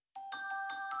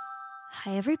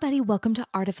Hi, everybody. Welcome to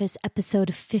Artifice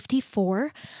episode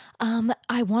 54.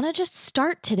 I want to just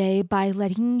start today by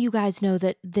letting you guys know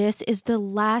that this is the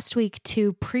last week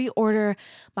to pre-order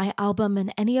my album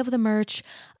and any of the merch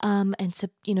and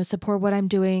support what I'm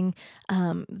doing.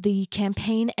 The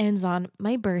campaign ends on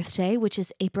my birthday, which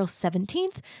is April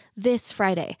 17th, this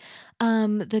Friday.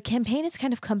 The campaign has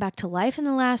kind of come back to life in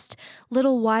the last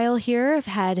little while here. I've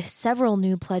had several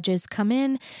new pledges come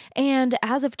in, and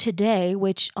as of today,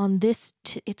 which on this,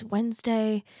 it's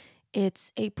Wednesday,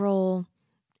 it's April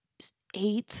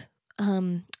 8th,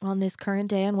 on this current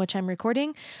day on which I'm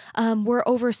recording, we're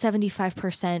over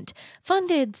 75%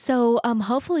 funded. So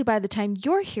hopefully by the time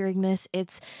you're hearing this,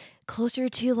 it's closer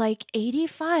to like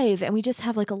 85 and we just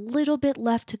have like a little bit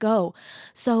left to go.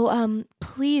 So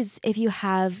please, if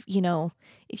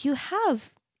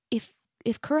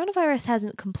coronavirus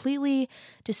hasn't completely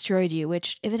destroyed you,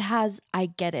 which if it has, I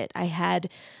get it. I had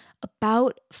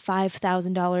about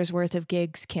 $5,000 worth of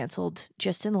gigs canceled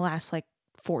just in the last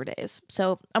 4 days.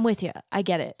 So I'm with you. I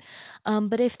get it.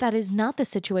 But if that is not the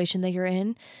situation that you're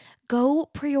in, go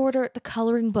pre-order the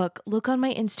coloring book. Look on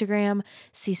my Instagram,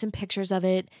 see some pictures of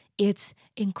it. It's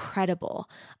incredible.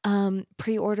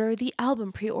 Pre-order the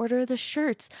album, pre-order the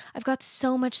shirts. I've got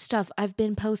so much stuff. I've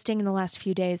been posting in the last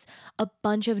few days a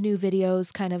bunch of new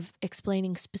videos kind of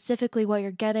explaining specifically what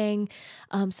you're getting.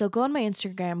 So go on my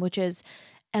Instagram, which is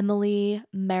Emily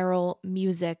Merrill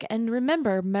Music. And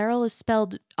remember, Merrill is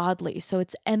spelled oddly. So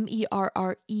it's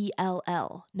Merrell,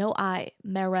 no I,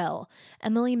 Merrill.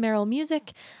 Emily Merrill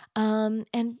Music.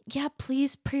 And yeah,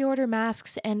 please pre-order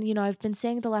masks. And, I've been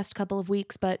saying the last couple of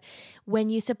weeks, but when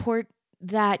you support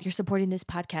that, you're supporting this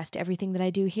podcast. Everything that I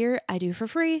do here, I do for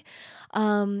free.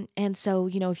 And so,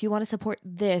 if you want to support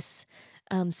this,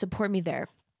 support me there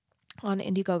on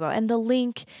Indiegogo. And the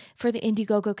link for the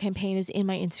Indiegogo campaign is in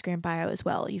my Instagram bio as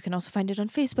well. You can also find it on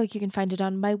Facebook. You can find it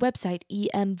on my website,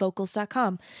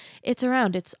 emvocals.com. It's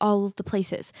around. It's all the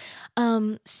places.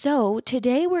 So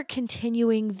today we're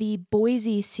continuing the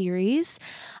Boise series.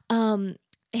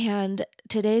 And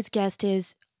today's guest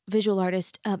is visual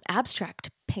artist,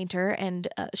 abstract painter, and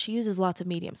she uses lots of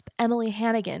mediums. Emily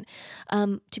Hannigan.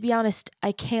 To be honest,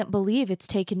 I can't believe it's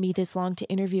taken me this long to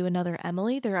interview another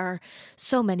Emily. There are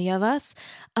so many of us.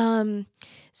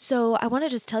 So I want to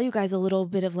just tell you guys a little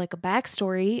bit of a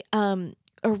backstory.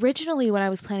 Originally, when I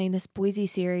was planning this Boise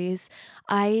series,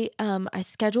 I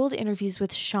scheduled interviews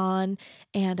with Sean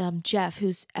and Jeff,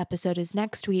 whose episode is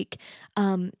next week.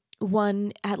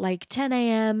 One at 10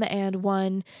 a.m. and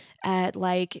one at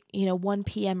 1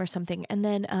 p.m. or something. And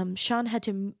then Sean had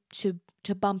to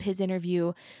bump his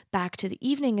interview back to the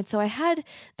evening. And so I had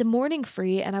the morning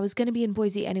free, and I was going to be in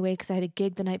Boise anyway because I had a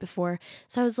gig the night before.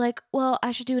 So I was like, well,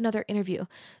 I should do another interview.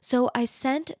 So I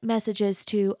sent messages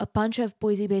to a bunch of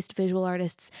Boise-based visual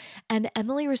artists, and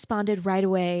Emily responded right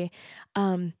away.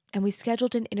 And we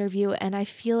scheduled an interview, and I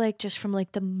feel like just from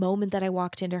the moment that I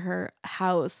walked into her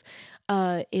house,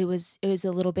 it was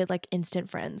a little bit like instant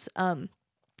friends.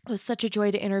 It was such a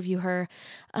joy to interview her.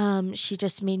 She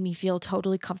just made me feel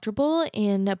totally comfortable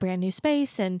in a brand new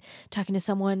space and talking to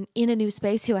someone in a new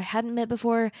space who I hadn't met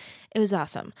before. It was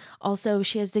awesome. Also,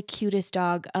 she has the cutest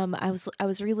dog. I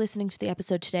was re-listening to the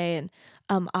episode today, and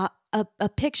a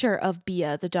picture of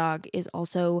Bia, the dog, is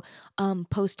also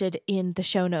posted in the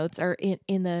show notes or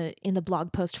in the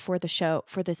blog post for the show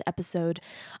for this episode.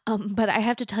 But I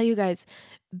have to tell you guys,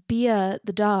 Bia,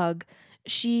 the dog,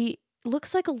 she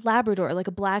looks like a Labrador, like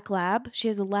a black lab. She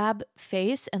has a lab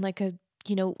face and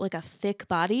a thick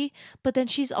body, but then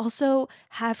she's also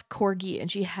half corgi,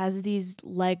 and she has these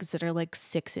legs that are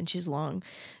 6 inches long.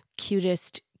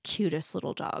 Cutest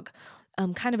little dog.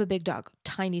 Kind of a big dog,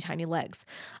 tiny legs.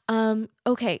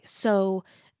 Okay, so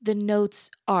the notes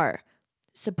are: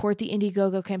 support the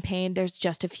Indiegogo campaign. There's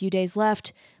just a few days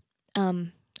left.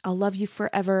 I'll love you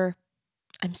forever.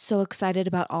 I'm so excited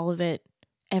about all of it.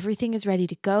 Everything is ready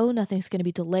to go. Nothing's going to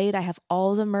be delayed. I have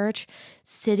all the merch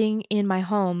sitting in my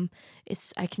home.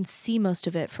 I can see most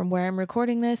of it from where I'm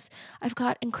recording this. I've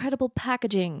got incredible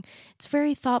packaging. It's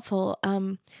very thoughtful.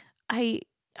 I'm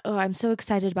so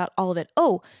excited about all of it.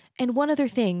 Oh, and one other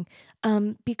thing.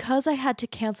 Because I had to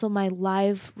cancel my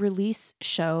live release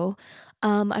show,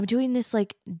 I'm doing this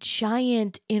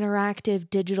giant interactive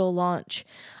digital launch.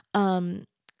 And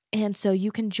so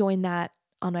you can join that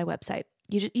on my website.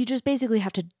 You just basically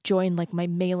have to join my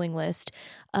mailing list.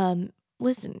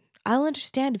 Listen, I'll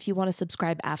understand if you want to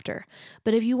subscribe after,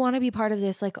 but if you want to be part of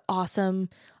this awesome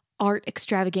art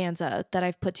extravaganza that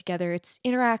I've put together, it's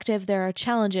interactive. There are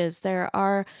challenges. There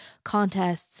are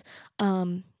contests.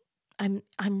 I'm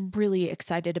really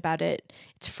excited about it.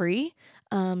 It's free.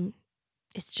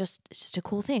 it's just a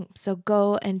cool thing. So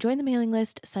go and join the mailing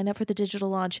list, sign up for the digital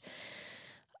launch,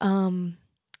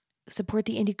 support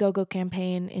the Indiegogo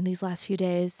campaign in these last few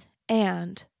days.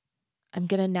 And I'm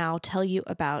going to now tell you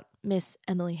about Miss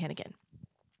Emily Hannigan.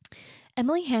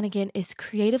 Emily Hannigan is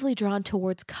creatively drawn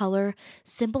towards color,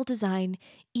 simple design,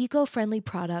 eco-friendly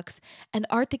products, and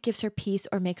art that gives her peace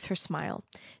or makes her smile.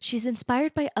 She's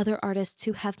inspired by other artists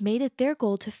who have made it their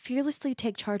goal to fearlessly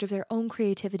take charge of their own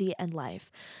creativity and life.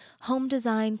 Home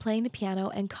design, playing the piano,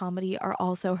 and comedy are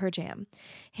also her jam.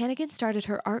 Hannigan started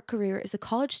her art career as a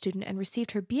college student and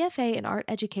received her BFA in art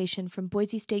education from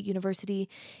Boise State University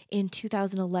in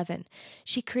 2011.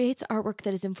 She creates artwork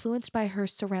that is influenced by her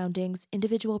surroundings,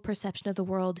 individual perception of the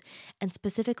world, and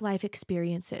specific life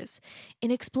experiences.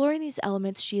 In exploring these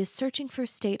elements, she is searching for a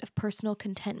state of personal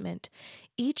contentment.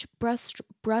 Each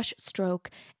brush stroke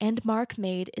and mark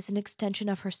made is an extension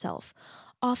of herself.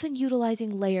 Often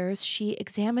utilizing layers, she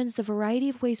examines the variety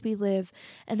of ways we live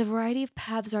and the variety of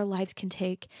paths our lives can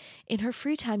take. In her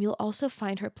free time, you'll also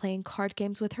find her playing card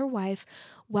games with her wife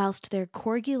whilst their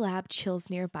Corgi lab chills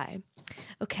nearby.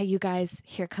 Okay, you guys,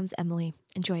 here comes Emily.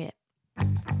 Enjoy it.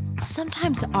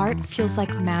 Sometimes art feels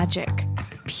like magic,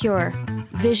 pure,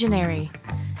 visionary.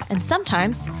 And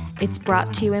sometimes it's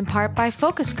brought to you in part by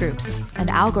focus groups and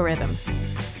algorithms.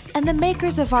 And the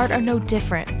makers of art are no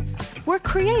different. We're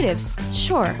creatives,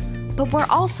 sure, but we're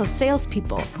also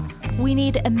salespeople. We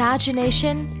need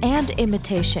imagination and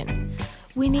imitation.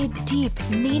 We need deep,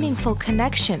 meaningful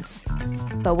connections.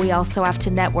 But we also have to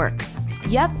network.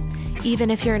 Yep,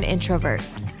 even if you're an introvert.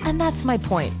 And that's my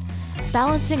point.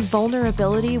 Balancing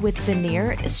vulnerability with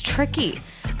veneer is tricky,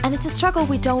 and it's a struggle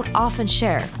we don't often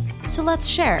share. So let's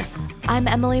share. I'm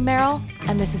Emily Merrill,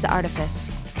 and this is Artifice.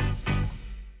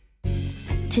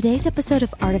 Today's episode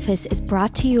of Artifice is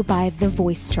brought to you by The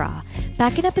Voice Straw.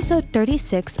 Back in episode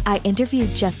 36, I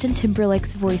interviewed Justin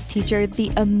Timberlake's voice teacher,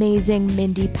 the amazing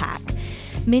Mindy Pack.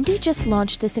 Mindy just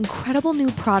launched this incredible new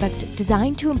product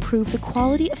designed to improve the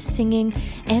quality of singing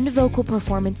and vocal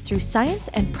performance through science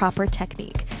and proper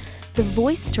technique. The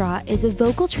Voice Straw is a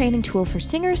vocal training tool for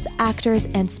singers, actors,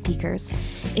 and speakers.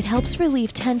 It helps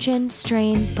relieve tension,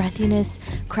 strain, breathiness,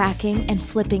 cracking, and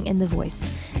flipping in the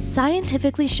voice.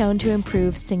 Scientifically shown to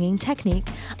improve singing technique,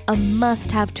 a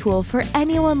must-have tool for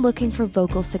anyone looking for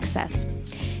vocal success.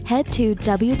 Head to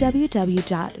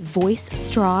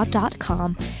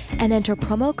www.voicestraw.com and enter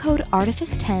promo code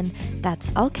ARTIFICE10,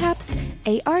 that's all caps,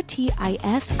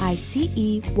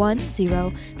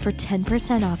 ARTIFICE10, for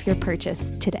 10% off your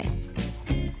purchase today.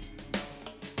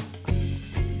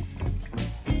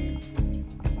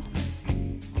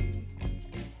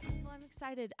 Well, I'm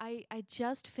excited. I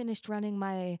just finished running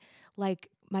my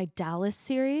Dallas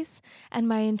series, and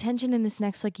my intention in this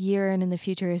next year and in the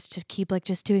future is to keep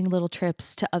just doing little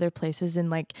trips to other places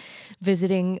and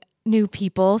visiting new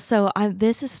people. So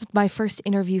this is my first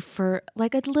interview for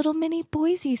a little mini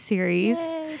Boise series.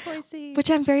 Yay, Boise. Which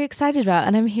I'm very excited about.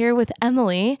 And I'm here with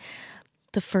Emily,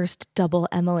 the first double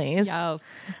Emily's. Yes.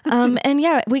 And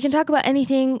yeah, we can talk about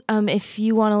anything. If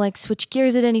you want to switch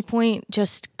gears at any point,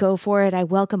 just go for it. I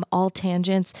welcome all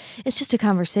tangents. It's just a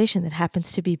conversation that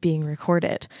happens to be being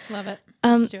recorded. Love it.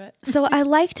 Let's do it. So I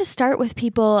like to start with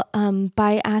people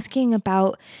by asking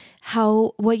about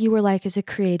what you were like as a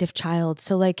creative child.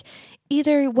 So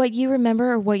either what you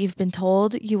remember or what you've been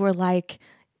told you were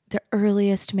the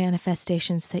earliest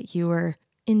manifestations that you were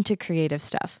into creative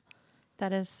stuff.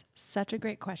 That is such a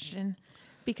great question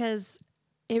because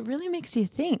it really makes you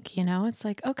think, it's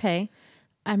okay,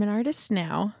 I'm an artist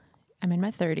now. I'm in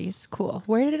my 30s. Cool.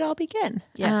 Where did it all begin?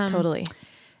 Yes, totally.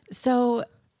 So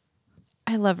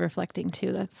I love reflecting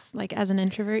too. That's as an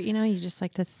introvert, you just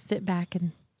like to sit back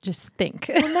and just think.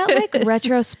 And that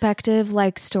retrospective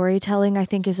storytelling I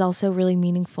think is also really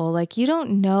meaningful. You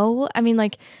don't know. I mean,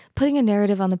 putting a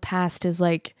narrative on the past is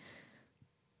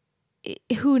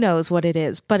who knows what it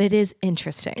is, but it is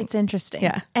interesting. It's interesting.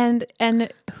 Yeah. And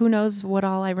who knows what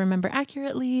all I remember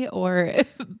accurately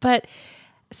but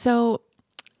so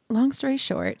long story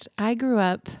short, I grew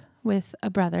up with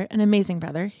a brother, an amazing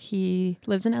brother. He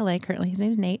lives in LA currently. His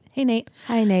name's Nate. Hey, Nate.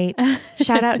 Hi, Nate.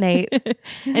 Shout out, Nate.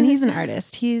 And he's an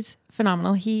artist. He's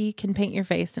phenomenal. He can paint your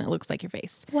face and it looks like your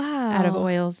face. Wow. Out of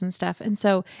oils and stuff. And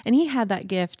he had that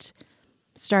gift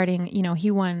starting, he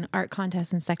won art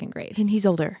contests in second grade. And he's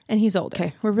older.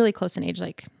 Okay. We're really close in age,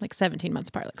 like 17 months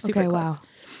apart, super close.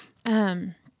 Wow.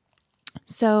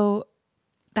 So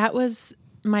that was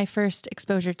my first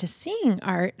exposure to seeing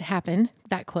art happen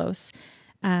that close.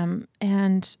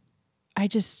 And I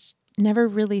just never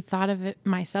really thought of it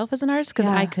myself as an artist because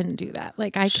I couldn't do that.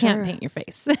 I can't paint your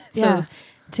face. So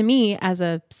to me as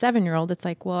a 7-year-old, it's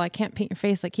like, well, I can't paint your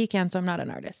face like he can, so I'm not an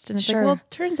artist. And it's like, well,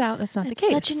 turns out that's not the case.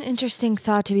 Such an interesting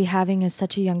thought to be having as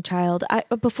such a young child.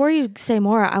 Before you say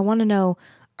more, I want to know,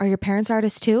 are your parents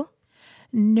artists too?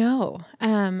 No.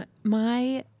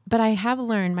 But I have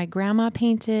learned my grandma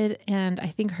painted and I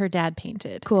think her dad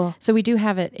painted. Cool. So we do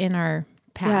have it in our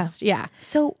past. Yeah.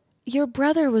 So your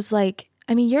brother was like,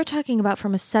 I mean, you're talking about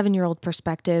from a 7-year-old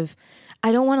perspective.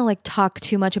 I don't want to like talk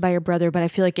too much about your brother, but I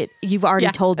feel like you've already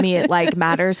told me it like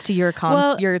matters to your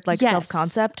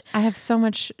self-concept. I have so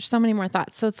many more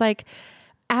thoughts. So it's like,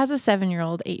 as a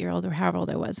 7-year-old, 8-year-old, or however old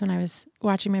I was when I was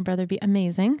watching my brother be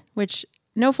amazing, which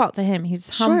no fault to him. He's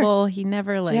humble. He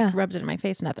never rubbed it in my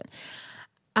face, nothing.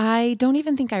 I don't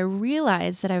even think I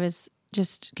realized that I was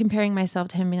just comparing myself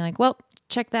to him, being like, well,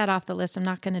 check that off the list. I'm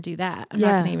not going to do that. I'm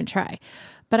not going to even try.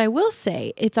 But I will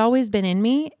say it's always been in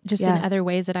me, just in other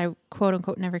ways that I quote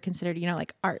unquote never considered,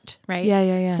 like art, right?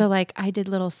 Yeah. So like I did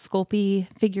little Sculpey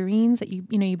figurines that you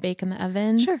bake in the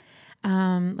oven. Sure.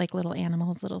 Like little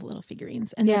animals, little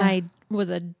figurines. And then I was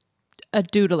a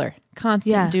doodler,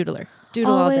 constant doodler.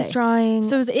 Doodle always all day. Drawing.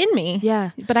 So it was in me.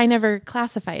 Yeah. But I never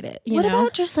classified it. What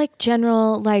about just like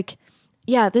general, like,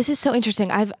 this is so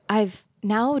interesting. I've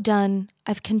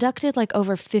conducted like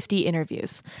over 50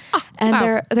 interviews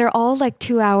and they're all like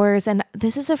 2 hours. And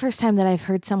this is the first time that I've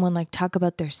heard someone like talk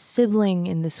about their sibling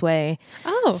in this way.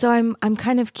 Oh, so I'm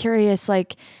kind of curious,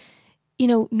 like,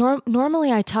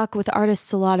 normally I talk with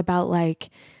artists a lot about like,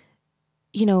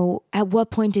 at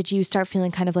what point did you start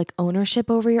feeling kind of like ownership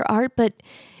over your art? But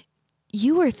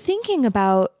you were thinking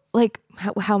about like,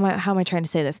 how am I trying to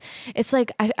say this? It's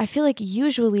like, I feel like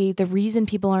usually the reason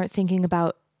people aren't thinking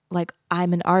about like,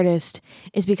 I'm an artist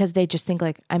is because they just think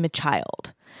like I'm a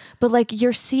child, but like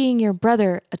you're seeing your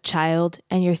brother a child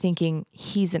and you're thinking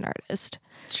he's an artist.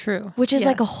 True. Which is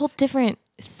like a whole different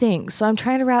thing. So I'm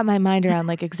trying to wrap my mind around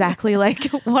like exactly like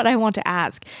what I want to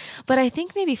ask, but I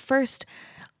think maybe first,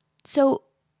 so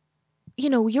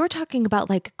you're talking about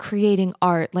like creating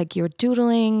art, like you're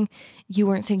doodling. You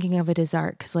weren't thinking of it as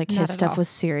art because like his stuff was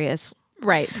serious.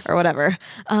 Right. Or whatever.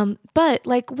 But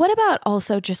like, what about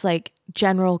also just like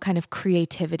general kind of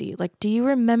creativity? Like, do you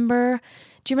remember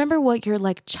what your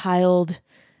like child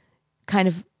kind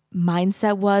of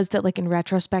mindset was that like in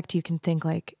retrospect, you can think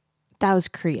like that was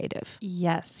creative?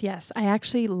 Yes. I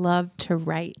actually loved to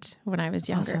write when I was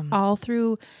younger. Awesome.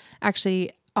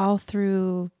 All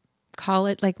through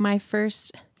college, like my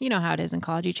first, you know how it is in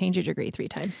college, you change your degree 3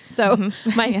 times. So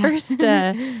my first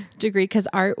degree, because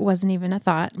art wasn't even a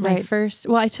thought.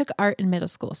 I took art in middle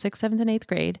school, 6th, 7th, and 8th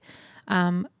grade.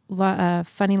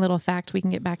 Funny little fact, we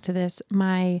can get back to this.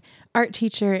 My art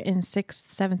teacher in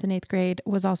 6th, 7th, and 8th grade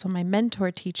was also my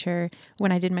mentor teacher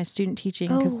when I did my student teaching,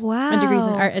 because my degree's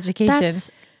in art education.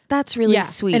 That's really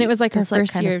sweet. And it was like That's her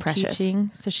first year of teaching.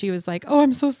 So she was like, oh,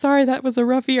 I'm so sorry. That was a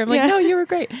rough year. I'm like, no, you were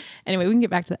great. Anyway, we can get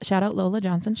back to that. Shout out Lola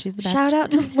Johnson. She's the best. Shout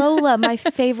out to Lola, my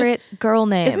favorite girl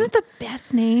name. Isn't it the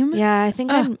best name? Yeah, I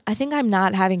think I'm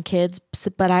not having kids,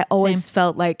 but I always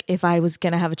felt like if I was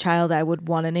going to have a child, I would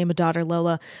want to name a daughter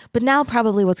Lola. But now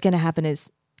probably what's going to happen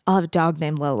is I'll have a dog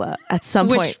named Lola at some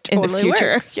point in the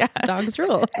future. Works. Yeah. Dogs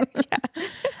rule.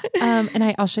 And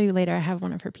I'll show you later. I have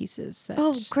one of her pieces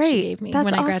that she gave me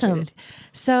when I graduated.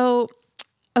 So,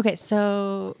 okay.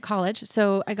 So college.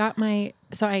 So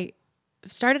I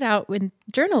started out with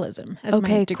journalism as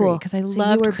my degree because I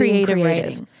loved creative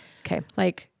writing. Okay.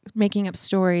 Like making up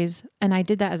stories. And I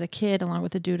did that as a kid along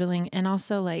with the doodling. And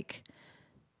also like,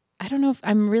 I don't know if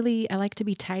I like to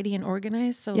be tidy and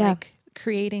organized. So like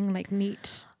creating like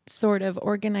neat sort of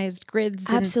organized grids.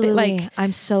 Absolutely.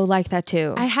 I'm so like that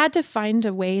too. I had to find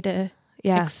a way to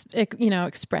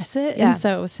express it. Yeah. And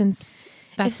so since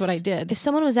that's what I did. If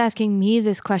someone was asking me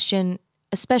this question,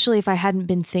 especially if I hadn't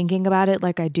been thinking about it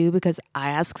like I do, because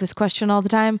I ask this question all the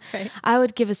time, I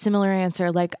would give a similar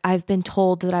answer. Like I've been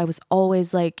told that I was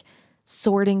always like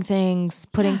sorting things,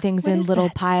 putting things in little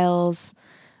piles.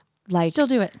 Like still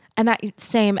do it. And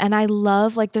I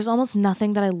love, like, there's almost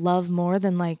nothing that I love more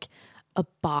than like a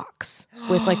box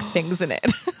with like things in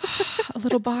it. A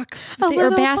little box. Or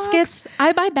baskets. Box.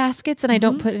 I buy baskets and I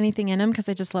don't put anything in them because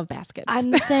I just love baskets. I'm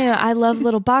the same. I love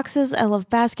little boxes. I love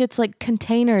baskets. Like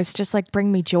containers just like bring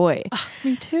me joy.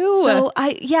 Me too. So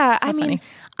I mean,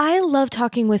 I love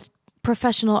talking with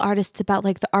professional artists about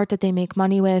like the art that they make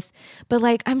money with, but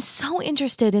like I'm so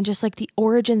interested in just like the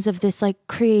origins of this like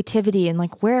creativity and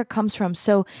like where it comes from.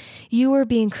 So you were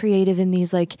being creative in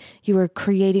these, like you were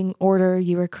creating order,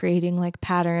 you were creating like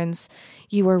patterns,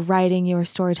 you were writing, you were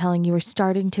storytelling, you were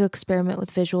starting to experiment with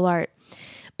visual art,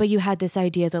 but you had this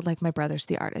idea that like my brother's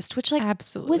the artist, which like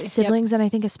absolutely with siblings, and I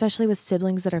think especially with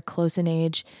siblings that are close in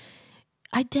age,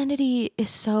 identity is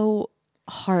so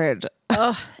hard.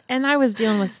 And I was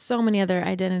dealing with so many other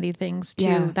identity things too.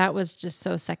 Yeah. That was just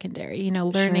so secondary,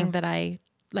 learning Sure. that I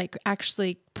like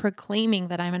actually proclaiming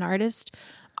that I'm an artist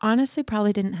honestly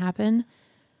probably didn't happen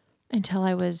until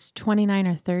I was 29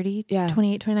 or 30, Yeah.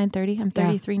 28, 29, 30. I'm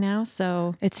 33 now.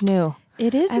 So It's new.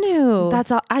 it is new.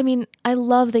 That's all. I mean, I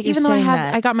love that you're Even though saying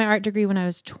that. I got my art degree when I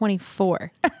was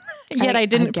 24, yet I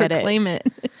didn't get it. proclaim it.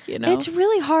 It's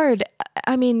really hard.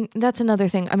 I mean, that's another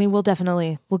thing. I mean, we'll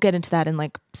get into that in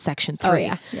like section 3.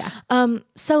 Oh yeah.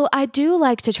 So I do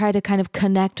like to try to kind of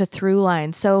connect a through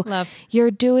line. So Love.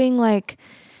 you're doing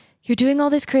all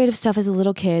this creative stuff as a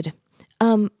little kid.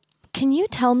 Can you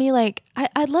tell me, like,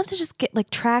 I'd love to just get like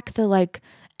track the like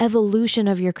evolution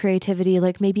of your creativity,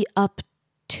 like maybe up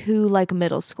to like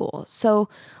middle school. So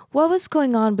what was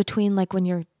going on between like when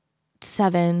you're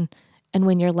 7 and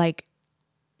when you're like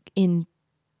in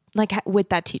like with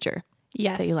that teacher?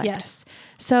 Yes. that you liked? Yes.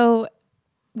 So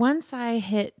once I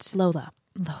hit Lola.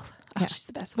 she's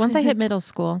the best. Once I hit middle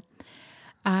school,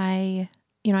 I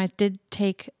did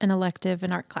take an elective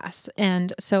in art class.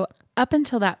 And so up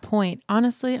until that point,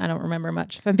 honestly, I don't remember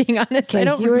much, if I'm being honest. I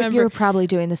don't remember. You were probably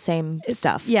doing the same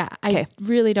stuff. Yeah. Okay. I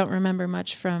really don't remember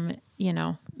much from,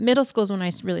 middle school is when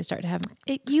I really started to have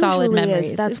It solid usually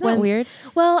memories. is. That's Isn't when that weird?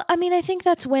 Well, I mean, I think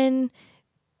that's when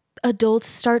adults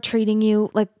start treating you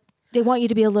like they want you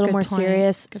to be a little Good more point.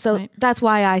 serious. Good So point. that's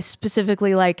why I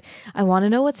specifically I want to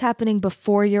know what's happening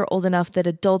before you're old enough that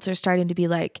adults are starting to be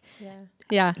like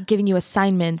Yeah. giving you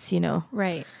assignments,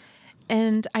 Right.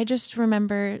 And I just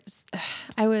remember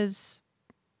my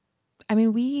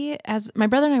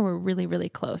brother and I were really, really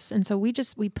close. And so we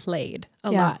played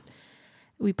a Yeah. lot.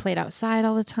 We played outside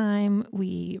all the time.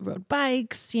 We rode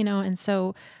bikes, and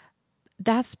so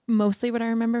that's mostly what I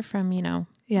remember from,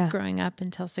 growing up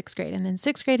until 6th grade. And then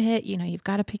 6th grade hit, you've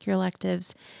got to pick your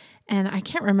electives. And I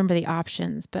can't remember the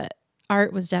options, but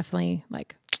art was definitely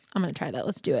like, I'm going to try that.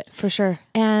 Let's do it. For sure.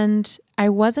 And I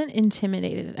wasn't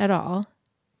intimidated at all.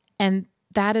 And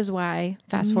that is why,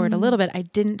 fast forward a little bit, I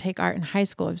didn't take art in high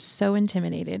school. I was so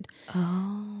intimidated.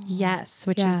 Oh. Yes,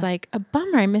 which is like a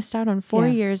bummer. I missed out on 4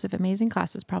 years of amazing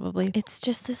classes probably. It's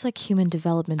just this like human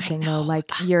development thing though. Like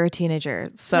you're a teenager.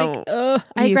 So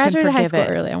I you can graduated high forgive school it.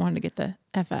 early. I wanted to get the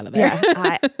F out of there.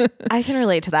 Yeah, I can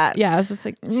relate to that. Yeah, I was just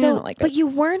like, But you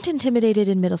weren't intimidated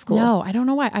in middle school. No, I don't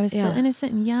know why. I was still Yeah.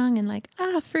 innocent and young and like,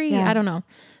 free. Yeah. I don't know.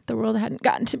 The world hadn't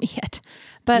gotten to me yet.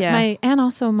 But Yeah. my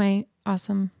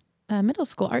awesome middle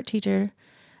school art teacher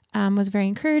was very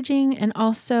encouraging. And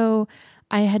also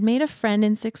I had made a friend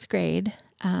in 6th grade,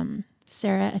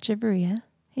 Sarah Echeverria.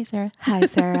 Hey, Sarah. Hi,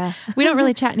 Sarah. We don't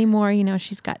really chat anymore.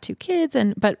 She's got 2 kids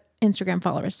but Instagram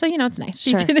followers. So, it's nice.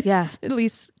 Sure, You can yeah. at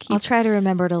least keep. I'll try to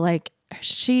remember to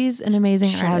She's an amazing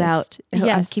shout artist. out.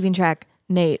 I'm keeping track.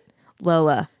 Nate,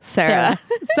 Lola, Sarah.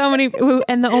 So many,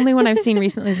 and the only one I've seen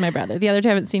recently is my brother. The other two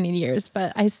I haven't seen in years,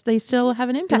 but they still have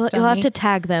an impact on me. You'll have to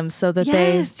tag them so that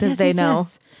they know.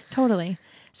 Yes. Totally.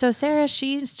 So Sarah,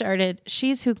 she's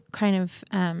who kind of,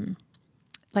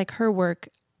 like her work,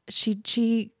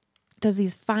 she does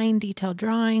these fine detailed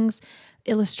drawings,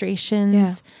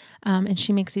 illustrations, and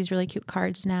she makes these really cute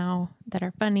cards now that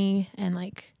are funny and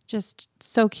like just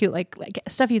so cute, like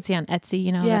stuff you'd see on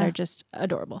Etsy, that are just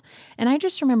adorable. And I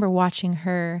just remember watching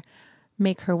her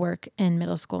make her work in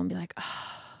middle school and be like,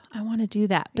 oh, I want to do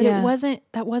that. But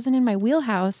that wasn't in my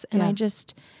wheelhouse. And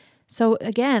so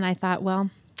again, I thought, well,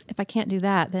 if I can't do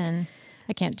that, then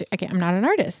I'm not an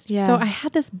artist. Yeah. So I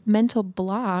had this mental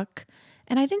block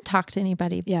and I didn't talk to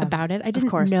anybody about it. I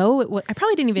didn't know it was, I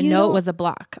probably didn't even know it was a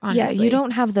block, honestly. Yeah, you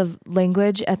don't have the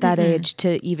language at that age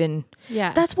to even.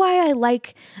 Yeah. That's why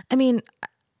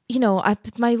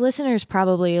my listeners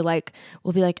probably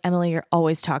will be like, Emily, you're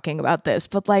always talking about this.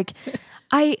 But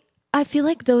I feel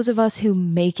like those of us who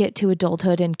make it to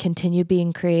adulthood and continue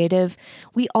being creative,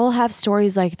 we all have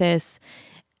stories like this.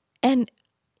 And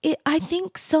I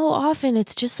think so often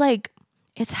it's just like,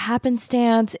 it's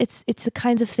happenstance. It's the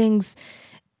kinds of things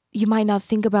you might not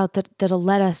think about that'll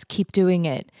let us keep doing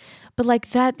it. But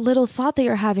that little thought that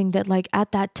you're having that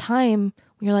at that time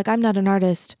when you're like, I'm not an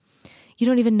artist, you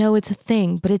don't even know it's a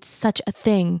thing, but it's such a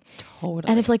thing. Totally.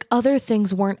 And if other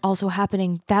things weren't also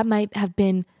happening, that might have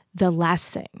been the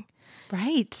last thing.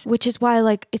 Right. Which is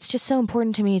why it's just so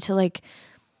important to me to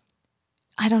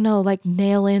I don't know,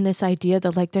 nail in this idea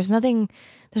that there's nothing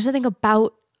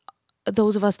about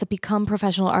those of us that become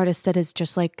professional artists that is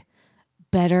just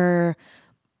better,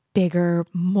 bigger,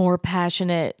 more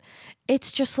passionate.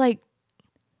 It's just I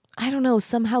don't know,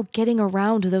 somehow getting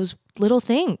around those little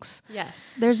things.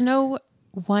 Yes. There's no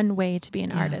one way to be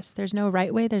an artist. There's no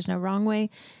right way. There's no wrong way.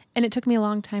 And it took me a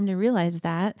long time to realize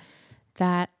that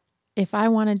that if I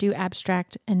want to do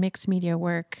abstract and mixed media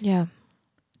work, Yeah.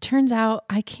 turns out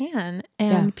I can,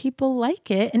 and people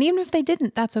like it. And even if they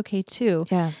didn't, that's okay too.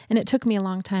 Yeah. And it took me a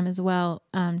long time as well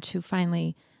to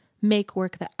finally make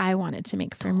work that I wanted to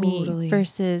make for me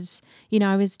versus,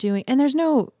 I was doing, and there's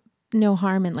no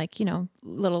harm in like,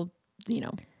 little,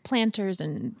 planters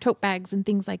and tote bags and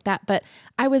things like that. But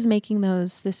I was making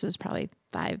those, this was probably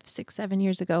 5, 6, 7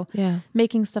 years ago,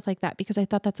 making stuff like that because I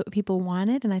thought that's what people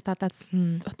wanted. And I thought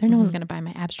no one's going to buy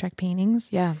my abstract paintings.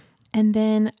 Yeah. And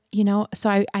then, so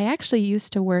I actually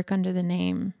used to work under the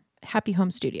name Happy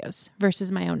Home Studios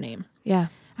versus my own name. Yeah.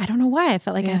 I don't know why I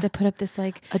felt like I had to put up this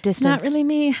like, a distance. It's not really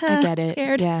me. I get it.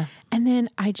 Scared. Yeah. And then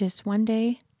I just one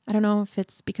day, I don't know if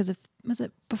it's because of, was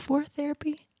it before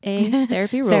therapy?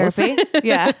 Therapy rules. Therapy.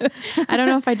 Yeah. I don't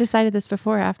know if I decided this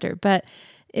before or after, but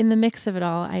in the mix of it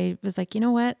all, I was like, you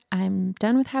know what? I'm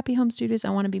done with Happy Home Studios. I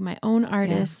want to be my own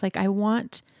artist. Yeah. Like I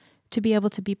want to be able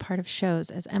to be part of shows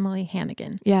as Emily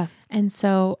Hannigan. Yeah. And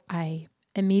so I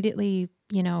immediately,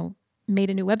 made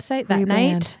a new website that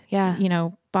night. Yeah.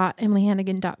 Bought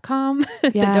emilyhannigan.com,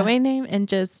 the domain name, and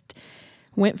just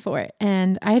went for it.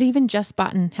 And I had even just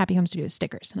bought Happy Home Studios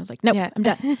stickers. And I was like, nope, I'm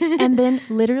done. And then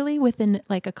literally within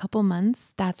like a couple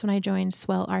months, that's when I joined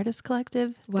Swell Artist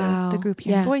Collective, the group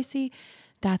here in Boise.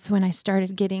 That's when I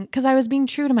started getting, because I was being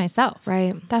true to myself.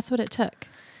 Right. That's what it took.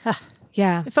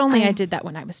 Yeah. If only I did that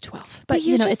when I was 12. But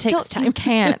it takes time. You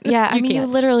can't. Yeah. You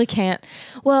literally can't.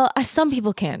 Well, some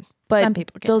people can. But some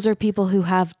people can. Those are people who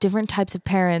have different types of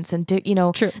parents and,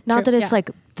 true, not that it's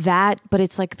like that, but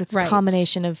it's like this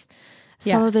combination of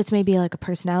some of it's maybe like a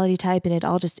personality type and it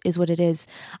all just is what it is.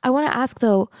 I want to ask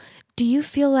though, do you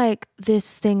feel like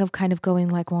this thing of kind of going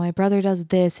like, well, my brother does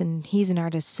this and he's an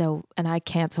artist, and I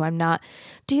can't, so I'm not.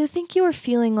 Do you think you were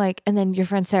feeling like, and then your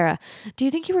friend Sarah, do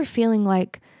you think you were feeling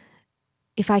like,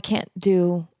 if I can't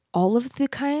do all of the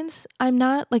kinds, I'm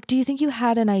not? Like, do you think you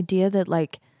had an idea that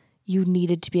like you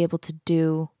needed to be able to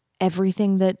do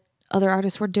everything that other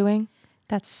artists were doing?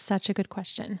 That's such a good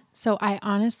question. So I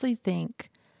honestly think,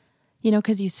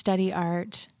 because you study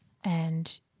art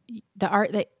and the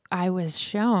art that I was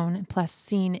shown plus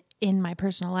seen in my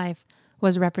personal life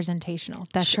was representational.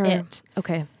 That's it.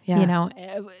 Okay. Yeah.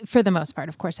 For the most part,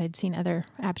 of course, I'd seen other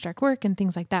abstract work and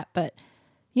things like that, but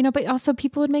but also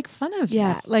people would make fun of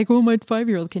that. Like, well, my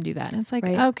 5-year-old can do that. And it's like,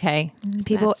 okay,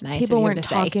 that's nice people weren't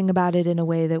talking about it in a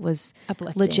way that was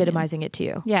uplifting, legitimizing it to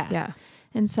you. Yeah. Yeah.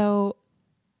 And so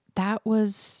that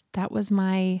was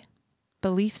my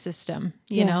belief system,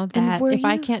 that if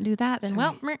I can't do that, then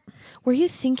were you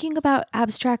thinking about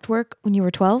abstract work when you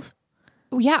were 12?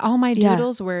 Yeah, all my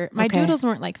doodles were, doodles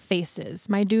weren't like faces.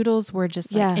 My doodles were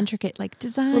just like intricate, like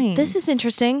designs. Well, this is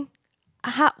interesting.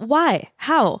 Why?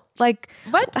 How? Like,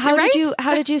 what? How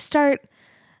did you start?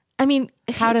 I mean,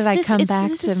 how did I come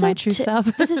back to my true self?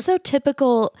 This is so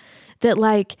typical that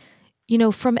like,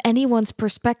 from anyone's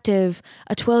perspective,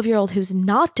 a 12-year-old who's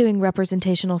not doing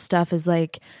representational stuff is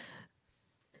like,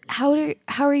 how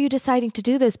are you deciding to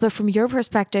do this? But from your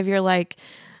perspective, you're like,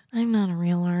 I'm not a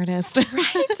real artist.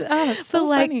 Right? Oh, that's so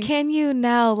funny. Like, can you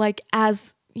now, like,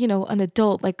 as, an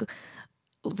adult, like,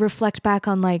 reflect back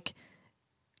on, like,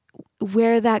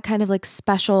 where that kind of, like,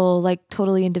 special, like,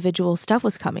 totally individual stuff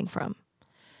was coming from?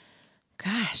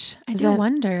 Gosh, I do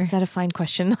wonder. Is that a fine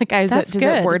question? Like, does good.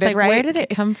 that word it right? Where did it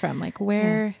come from? Like,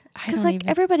 where? Because, like,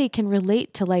 everybody can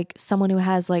relate to, like, someone who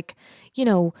has, like,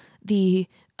 the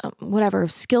whatever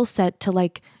skill set to,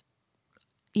 like,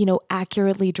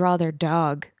 accurately draw their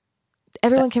dog.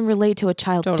 Everyone can relate to a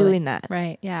child doing that.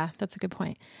 Right. Yeah, that's a good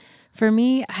point. For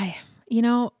me,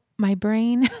 my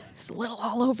brain is a little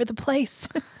all over the place.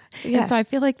 Yeah. And so I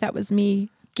feel like that was me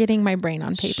getting my brain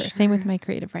on paper. Sure. Same with my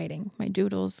creative writing, my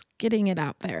doodles, getting it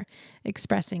out there,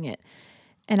 expressing it.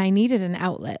 And I needed an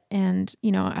outlet. And,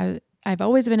 I've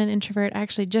always been an introvert. I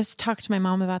actually just talked to my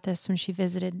mom about this when she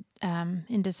visited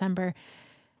in December.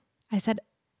 I said,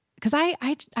 because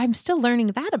I'm still learning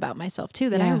that about myself too,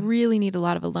 that I really need a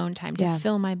lot of alone time to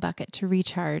fill my bucket, to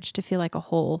recharge, to feel like a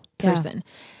whole person.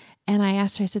 And I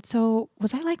asked her, I said, so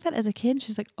was I like that as a kid?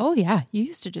 She's like, oh yeah, you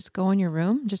used to just go in your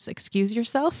room, just excuse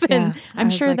yourself. And I'm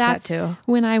sure like that's that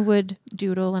when I would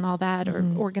doodle and all that, or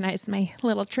organize my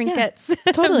little trinkets,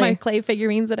 my clay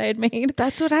figurines that I had made.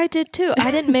 That's what I did too. I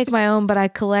didn't make my own, but I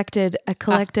collected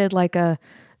like a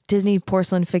Disney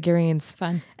porcelain figurines.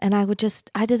 Fun. And I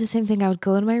did the same thing. I would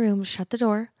go in my room, shut the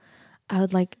door. I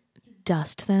would like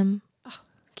dust them. Oh,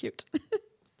 cute.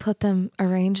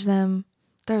 Arrange them.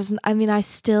 I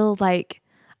still like,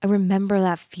 I remember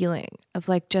that feeling of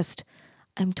like, just,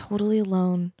 I'm totally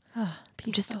alone. Oh,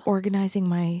 I'm just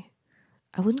organizing I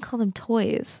wouldn't call them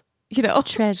toys. you know,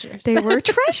 treasures. They were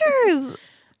treasures.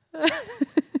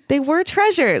 They were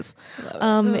treasures.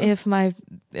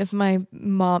 If my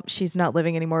mom, she's not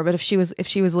living anymore, but if she was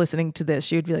listening to this,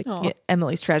 she would be like, yeah,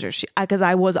 Emily's treasures. Because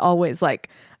I was always like,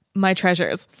 my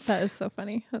treasures. That is so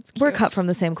funny. That's cute. We're cut from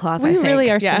the same cloth. We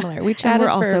really are similar. We chatted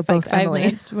for both like 5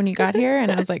 minutes when you got here, and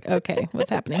I was like, okay, what's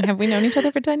happening? Have we known each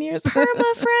other for 10 years?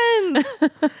 Perma friends.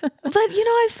 But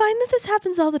I find that this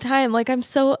happens all the time. Like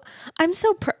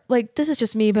like, this is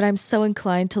just me, but I'm so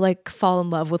inclined to like fall in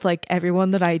love with like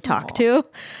everyone that I talk to.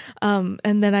 And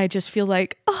then I just feel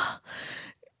like,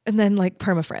 and then like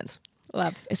perma friends.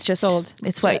 Love. It's just sold.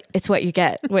 It's what you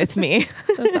get with me.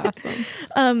 That's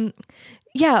awesome.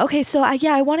 Yeah. Okay. So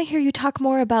I want to hear you talk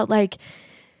more about like,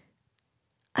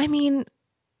 I mean,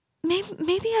 maybe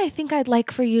I think I'd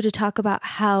like for you to talk about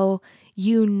how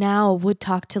you now would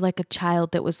talk to like a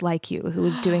child that was like you, who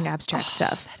was doing abstract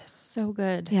stuff. That is so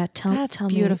good. Yeah. Tell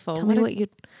beautiful. me. Tell me what you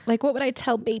like. What would I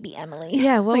tell baby Emily?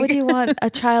 Yeah. What would you want a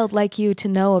child like you to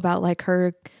know about like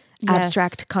her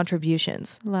abstract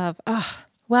contributions? Love.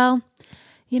 Well,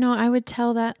 I would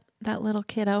tell that little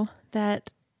kiddo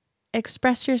that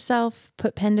express yourself,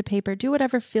 put pen to paper, do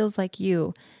whatever feels like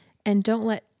you, and don't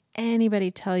let anybody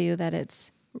tell you that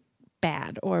it's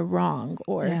bad or wrong,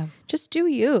 or just do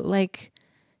you. Like,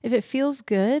 if it feels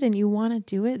good and you want to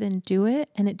do it, then do it.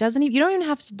 And you don't even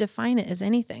have to define it as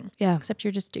anything. Yeah. Except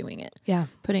you're just doing it. Yeah.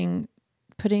 Putting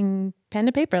pen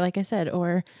to paper, like I said,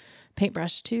 or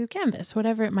paintbrush to canvas,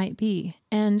 whatever it might be.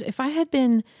 And if I had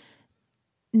been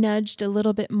nudged a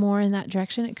little bit more in that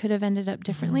direction, it could have ended up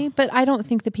differently. But I don't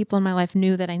think the people in my life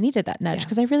knew that I needed that nudge,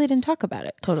 because I really didn't talk about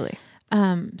it. Totally.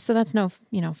 So that's no,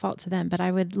 fault to them, but I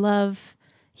would love,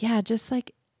 just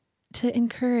like to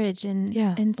encourage and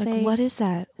say, like, what is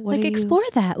that? What like, explore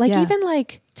that. Like, even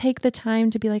like take the time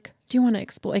to be like, do you want to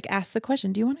explore, like ask the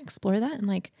question, do you want to explore that? And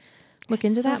like, look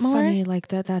into that more. Funny, like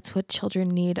that's what children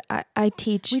need. I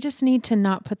teach. We just need to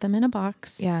not put them in a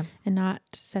box. Yeah. And not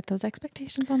set those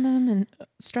expectations on them and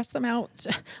stress them out.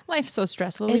 Life's so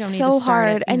stressful. It's we don't need so to start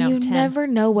hard. at, and you 10. never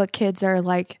know what kids are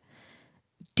like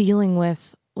dealing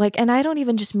with. Like, and I don't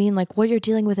even just mean like what you're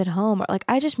dealing with at home, or like,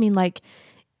 I just mean like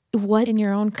what in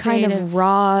your own kind of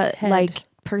raw, head. like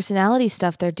personality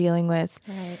stuff they're dealing with.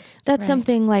 Right. That's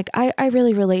something like I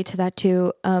really relate to that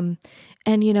too. And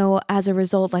as a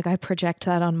result, like I project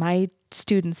that on my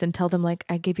students and tell them like,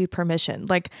 I give you permission.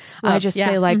 Like I just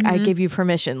say like, I give you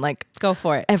permission, like go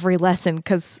for it every lesson.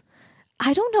 'Cause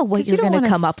I don't know what you're going to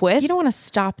come up with. You don't want to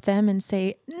stop them and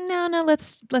say, no,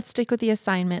 let's stick with the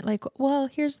assignment. Like, well,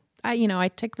 I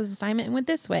took this assignment and went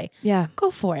this way. Yeah.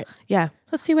 Go for it. Yeah.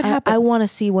 Let's see what happens. I want to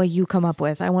see what you come up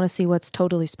with. I want to see what's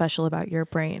totally special about your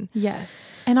brain.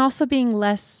 Yes. And also being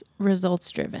less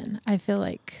results driven. I feel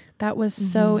like that was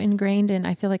so ingrained in,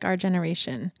 I feel like, our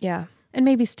generation. Yeah. And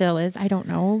maybe still is. I don't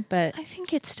know, but I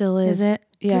think it still is. Is it?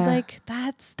 Yeah. Because like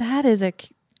that is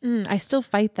I still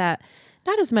fight that.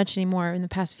 Not as much anymore. In the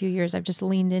past few years, I've just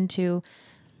leaned into,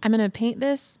 I'm going to paint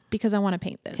this because I want to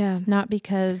paint this. Yeah. Not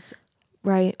because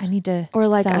right. I need to or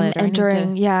like sell I'm it, or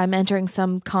I'm entering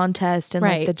some contest and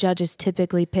like the judges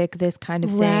typically pick this kind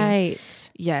of thing.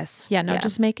 Right. Yes. Yeah, no,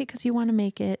 just make it because you want to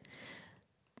make it.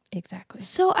 Exactly.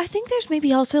 So I think there's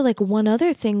maybe also like one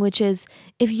other thing, which is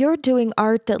if you're doing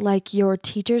art that like your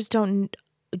teachers don't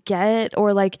get,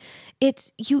 or like it's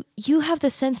you have the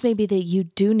sense maybe that you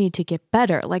do need to get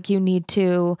better, like you need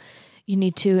to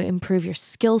improve your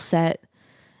skill set.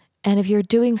 And if you're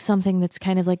doing something that's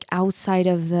kind of like outside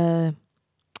of the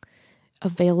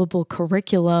available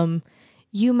curriculum,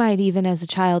 you might, even as a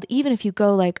child, even if you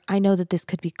go like, I know that this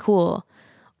could be cool,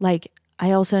 like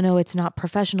I also know it's not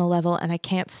professional level and I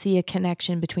can't see a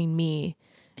connection between me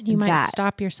and you might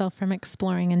stop yourself from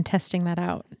exploring and testing that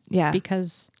out. Yeah.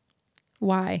 Because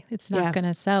why? It's not going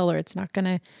to sell, or it's not going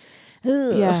to,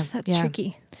 that's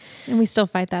tricky. And we still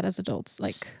fight that as adults.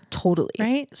 Like totally.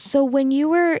 Right. So when you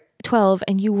were 12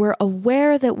 and you were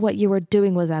aware that what you were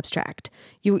doing was abstract,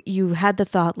 you had the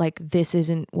thought like, this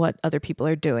isn't what other people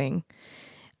are doing.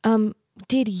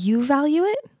 Did you value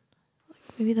it?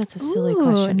 Maybe that's a silly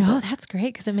question. No, that's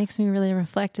great, because it makes me really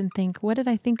reflect and think, what did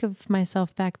I think of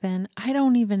myself back then? I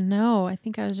don't even know. I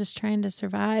think I was just trying to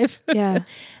survive. Yeah.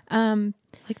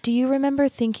 Like, do you remember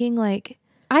thinking like...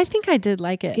 I think I did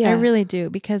like it. Yeah. I really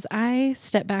do, because I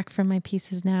step back from my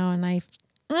pieces now and I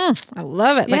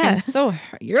love it. Like I'm so,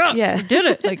 I did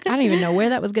it. Like I don't even know where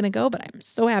that was going to go, but I'm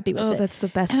so happy with it. Oh, that's the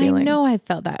best and feeling. I know I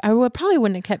felt that. I probably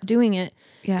wouldn't have kept doing it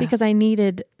because I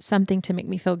needed something to make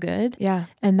me feel good. Yeah.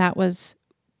 And that was,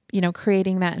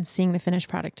 creating that and seeing the finished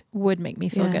product would make me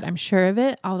feel good. I'm sure of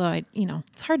it. Although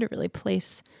it's hard to really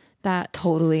place that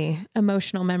totally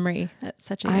emotional memory at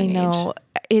such a young age. I know.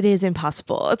 it is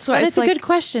impossible. That's why but it's a good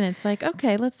question. It's like,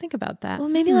 okay, let's think about that. Well,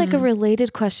 maybe like a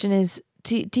related question is,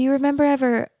 do you remember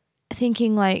ever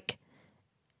thinking like,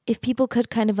 if people could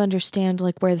kind of understand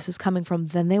like where this is coming from,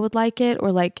 then they would like it?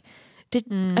 Or like,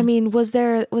 I mean, was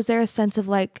there a sense of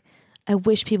like, I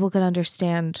wish people could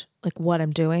understand like what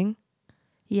I'm doing?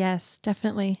 Yes,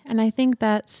 definitely. And I think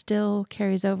that still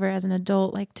carries over as an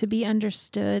adult, like to be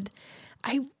understood.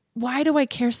 Why do I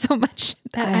care so much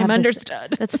that I'm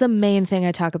understood? That's the main thing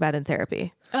I talk about in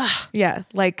therapy. Ugh. Yeah.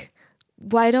 Like,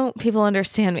 why don't people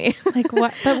understand me? Like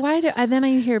what? But why do? And then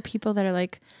I hear people that are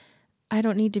like, I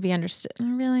don't need to be understood.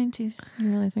 Really? Do you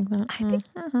really think that?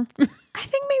 I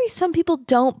think maybe some people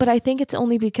don't, but I think it's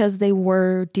only because they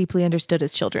were deeply understood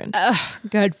as children.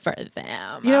 Good for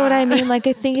them. You know what I mean? Like,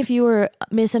 I think if you were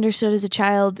misunderstood as a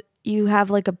child, you have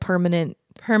like a permanent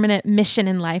mission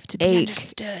in life to be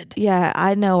understood. Yeah,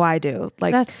 I know I do.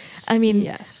 Like,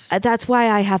 yes. That's why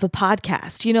I have a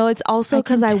podcast. You know, it's also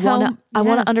because I want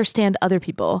to understand other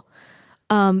people.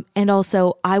 And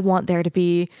also I want there to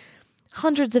be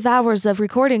hundreds of hours of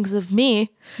recordings of me.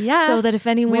 Yeah. So that if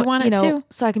anyone, we want it too.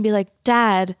 So I can be like,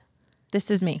 Dad, this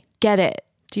is me. Get it.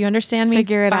 Do you understand me?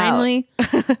 Figure it Finally.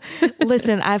 out.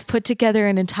 Listen, I've put together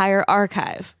an entire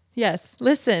archive. Yes.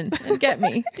 Listen and get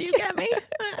me. Do you get me?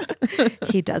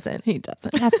 He doesn't.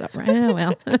 That's all right. Oh,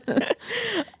 well.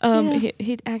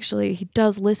 He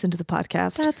does listen to the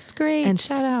podcast. That's great. And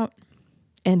shout out.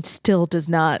 And still does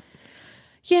not.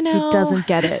 He doesn't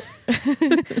get it.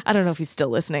 I don't know if he's still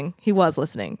listening. He was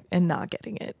listening and not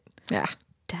getting it. Yeah.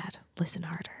 Dad, listen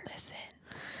harder.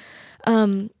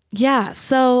 Listen. Yeah.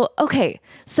 So, okay.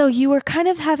 So you were kind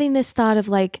of having this thought of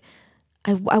like,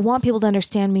 I want people to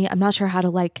understand me. I'm not sure how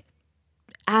to like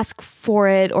ask for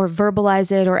it or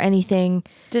verbalize it or anything.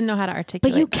 Didn't know how to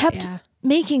articulate. But you kept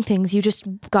making things. You just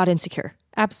got insecure.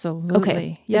 Absolutely.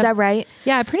 Okay. Yep. Is that right?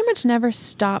 Yeah. I pretty much never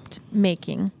stopped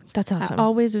making. That's awesome. I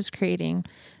always was creating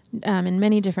in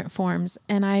many different forms.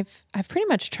 And I've pretty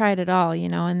much tried it all, you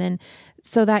know, and then,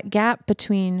 so that gap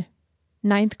between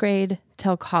 9th grade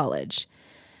till college,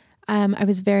 I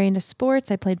was very into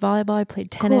sports. I played volleyball. I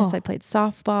played tennis. Cool. I played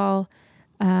softball.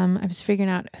 I was figuring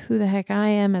out who the heck I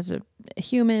am as a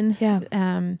human. Yeah.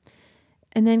 And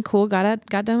then got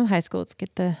done with high school. Let's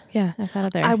get the F out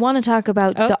of there. I want to talk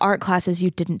about the art classes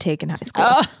you didn't take in high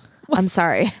school. I'm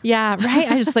sorry. Yeah, right.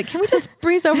 I just like, can we just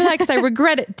breeze over that? Because I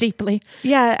regret it deeply.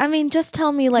 Yeah, I mean, just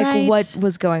tell me like what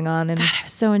was going on. And God, I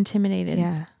was so intimidated.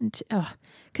 Yeah.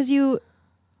 Because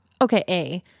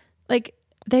like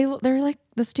they're like,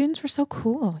 the students were so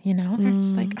cool, you know? They're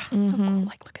just like, so cool.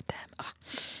 Like, look at them. Oh.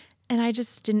 And I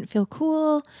just didn't feel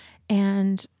cool.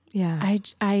 And I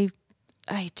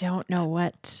don't know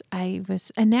what I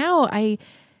was. And now I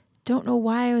don't know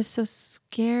why I was so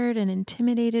scared and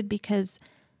intimidated, because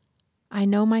I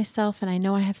know myself and I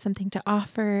know I have something to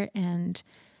offer and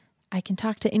I can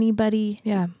talk to anybody.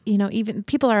 Yeah. You know, even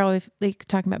people are always like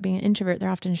talking about being an introvert. They're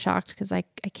often shocked because I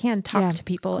can talk to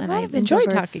people and I enjoy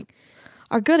talking.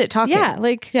 Are good at talking. Yeah.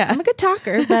 Like I'm a good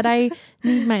talker, but I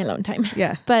need my alone time.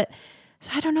 Yeah. But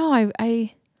so I don't know.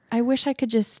 I wish I could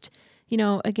just, you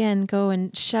know, again, go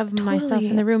and shove myself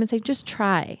in the room and say, just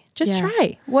try. Just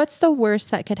try. What's the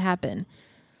worst that could happen?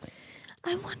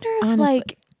 I wonder if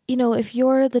like, you know, if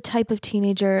you're the type of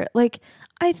teenager, like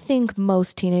I think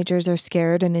most teenagers are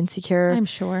scared and insecure. I'm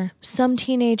sure. Some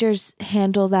teenagers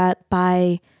handle that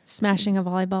by smashing a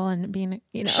volleyball and being,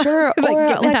 you know, sure. Like, or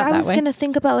like I was going to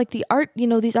think about like the art, you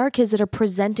know, these art kids that are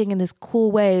presenting in this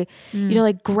cool way, you know,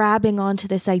 like grabbing onto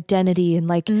this identity and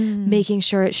like making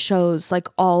sure it shows like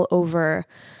all over.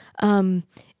 And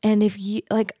if you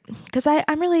like, cause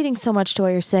I'm relating so much to what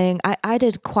you're saying. I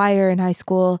did choir in high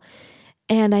school.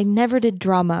 And I never did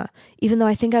drama, even though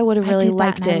I think I would have really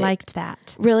liked it. I liked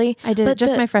that. Really? I did it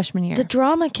just my freshman year. The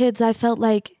drama kids, I felt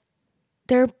like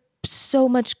they're so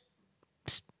much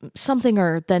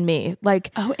somethinger than me.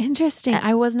 Like, oh, interesting.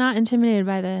 I was not intimidated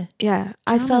by the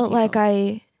I felt people. Like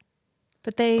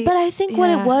but I think what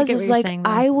it was is like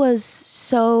I was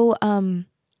so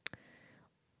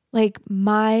like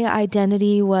my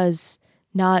identity was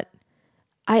not.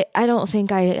 I don't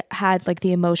think I had like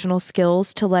the emotional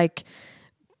skills to like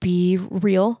be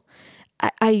real.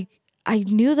 I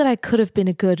knew that I could have been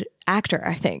a good actor,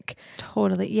 I think.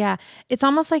 Totally. Yeah. It's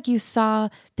almost like you saw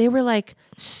they were like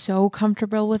so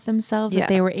comfortable with themselves that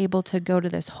they were able to go to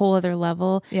this whole other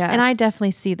level. Yeah. And I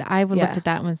definitely see that. I looked at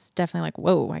that and was definitely like,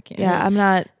 whoa, I can't. Yeah. I'm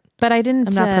not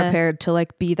prepared to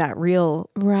like be that real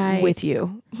with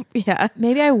you. Yeah.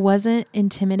 Maybe I wasn't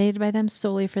intimidated by them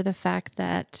solely for the fact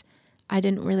that I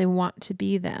didn't really want to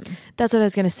be them. That's what I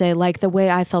was going to say. Like the way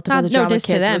I felt about the drama kids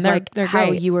was like they're how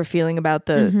great. you were feeling about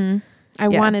the I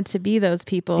wanted to be those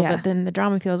people, but then the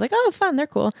drama feels like, oh, fun. They're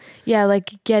cool. Yeah.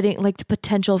 Like getting like the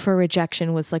potential for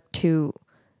rejection was like too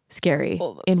scary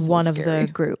in one of the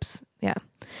groups. Yeah.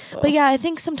 But yeah, I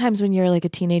think sometimes when you're like a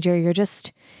teenager,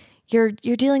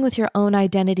 you're dealing with your own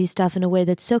identity stuff in a way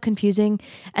that's so confusing,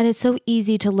 and it's so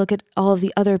easy to look at all of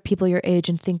the other people your age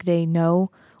and think they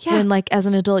know. Yeah. When like as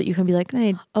an adult, you can be like,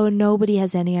 oh, nobody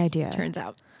has any idea. Turns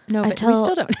out. No, but we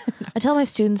still don't. No. I tell my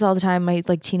students all the time, my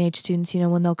like teenage students, you know,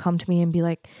 when they'll come to me and be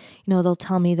like, you know, they'll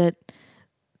tell me that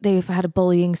they've had a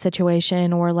bullying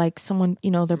situation or like someone,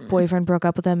 you know, their boyfriend broke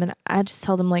up with them. And I just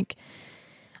tell them like,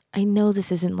 I know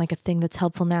this isn't like a thing that's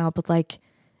helpful now, but like,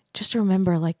 just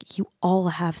remember, like you all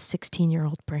have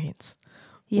 16-year-old brains.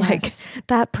 Yes. Like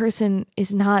that person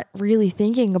is not really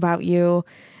thinking about you.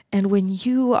 And when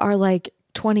you are like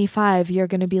 25, you're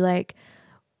going to be like,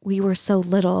 we were so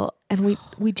little and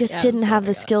we just didn't have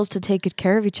the skills to take good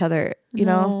care of each other, you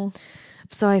know?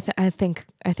 So I think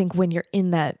when you're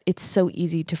in that, it's so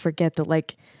easy to forget that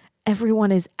like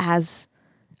everyone is as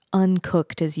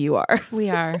uncooked as you are. We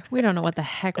are. We don't know what the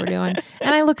heck we're doing.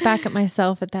 And I look back at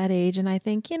myself at that age and I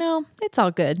think, you know, it's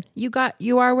all good. You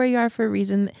are where you are for a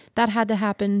reason. That had to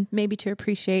happen maybe to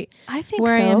appreciate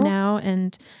where I am now.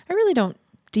 And I really don't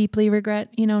deeply regret,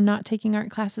 you know, not taking art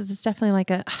classes. It's definitely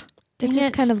like it's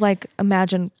just kind of like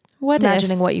imagining what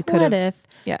you could have. What if?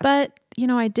 Yeah. But, you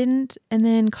know, I didn't. And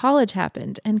then college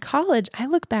happened. And college, I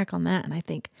look back on that and I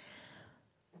think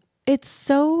it's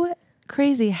so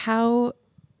crazy how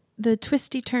the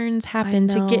twisty turns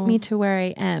happened to get me to where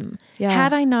I am. Yeah.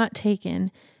 Had I not taken,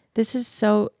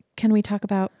 can we talk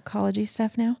about college-y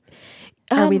stuff now?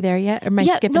 Are we there yet? Or am I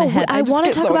skipping ahead? I want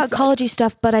to talk about college-y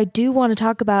stuff, but I do want to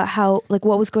talk about how, like,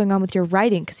 what was going on with your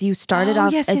writing, because you started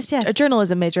off as a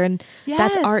journalism major, and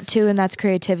that's art too, and that's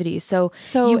creativity. So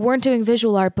you weren't doing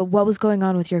visual art, but what was going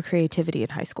on with your creativity in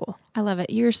high school? I love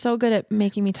it. You're so good at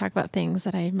making me talk about things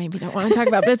that I maybe don't want to talk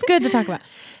about, but it's good to talk about.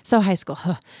 So high school.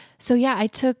 So yeah, I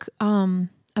took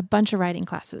a bunch of writing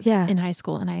classes in high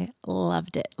school and I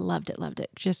loved it.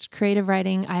 Just creative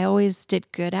writing. I always did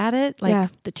good at it. Like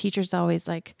the teachers always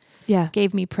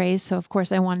gave me praise. So of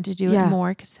course I wanted to do it more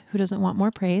because who doesn't want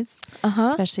more praise?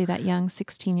 Especially that young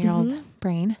 16-year-old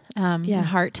brain and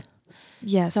heart.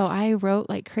 Yes. So I wrote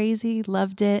like crazy,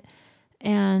 loved it.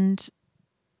 And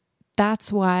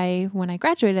that's why when I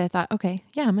graduated, I thought, okay,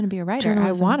 I'm going to be a writer.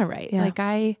 Journalism. I want to write. Yeah.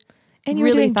 Like and you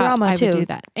were doing drama too. I would do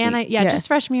that. And just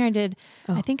freshman year I did,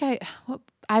 I think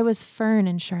I was Fern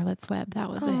in Charlotte's Web. That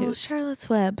was a hoot. Charlotte's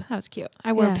Web. That was cute.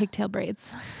 I wore pigtail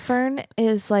braids. Fern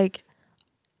is like,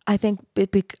 I think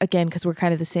again, because we're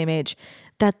kind of the same age,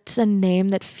 that's a name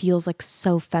that feels like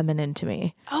so feminine to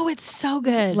me. Oh, it's so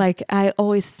good. Like I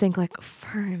always think like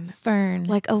Fern.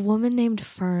 Like a woman named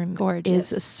Fern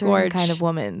gorgeous. Is a certain kind of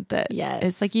woman that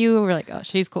is like you were like, oh,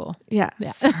 she's cool. Yeah.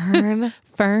 Fern.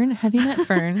 Fern. Have you met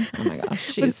Fern? Oh my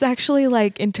gosh. But it's actually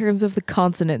like in terms of the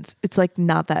consonants, it's like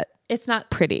not that. It's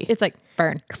not pretty. It's like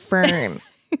Fern.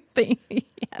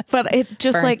 But it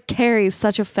just Fern. Like carries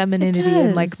such a femininity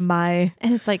and like and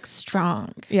it's like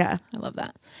strong. Yeah. I love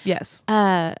that. Yes.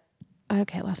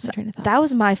 Okay, lost my train of thought. That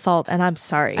was my fault and I'm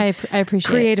sorry. I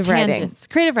appreciate creative writing.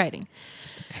 Creative writing.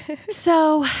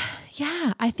 So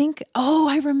I think,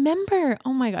 I remember.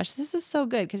 Oh my gosh, this is so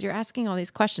good because you're asking all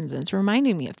these questions and it's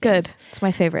reminding me of things. Good. It's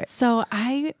my favorite. So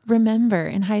I remember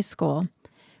in high school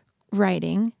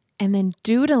writing and then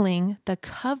doodling the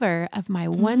cover of my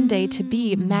One Day to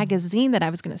Be magazine that I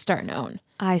was going to start and own.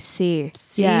 I see.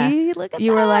 Yeah. Look at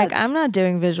you that. Were like, I'm not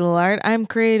doing visual art. I'm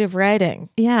creative writing.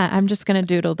 Yeah, I'm just going to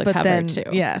doodle the cover too.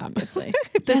 Yeah, obviously.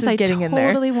 This is getting in there.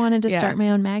 I totally wanted to start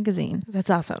my own magazine. That's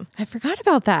awesome. I forgot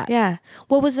about that. Yeah.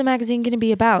 What was the magazine going to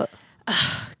be about?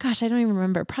 Gosh, I don't even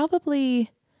remember. Probably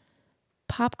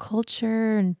pop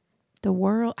culture and the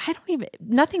world.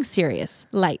 Nothing serious.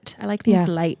 Light. I like things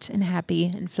light and happy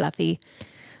and fluffy.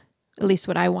 At least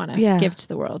what I want to give to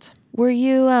the world. Were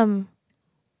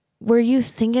you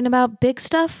thinking about big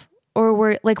stuff? Or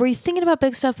were you thinking about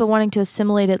big stuff but wanting to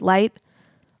assimilate it light?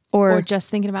 Or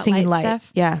just thinking about light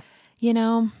stuff? Yeah. You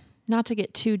know, not to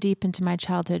get too deep into my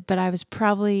childhood, but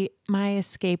my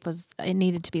escape was, it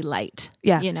needed to be light.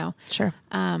 Yeah. You know? Sure.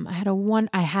 I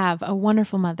have a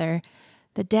wonderful mother.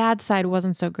 The dad side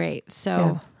wasn't so great.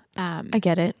 So I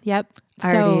get it. Yep.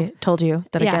 I already told you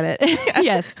that I get it.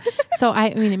 Yes. So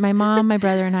my mom, my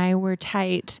brother and I were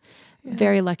tight.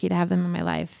 Very lucky to have them in my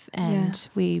life. And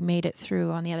we made it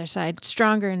through on the other side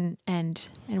stronger and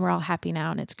we're all happy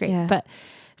now and it's great. Yeah. But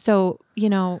so, you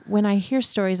know, when I hear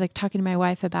stories like talking to my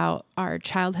wife about our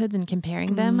childhoods and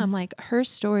comparing them, I'm like, her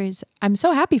stories, I'm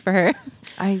so happy for her.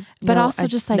 I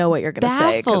know what you're going to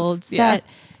say. Baffled that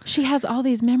she has all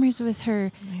these memories with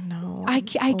her I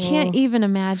can't even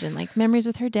imagine, like, memories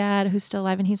with her dad, who's still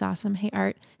alive and he's awesome. Hey,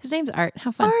 Art. His name's Art.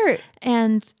 How fun. Art.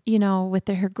 And, you know, with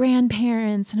her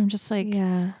grandparents. And I'm just like,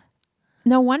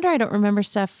 no wonder I don't remember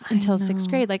stuff until 6th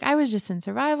grade. Like, I was just in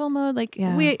survival mode. Like,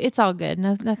 it's all good.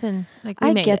 Nothing, like,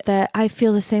 we made it. I get that. I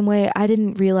feel the same way. I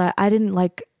didn't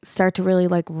like start to really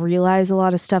like realize a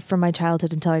lot of stuff from my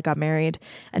childhood until I got married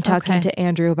and talking to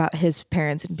Andrew about his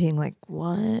parents and being like,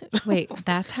 what? Wait,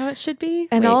 that's how it should be?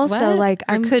 And also, like,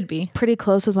 I could be pretty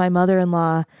close with my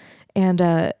mother-in-law, and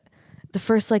the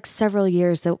first like several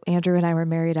years that Andrew and I were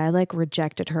married, I like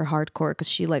rejected her hardcore because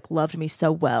she like loved me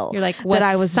so well. You're like, what?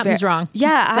 Something's wrong.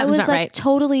 Yeah, something's I was not like right.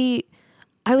 totally.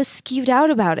 I was skeeved out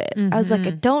about it. I was like,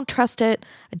 I don't trust it.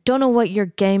 I don't know what your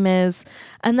game is.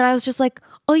 And then I was just like,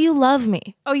 oh, you love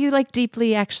me. Oh, you like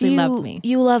deeply actually love me.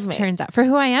 You love me. Turns out for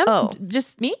who I am. Oh,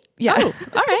 just me. Yeah. Oh,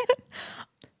 all right.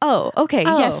 Oh, okay.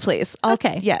 Oh. Yes, please.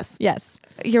 Okay. Yes. Yes.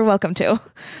 You're welcome to.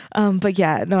 But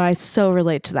yeah, no, I so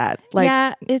relate to that. Like,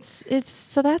 yeah, it's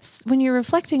so that's when you're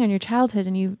reflecting on your childhood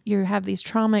and you have these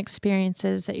trauma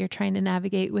experiences that you're trying to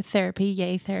navigate with therapy.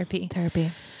 Yay, therapy.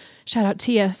 Therapy. Shout out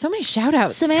Tia. So many shout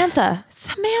outs. Samantha.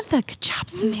 Good job,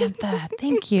 Samantha.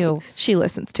 Thank you. She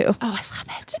listens too. Oh, I love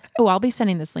it. Oh, I'll be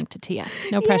sending this link to Tia.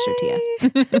 No pressure,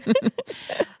 Tia.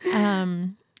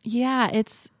 Yeah,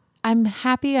 I'm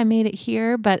happy I made it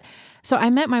here, but so I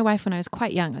met my wife when I was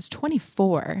quite young. I was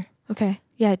 24. Okay.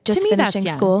 Yeah, just to me, finishing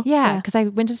that's school. Yeah, because I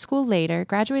went to school later,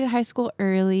 graduated high school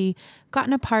early, got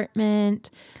an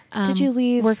apartment. Did you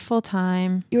leave? Worked full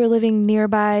time. You were living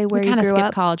nearby where you kind of grew skipped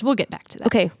up? college. We'll get back to that.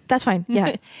 Okay, that's fine.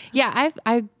 Yeah. Yeah,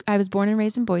 I was born and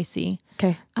raised in Boise.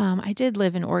 Okay. I did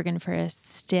live in Oregon for a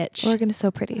stitch. Oregon is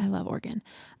so pretty. I love Oregon.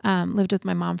 Lived with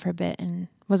my mom for a bit and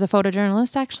was a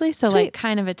photojournalist actually. So Sweet. like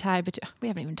kind of a tie between, we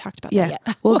haven't even talked about Yeah. that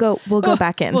yet. We'll go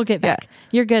back in. We'll get back.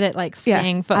 You're good at like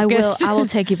staying focused. I will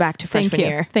take you back to freshman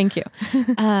year. Thank you.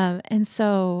 And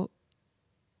so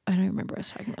I don't remember what I was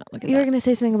talking about. Look at You were that. going to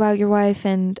say something about your wife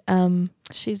and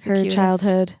She's the her cutest.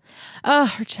 childhood. Oh,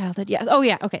 her childhood. Yes. Oh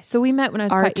yeah. Okay. So we met when I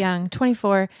was Art. quite young,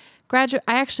 24. I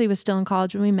actually was still in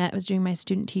college when we met. I was doing my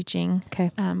student teaching.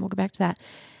 Okay. We'll go back to that.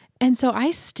 And so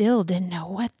I still didn't know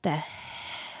what the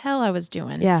hell I was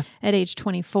doing Yeah. at age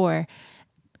 24.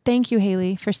 Thank you,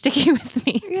 Haley, for sticking with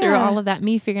me through Yeah. all of that,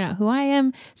 me figuring out who I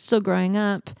am, still growing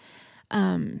up.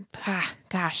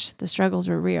 Gosh, the struggles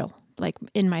were real, like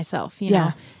in myself, you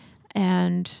know.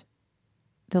 And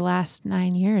the last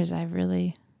 9 years, I've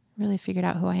really figured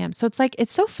out who I am. So it's like,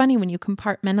 it's so funny when you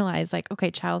compartmentalize like,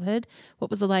 okay, childhood, what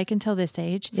was it like until this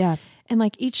age? Yeah. And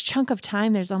like each chunk of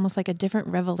time, there's almost like a different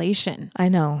revelation. I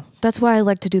know. That's why I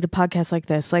like to do the podcast like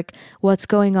this. Like what's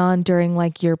going on during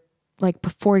like your, like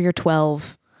before you're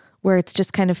 12, where it's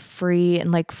just kind of free.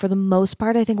 And like, for the most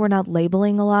part, I think we're not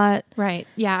labeling a lot. Right.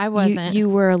 Yeah, I wasn't. You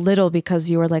were a little because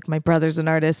you were like, my brother's an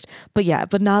artist, but yeah,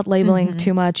 but not labeling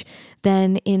too much.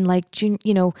 Then in like,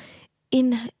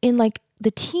 in like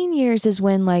the teen years is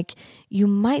when like you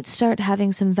might start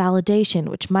having some validation,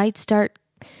 which might start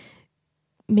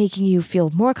making you feel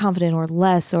more confident or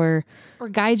less, or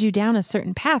guide you down a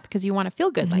certain path because you want to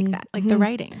feel good like that, like the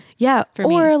writing. Yeah. For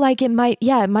or me. like it might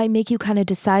make you kind of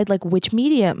decide like which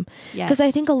medium. Yes. Because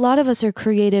I think a lot of us are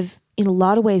creative in a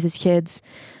lot of ways as kids.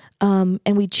 And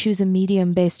we choose a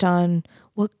medium based on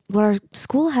what our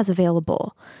school has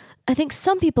available. I think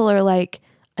some people are like,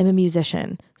 I'm a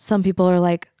musician. Some people are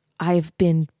like, I've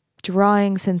been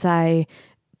drawing since I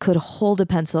could hold a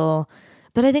pencil.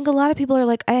 But I think a lot of people are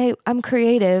like, I'm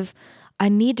creative. I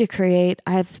need to create.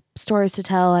 I have stories to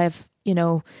tell. I have,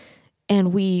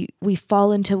 and we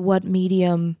fall into what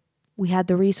medium we had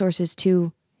the resources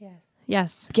to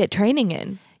Yes. get training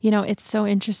in. It's so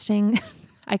interesting.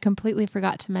 I completely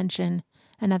forgot to mention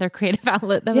another creative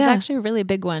outlet that was actually a really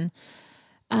big one.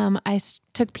 I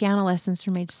took piano lessons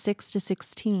from age 6 to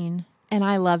 16. And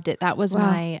I loved it. That was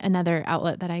another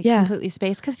outlet that I completely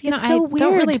spaced because, It's I so don't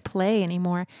weird. really play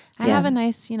anymore. I have a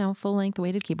nice, full length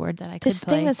weighted keyboard that I could This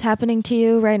play. thing that's happening to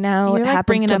you right now, You're it like happens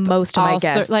bringing to up most of my all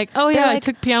guests. like, oh yeah, They're I like,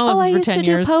 took piano lessons I for used 10 to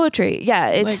do years. poetry. Yeah,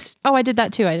 it's I did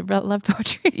that too. I love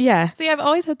poetry. yeah. See, I've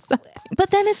always had something.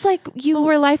 But then it's like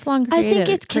We're lifelong I creators. think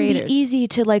it can be easy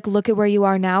to like look at where you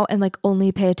are now and like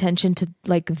only pay attention to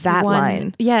like that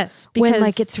line. Yes, because When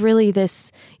like it's really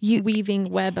this weaving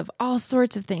web of all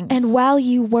sorts of things. and while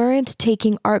you weren't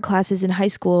taking art classes in high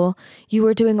school, you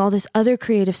were doing all this other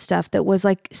creative stuff that was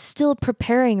like still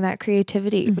preparing that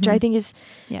creativity, which I think is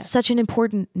such an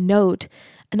important note.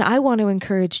 And I want to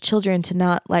encourage children to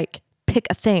not like pick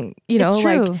a thing, It's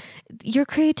true. like your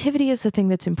creativity is the thing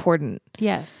that's important.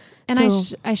 Yes. And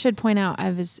I should point out, I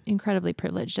was incredibly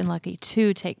privileged and lucky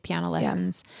to take piano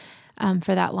lessons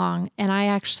for that long. And I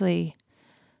actually,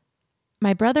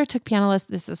 my brother took piano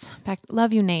lessons. This is back.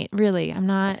 Love you, Nate. Really, I'm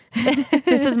not.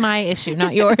 This is my issue,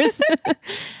 not yours.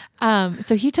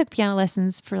 So he took piano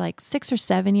lessons for like 6 or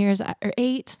 7 years or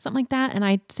 8, something like that.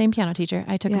 And same piano teacher.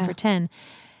 I took him for 10.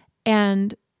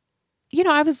 And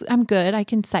I'm good. I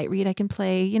can sight read. I can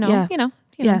play.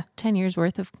 10 years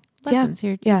worth of lessons.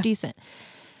 You're decent.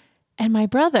 And my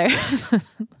brother,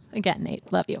 again,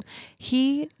 Nate, love you.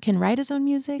 He can write his own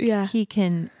music. Yeah. He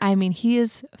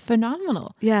is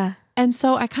phenomenal. Yeah. And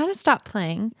so I kind of stopped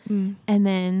playing. And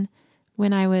then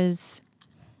when I was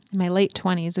in my late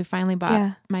 20s, we finally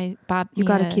bought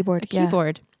a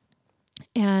keyboard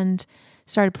and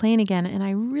started playing again. And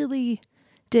I really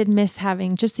did miss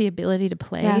having just the ability to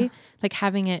play, like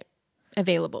having it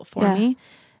available for me.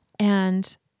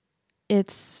 And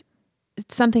it's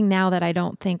something now that I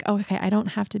don't think, I don't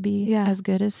have to be as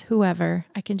good as whoever.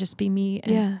 I can just be me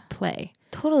and play.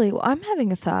 Totally. Well, I'm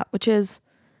having a thought, which is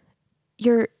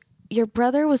your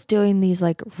brother was doing these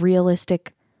like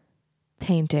realistic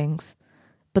paintings,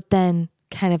 but then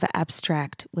kind of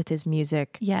abstract with his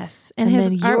music. Yes. And his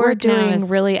then you're doing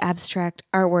really abstract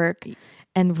artwork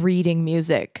and reading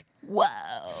music. Whoa.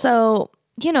 So,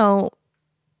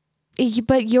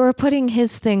 but you're putting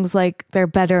his things like they're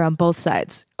better on both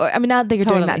sides. I mean, not that you're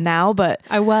doing that now, but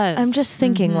I was. I'm just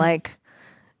thinking like,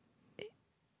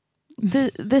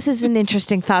 this is an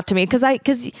interesting thought to me because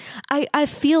I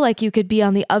feel like you could be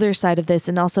on the other side of this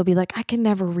and also be like, I can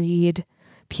never read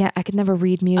piano. I could never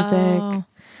read music. Oh.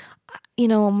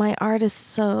 My art is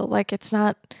so like, it's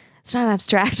not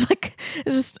abstract. Like,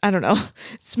 it's just, I don't know.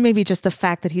 It's maybe just the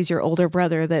fact that he's your older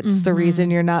brother. That's the reason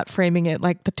you're not framing it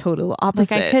like the total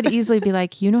opposite. Like I could easily be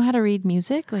like, you know how to read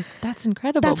music? Like that's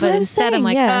incredible. That's what I'm instead saying, I'm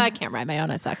like, I can't write my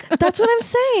own. I suck. That's what I'm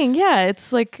saying. Yeah.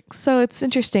 It's like, so it's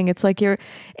interesting. It's like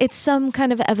it's some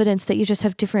kind of evidence that you just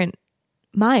have different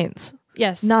minds.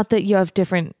 Yes. Not that you have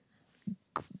different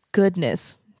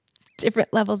goodness.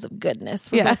 Different levels of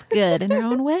goodness. We're both good in our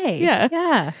own way. Yeah.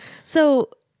 Yeah. So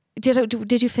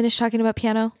did you finish talking about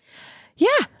piano? Yeah.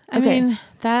 I mean,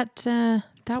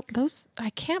 those,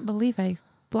 I can't believe I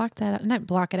blocked that out. Not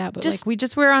block it out, but like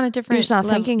we're on a different You're just not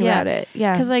level. thinking about it.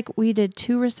 Yeah. Because like we did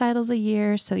 2 recitals a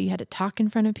year. So you had to talk in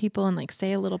front of people and like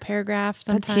say a little paragraph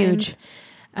sometimes. That's huge.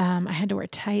 I had to wear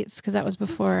tights because that was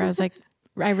before I was like,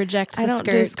 I reject the I don't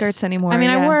do skirts anymore. I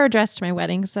mean, I wore a dress to my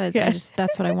wedding. So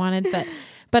that's what I wanted.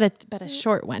 But a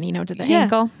short one, to the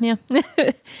ankle. Yeah.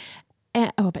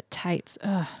 But tights.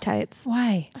 Ugh. Tights.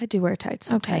 Why? I do wear tights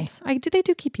sometimes. Okay. They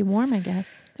do keep you warm, I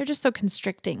guess. They're just so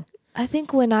constricting. I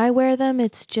think when I wear them,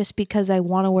 it's just because I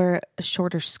want to wear a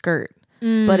shorter skirt,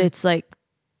 but it's like,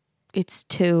 it's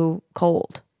too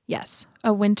cold. Yes.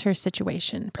 A winter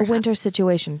situation. Perhaps. A winter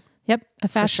situation. Yep. A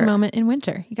fashion moment in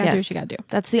winter. You got to do what you got to do.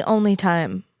 That's the only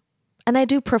time. And I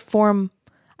do perform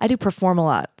a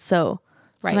lot. So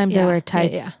sometimes I wear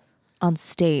tights on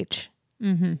stage.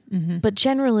 But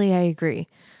generally, I agree.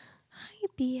 Hi,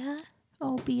 Bia.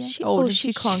 Oh, Bia. She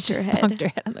clunked her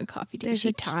head on the coffee table.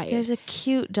 She's tired. There's a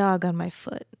cute dog on my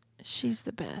foot. She's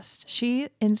the best. She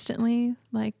instantly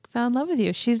fell in love with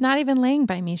you. She's not even laying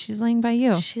by me. She's laying by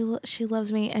you. She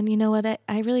loves me. And you know what?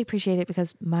 I really appreciate it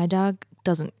because my dog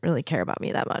doesn't really care about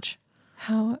me that much.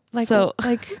 How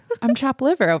I'm chopped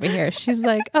liver over here. She's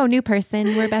like, oh, new person.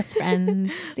 We're best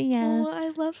friends. See ya. Oh, I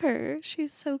love her.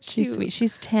 She's so cute. She's sweet.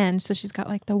 She's 10, so she's got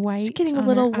like the white. She's getting a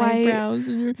little white. Eyebrows.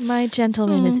 My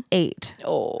gentleman is 8.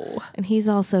 Oh, and he's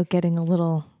also getting a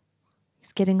little.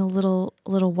 He's getting a little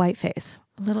white face.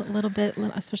 A little bit,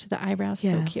 especially the eyebrows.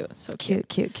 Yeah. So cute. So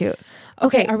cute.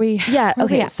 Okay, are we? Yeah.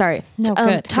 Okay. Sorry. No,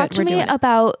 good. Talk to me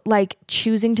about like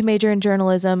choosing to major in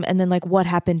journalism, and then like what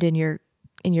happened in your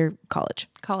college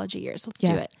years. Let's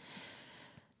do it.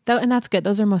 Though, and that's good.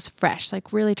 Those are most fresh.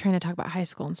 Like really trying to talk about high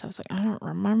school and stuff. It's like I don't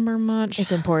remember much.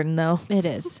 It's important though. It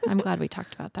is. I'm glad we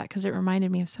talked about that because it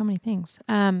reminded me of so many things.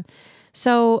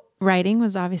 So writing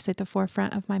was obviously at the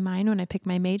forefront of my mind when I picked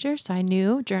my major. So I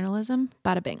knew journalism,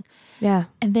 bada bing. Yeah.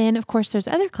 And then of course there's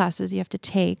other classes you have to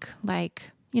take,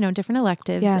 like, different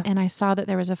electives. Yeah. And I saw that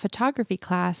there was a photography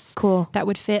class. Cool. That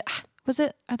would fit.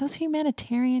 Are those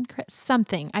humanitarian?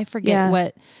 Something. I forget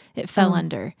what it fell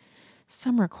under.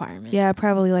 Some requirement. Yeah.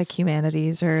 Probably like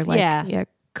humanities or like,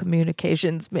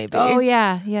 communications maybe. Oh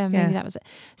yeah. Maybe that was it.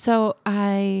 So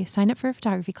I signed up for a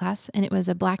photography class and it was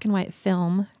a black and white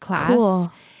film class.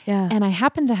 Cool. Yeah. And I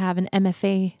happened to have an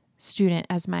MFA student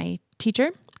as my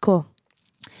teacher. Cool.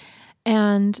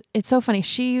 And it's so funny.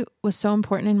 She was so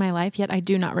important in my life, yet I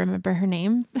do not remember her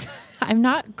name. I'm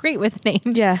not great with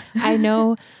names. Yeah. I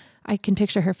know I can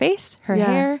picture her face, her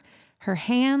hair, her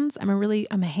hands. I'm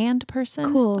a hand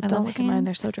person. Cool. I Don't look at mine.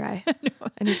 They're so dry.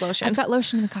 I need lotion. I've got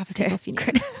lotion in the coffee table if you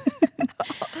need it.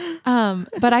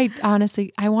 But I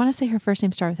honestly, I want to say her first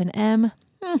name started with an M.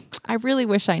 I really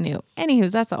wish I knew.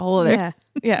 Anywho, that's a whole other.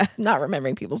 Yeah. Not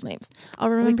remembering people's names. I'll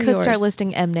remember We could yours. start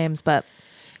listing M names, but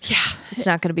Yeah, it's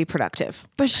not going to be productive.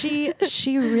 but she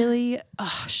really,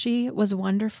 she was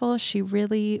wonderful. She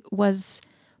really was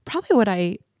probably what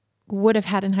I would have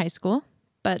had in high school,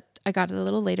 but I got it a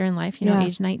little later in life,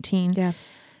 age 19. Yeah.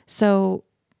 So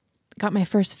got my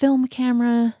first film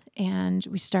camera and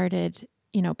we started,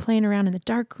 playing around in the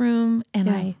dark room and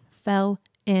I fell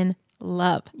in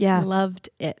love. Yeah. Loved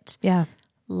it. Yeah.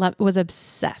 Was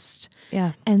obsessed.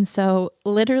 Yeah. And so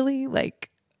literally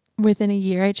within a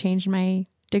year, I changed my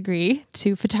degree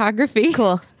to photography.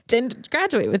 Cool. Didn't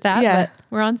graduate with that, Yeah. but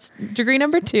we're on degree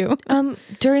number 2.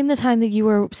 During the time that you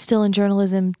were still in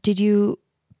journalism, do you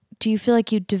feel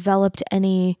like you developed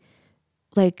any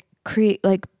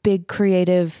big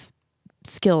creative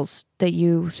skills that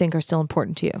you think are still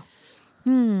important to you?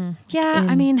 Yeah.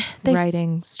 I mean,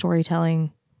 writing,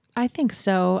 storytelling. I think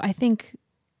so. I think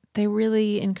they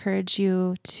really encourage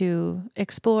you to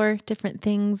explore different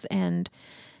things and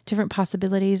different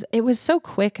possibilities. It was so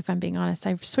quick, if I'm being honest.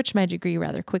 I switched my degree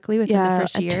rather quickly within the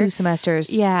first year. 2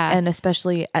 semesters. Yeah. And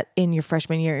especially in your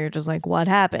freshman year, you're just like, what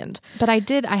happened? But I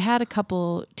had a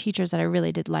couple teachers that I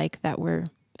really did like that were,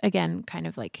 again, kind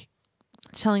of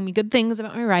telling me good things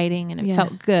about my writing and it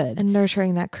felt good. And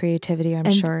nurturing that creativity,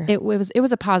 I'm sure. It was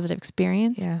a positive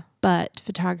experience. Yeah. But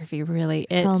photography really,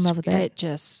 Fell in love with it. It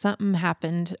just, something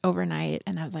happened overnight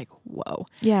and I was like, whoa.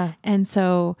 Yeah. And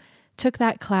so took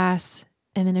that class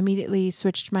and then immediately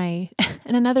switched and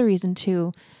another reason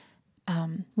too,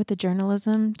 with the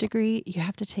journalism degree, you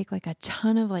have to take a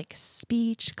ton of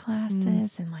speech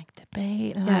classes and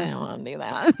debate. And I don't want to do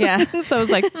that. Yeah. So I was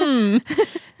like,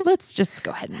 let's just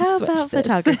go ahead and How switch about this.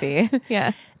 photography?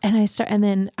 Yeah. And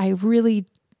then I really,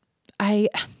 I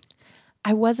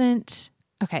wasn't,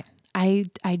 okay. I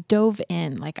dove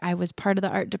in, I was part of the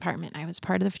art department. I was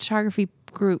part of the photography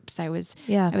groups. I was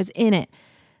in it.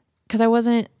 Cause I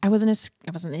wasn't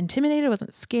intimidated. I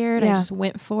wasn't scared. Yeah. I just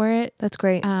went for it. That's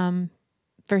great.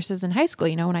 Versus in high school,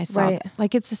 when I saw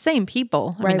it's the same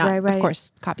people. I mean, not, of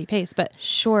course, copy paste, but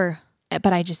sure.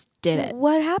 But I just did it.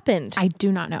 What happened? I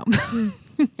do not know.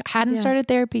 Hadn't started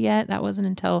therapy yet. That wasn't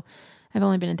until I've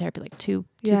only been in therapy 2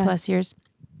 plus years.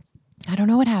 I don't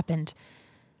know what happened.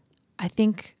 I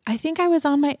think I was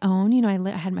on my own. I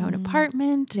had my own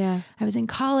apartment. Yeah. I was in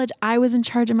college. I was in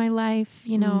charge of my life.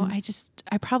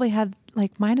 I probably had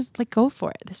mine is go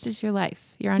for it. This is your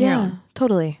life. You're on your own.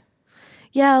 Totally.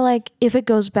 Yeah. If it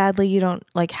goes badly, you don't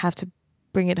have to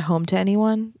bring it home to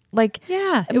anyone.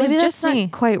 Yeah, it was just me.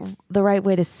 Not quite the right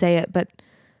way to say it, but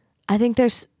I think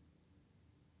there's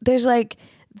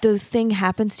the thing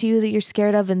happens to you that you're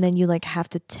scared of, and then you have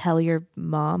to tell your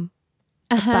mom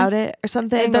about it or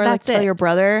something, or tell your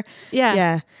brother. Yeah.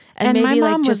 Yeah. And maybe my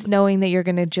mom just knowing that you're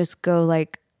going to just go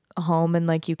home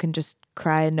and you can just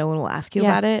cry and no one will ask you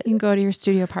about it. You can go to your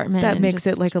studio apartment. That and makes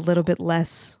it a little bit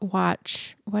less.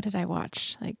 Watch. What did I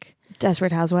watch?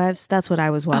 Desperate Housewives. That's what I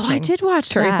was watching. Oh, I did watch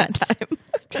during that time.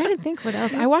 I'm trying to think what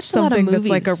else. I watched something a lot of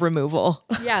movies. that's a removal.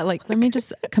 Yeah. Let me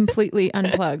just completely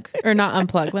unplug or not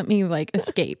unplug. Let me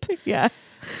escape. Yeah.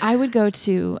 I would go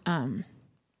to,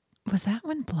 was that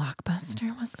when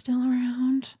Blockbuster was still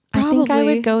around? Probably. I think I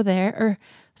would go there, or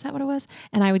is that what it was?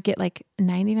 And I would get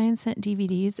 99-cent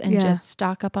DVDs and just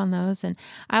stock up on those. And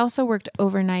I also worked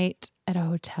overnight at a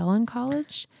hotel in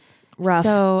college. Rough.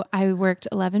 So I worked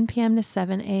 11 p.m. to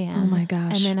 7 a.m. Oh my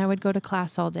gosh. And then I would go to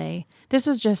class all day. This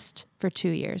was just for 2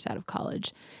 years out of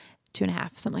college,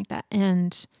 2.5, something like that.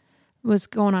 And was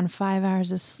going on 5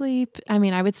 hours of sleep. I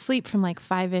mean, I would sleep from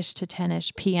 5-ish to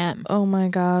 10-ish p.m. Oh my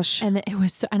gosh. And it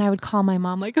was and I would call my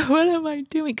mom what am I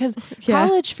doing? Because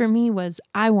college for me was,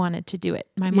 I wanted to do it.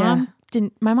 My mom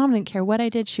didn't care what I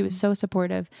did. She was so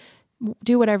supportive.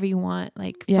 Do whatever you want.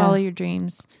 Follow your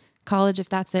dreams. College, if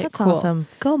that's it. That's cool. awesome.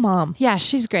 Go mom. Yeah,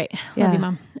 she's great. Yeah. Love you,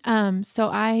 mom. So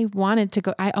I wanted to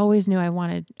go. I always knew I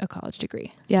wanted a college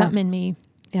degree. Yeah. Something in me.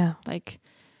 Yeah.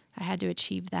 I had to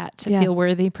achieve that to feel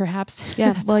worthy, perhaps.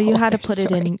 Yeah. Well, you had to put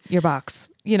it in your box,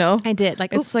 I did.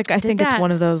 It's I think it's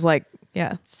one of those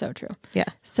yeah. So true. Yeah.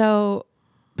 So,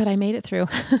 but I made it through.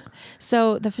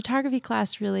 So the photography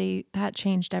class really, that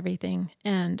changed everything.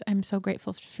 And I'm so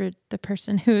grateful for the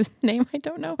person whose name I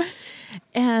don't know.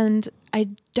 And I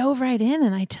dove right in,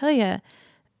 and I tell you,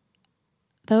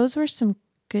 those were some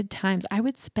good times. I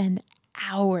would spend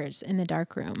hours in the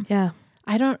dark room. Yeah.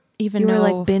 I don't even know. You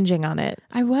know. were binging on it.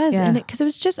 I was. And because it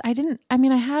was just, I didn't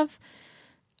have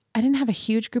a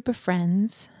huge group of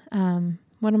friends. One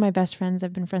of my best friends,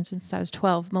 I've been friends since I was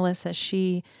 12, Melissa,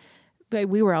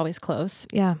 we were always close.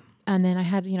 Yeah. And then I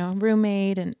had, you know, a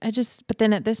roommate and but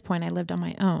then at this point I lived on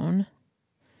my own.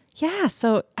 Yeah.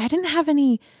 So I didn't have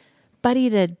anybody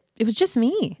it was just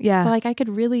me. Yeah. So like I could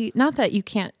really, not that you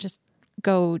can't just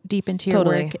go deep into your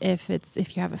work if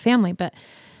you have a family, but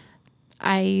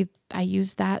I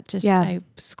used that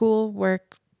school,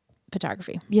 work,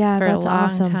 photography. Yeah. For that's a long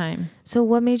awesome. time. So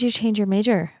what made you change your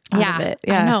major out of it?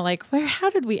 Yeah. I know. Like how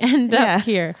did we end up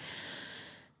here?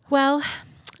 Well,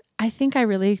 I think I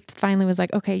really finally was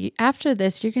like, okay, after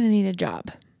this, you're going to need a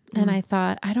job. And I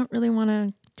thought, I don't really want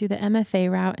to do the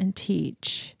MFA route and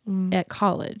teach at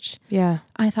college. Yeah.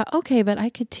 I thought, okay, but I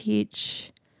could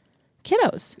teach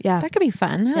kiddos. Yeah. That could be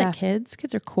fun. I like kids.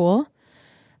 Kids are cool.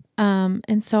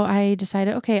 And so I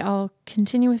decided, okay, I'll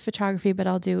continue with photography, but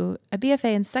I'll do a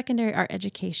BFA in secondary art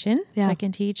education so I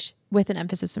can teach with an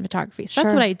emphasis in photography. So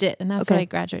that's what I did. And that's what I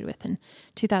graduated with in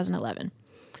 2011.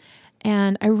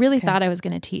 And I really thought I was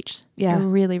going to teach. Yeah. I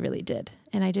really, really did.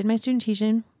 And I did my student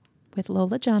teaching with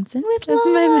Lola Johnson. With as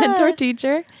Lola. my mentor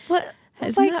teacher. What?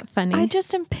 Isn't that funny? I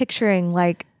just am picturing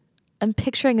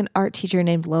an art teacher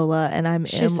named Lola, and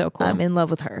She's so cool. I'm in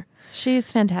love with her.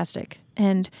 She's fantastic.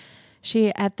 And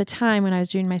she, at the time when I was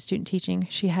doing my student teaching,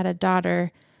 she had a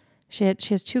daughter. She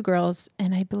has 2 girls,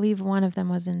 and I believe one of them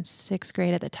was in 6th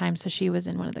grade at the time. So she was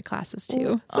in one of the classes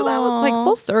too. So that was like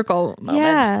full circle moment.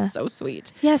 Yeah. So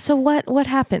sweet. Yeah. So what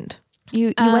happened?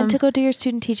 You went to go do your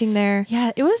student teaching there.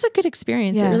 Yeah, it was a good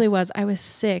experience. Yeah. It really was. I was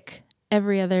sick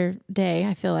every other day.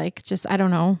 I feel like just, I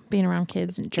don't know, being around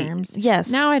kids and germs. Yes.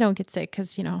 Now I don't get sick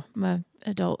because, you know, I'm an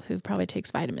adult who probably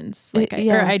takes vitamins. Or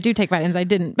I do take vitamins. I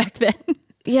didn't back then.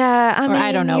 Yeah.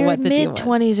 I don't know what the deal was.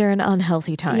 Mid-20s are an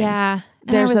unhealthy time. Yeah.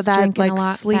 There's that like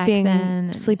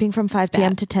sleeping from 5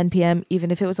 p.m. to 10 p.m.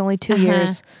 even if it was only 2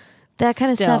 years. That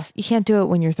kind of stuff, you can't do it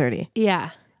when you're 30. Yeah.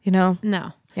 You know?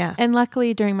 No. Yeah. And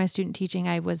luckily during my student teaching,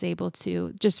 I was able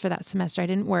to, just for that semester, I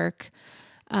didn't work.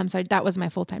 So that was my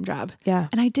full-time job. Yeah.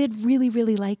 And I did really,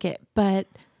 really like it, but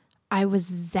I was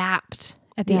zapped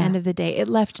at the end of the day. It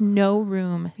left no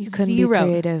room, you couldn't be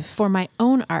creative for my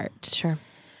own art. Sure.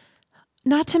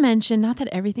 Not to mention, not that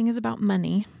everything is about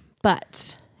money,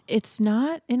 but it's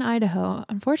not in Idaho.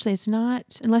 Unfortunately, it's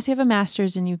not, unless you have a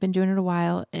master's and you've been doing it a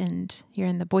while and you're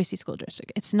in the Boise School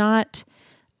District. It's not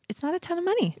a ton of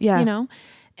money, you know?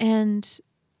 And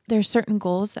there's certain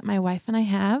goals that my wife and I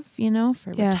have, you know,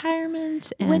 for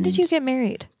retirement. And when did you get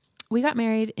married? We got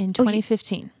married in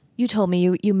 2015. You told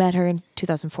me you met her in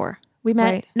 2004. We met,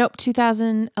 right? Nope,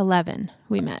 2011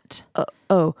 we met.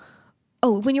 Oh,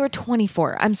 when you were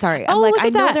 24. I'm sorry. Oh, I'm like, look at I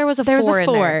know that. there was a there 4 was a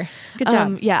 4 in there. Good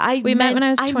job. We met when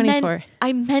I was 24.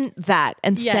 I meant that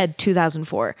and said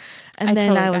 2004. And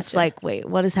then I was like, wait,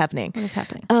 what is happening? What is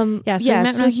happening? So we met when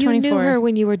I was 24. You knew her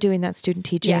when you were doing that student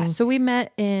teaching. Yeah, so we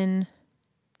met in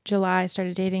July,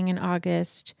 started dating in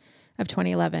August of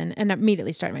 2011, and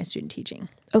immediately started my student teaching.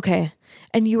 Okay.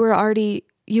 And you were already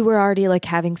like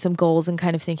having some goals and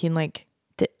kind of thinking like,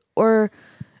 or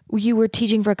you were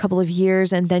teaching for a couple of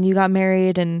years and then you got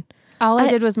married and... All I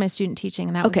did was my student teaching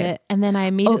and that was it. And then I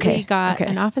immediately got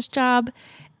an office job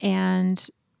and,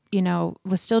 you know,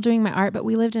 was still doing my art, but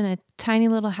we lived in a tiny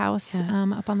little house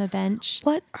up on the bench.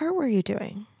 What art were you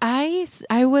doing? I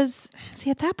was,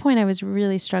 at that point I was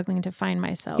really struggling to find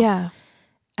myself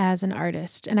as an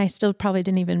artist. And I still probably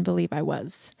didn't even believe I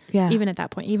was. Yeah. Even at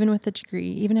that point, even with the degree,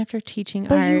 even after teaching art.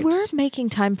 But you were making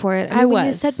time for it. I mean, when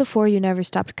you said before you never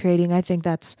stopped creating, I think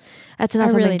that's not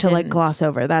something really to like gloss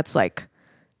over. That's like,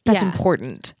 that's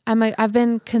important. I've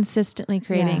been consistently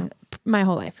creating my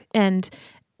whole life. And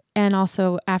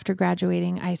also after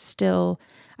graduating,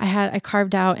 I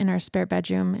carved out in our spare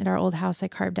bedroom at our old house, I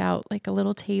carved out like a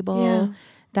little table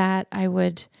that I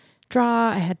would draw.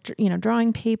 I had,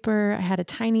 drawing paper. I had a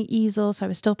tiny easel. So I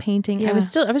was still painting. Yeah. I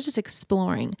was just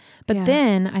exploring. But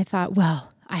then I thought,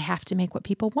 well, I have to make what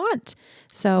people want.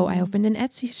 So I opened an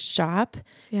Etsy shop,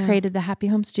 created the Happy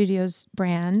Home Studios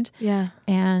brand,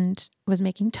 and was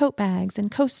making tote bags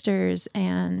and coasters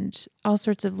and all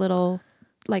sorts of little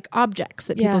like objects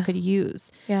that people could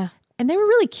use. Yeah. And they were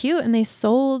really cute and they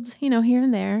sold, here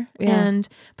and there. Yeah.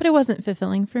 But it wasn't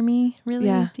fulfilling for me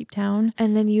really deep down.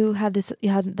 And then you had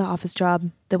the office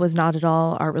job that was not at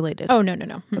all art related. Oh, no.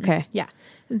 Mm-hmm. Okay. Yeah.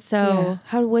 And so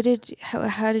how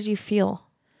did you feel?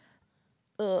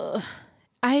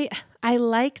 I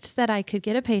liked that I could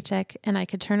get a paycheck and I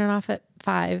could turn it off at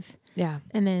 5. Yeah.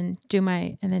 And then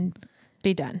and then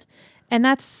be done. And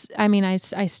that's,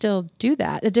 I still do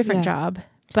that, a different job,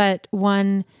 but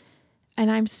one. And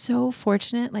I'm so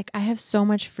fortunate. Like I have so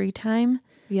much free time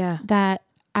that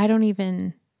I don't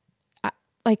even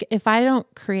if I don't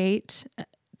create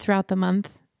throughout the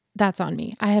month, that's on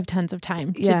me. I have tons of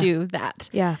time to do that.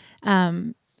 Yeah.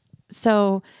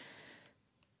 So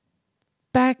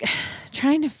back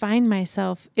trying to find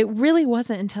myself, it really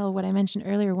wasn't until what I mentioned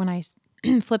earlier when I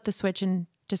flipped the switch and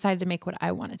decided to make what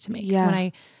I wanted to make. Yeah. When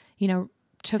I,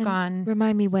 took on.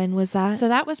 Remind me, when was that? So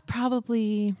that was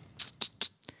probably,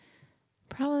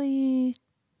 I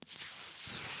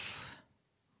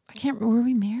can't remember. Were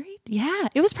we married? Yeah.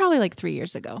 It was probably like 3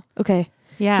 years ago. Okay.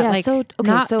 Yeah. Like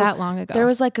not so that long ago. There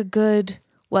was like a good,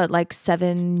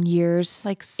 7 years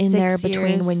like in there 6 between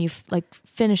years. when you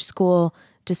finished school,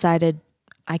 decided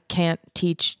I can't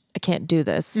teach, I can't do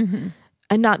this. Mm-hmm.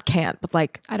 And not can't, but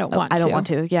like, I don't want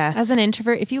to. Yeah. As an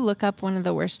introvert, if you look up one of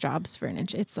the worst jobs for an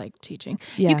introvert, it's like teaching.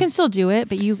 Yeah. You can still do it,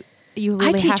 but you really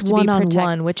I teach have to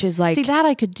one-on-one, which is like, see, that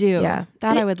I could do. Yeah.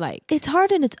 I would like. It's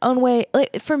hard in its own way.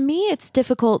 Like for me, it's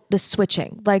difficult, the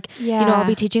switching. Like, I'll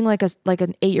be teaching like an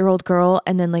 8-year-old girl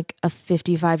and then like a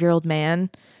 55-year-old man.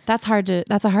 That's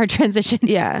a hard transition.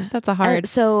 Yeah. That's a hard. And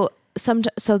so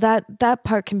that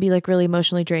part can be like really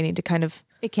emotionally draining to kind of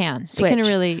It can. switch. It can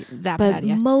really zap But at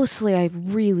you. mostly I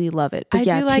really love it. But I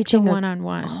do like the teaching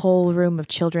one-on-one. a whole room of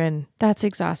children. That's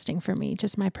exhausting for me,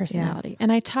 just my personality.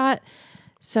 And I taught,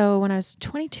 so when I was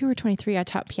 22 or 23, I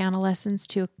taught piano lessons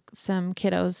to some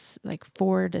kiddos, like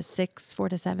 4 to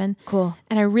 7. Cool.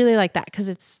 And I really like that because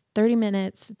it's 30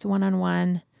 minutes, it's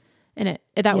one-on-one. And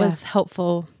that was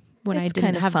helpful when It's I didn't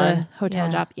kind of have fun. the hotel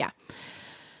Yeah. job. Yeah.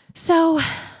 So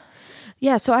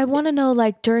Yeah, so I want to know,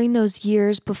 like, during those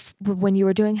years when you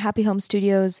were doing Happy Home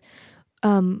Studios,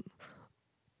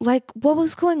 like, what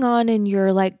was going on in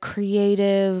your, like,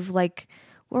 creative, like,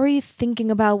 what were you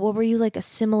thinking about? What were you, like,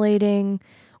 assimilating?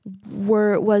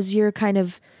 Was your kind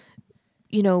of,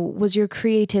 was your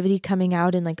creativity coming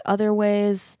out in, like, other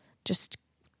ways? Just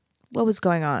what was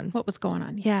going on? what was going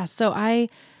on? Yeah. So I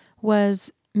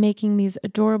was making these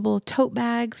adorable tote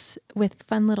bags with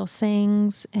fun little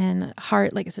sayings and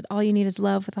heart. Like I said, all you need is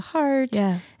love with a heart.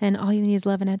 Yeah. And all you need is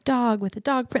love and a dog with a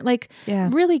dog print. Like Yeah.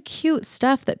 really cute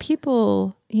stuff that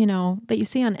people, that you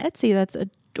see on Etsy, that's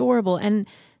adorable. And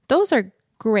those are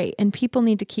great. And people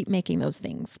need to keep making those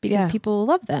things because Yeah. people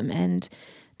love them and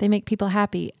they make people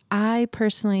happy. I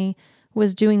personally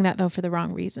was doing that though for the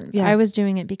wrong reasons. Yeah. I was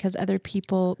doing it because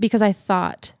because I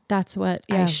thought that's what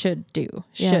Yeah. I should do.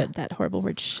 Yeah. Should, that horrible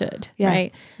word should, Yeah.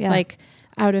 right? Yeah. Like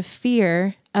out of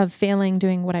fear of failing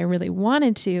doing what I really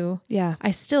wanted to, Yeah.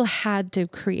 I still had to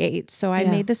create. So I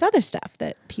Yeah. made this other stuff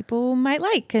that people might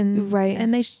like and Right.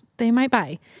 and they might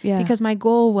buy. Yeah. Because my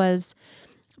goal was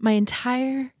my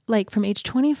entire, like from age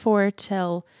 24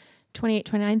 till 28,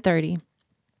 29, 30,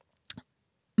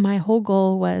 my whole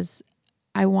goal was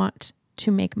I want to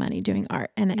make money doing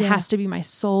art and it Yeah. has to be my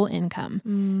sole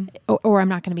income or I'm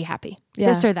not going to be happy. Yeah.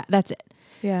 This or that. That's it.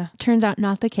 Yeah. Turns out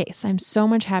not the case. I'm so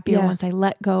much happier Yeah. once I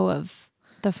let go of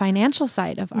the financial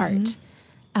side of art.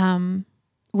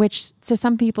 Which to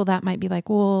some people that might be like,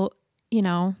 well,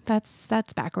 that's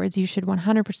backwards. You should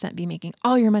 100% be making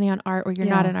all your money on art or you're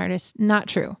not Yeah. an artist. Not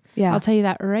true. Yeah. I'll tell you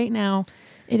that right now.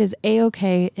 It is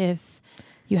a-okay if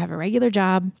you have a regular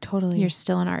job. Totally. You're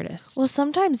still an artist. Well,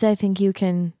 sometimes I think you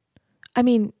can, I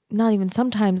mean, not even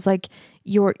sometimes, like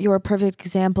you're a perfect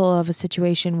example of a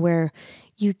situation where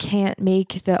you can't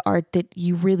make the art that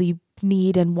you really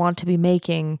need and want to be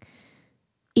making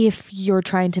if you're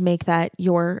trying to make that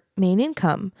your main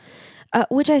income,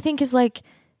 which I think is like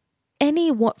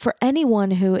for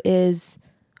anyone who is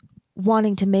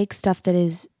wanting to make stuff that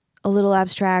is a little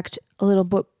abstract, a little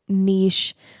bit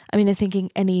niche. I mean, I'm thinking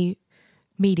any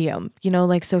medium,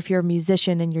 like, so if you're a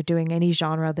musician and you're doing any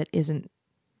genre that isn't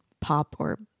pop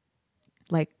or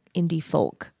like indie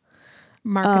folk,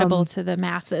 Marketable to the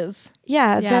masses.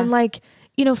 yeah, Yeah. then like,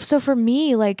 so for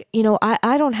me, like,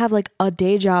 I don't have like a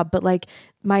day job, but like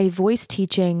my voice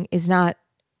teaching is not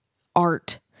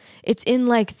art. It's in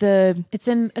like It's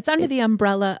under the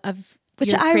umbrella of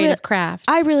which your I creative craft.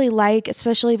 I really like,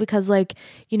 especially because like,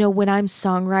 when I'm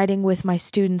songwriting with my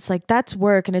students, like that's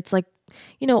work. And it's like,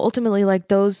 ultimately like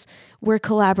those we're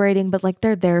collaborating, but like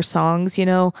they're their songs,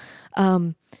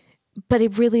 but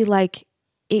it really like,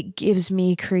 it gives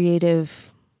me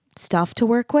creative stuff to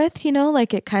work with,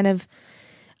 like it kind of,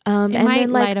 it and might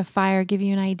then like, light a fire, give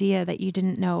you an idea that you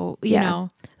didn't know, you know.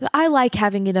 I like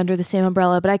having it under the same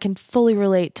umbrella, but I can fully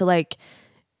relate to like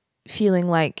feeling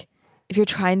like if you're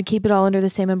trying to keep it all under the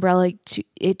same umbrella,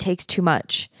 it takes too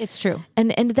much. It's true.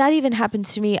 And that even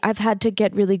happens to me. I've had to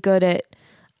get really good at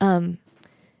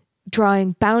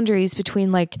drawing boundaries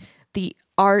between like the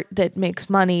art that makes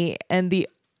money and the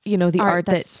the art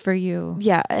that's for you.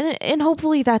 Yeah, and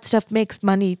hopefully that stuff makes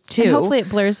money too. And hopefully it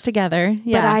blurs together.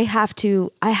 Yeah. But I have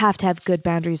to have good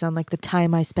boundaries on like the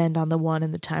time I spend on the one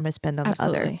and the time I spend on the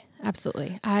other.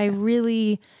 Absolutely. I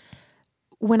really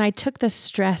when I took the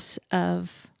stress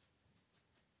of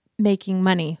making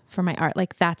money for my art,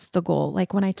 like that's the goal.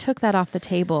 Like when I took that off the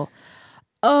table,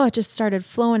 it just started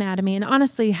flowing out of me. And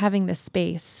honestly, having this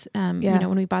space, you know,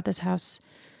 when we bought this house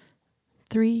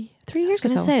 3 years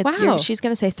ago. Wow. She's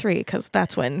going to say 3 because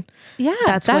that's when. Yeah,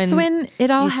 that's when it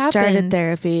all happened. Started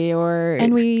therapy,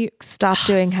 and we stopped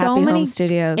doing Happy Home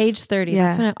Studios. Age 30. Yeah.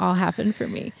 That's when it all happened for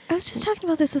me. I was just talking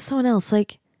about this with someone else.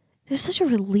 Like, there's such a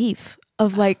relief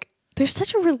of like. There's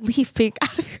such a relief being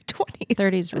out of your 20s.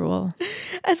 30s rule.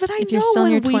 But I know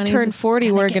when we turn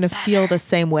 40, we're going to feel the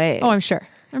same way. Oh, I'm sure.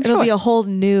 It'll be a whole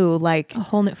new, like... A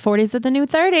whole new... 40s are the new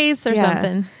 30s or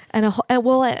something. And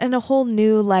a whole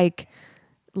new, like,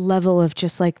 level of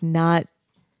just, like, not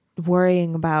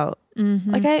worrying about...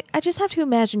 Mm-hmm. Like, I just have to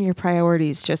imagine your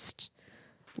priorities just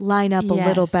line up a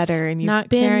little better. And you've not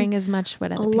been caring as much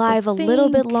what other alive people a think. little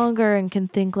bit longer and can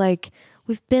think, like...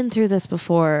 We've been through this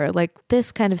before. Like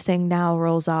this kind of thing now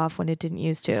rolls off when it didn't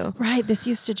used to. Right. This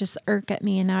used to just irk at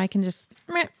me and now I can just,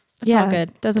 it's all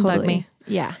good. Doesn't bug me.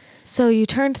 Yeah. So you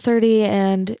turned 30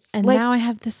 and like, now I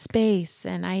have the space.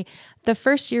 And the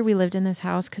first year we lived in this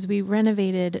house, cause we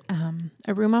renovated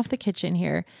a room off the kitchen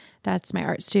here. That's my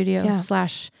art studio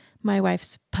 / my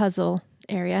wife's puzzle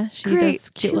area. She does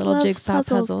cute little jigsaw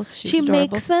puzzles. She's adorable.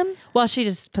 Makes them? Well, she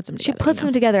just puts them together. She puts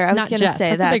them together. I was going to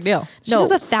say that's a big deal. She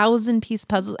does 1,000-piece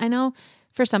puzzles. I know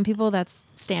for some people that's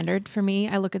standard. For me,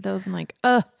 I look at those and like,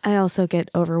 I also get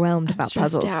overwhelmed about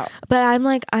puzzles. Out. But I'm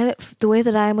like, the way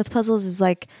that I am with puzzles is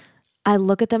like, I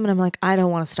look at them and I'm like, I don't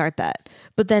want to start that.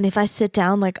 But then if I sit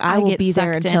down, like I will be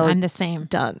there until I'm the same.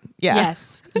 Done. Yeah.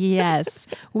 Yes.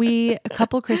 A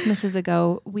couple Christmases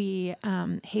ago,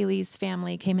 Haley's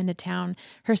family came into town.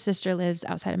 Her sister lives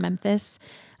outside of Memphis.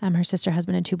 Her sister,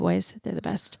 husband, and 2 boys. They're the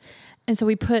best. And so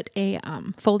we put a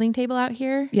folding table out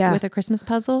here with a Christmas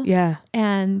puzzle. Yeah.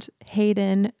 And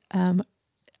Hayden,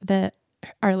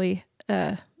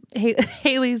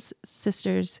 Haley's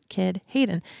sister's kid,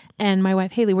 Hayden, and my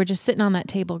wife, Haley, were just sitting on that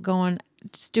table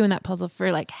just doing that puzzle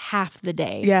for like half the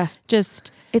day. Yeah.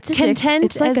 Just it's content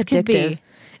it's like as addictive. Could be.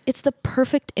 It's the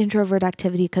perfect introvert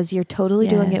activity because you're totally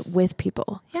doing it with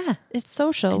people. Yeah. It's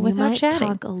social and without chatting. You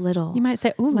might talk a little. You might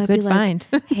say, ooh, good find.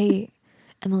 Hey,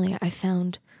 Emily, I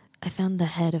found the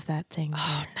head of that thing.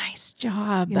 Oh, nice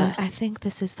job. I think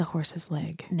this is the horse's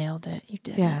leg. Nailed it. You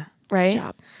did. Yeah. Right? Good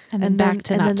job. And then back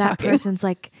to not talking. That person's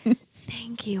like,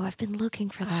 thank you. I've been looking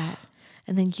for that.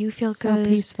 And then you feel so good.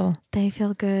 Peaceful. They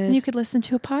feel good. And you could listen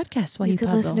to a podcast while you puzzle.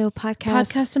 You could listen to a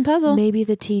Podcast and puzzle. Maybe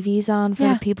the TV's on for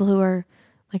the people who are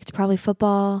like, it's probably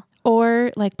football.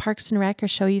 Or like Parks and Rec, or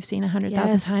show you've seen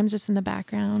 100,000 times just in the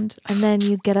background. And then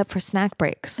you get up for snack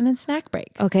breaks. And then snack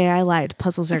break. Okay, I lied.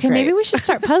 Puzzles are great. Okay, maybe we should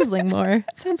start puzzling more.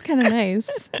 It sounds kind of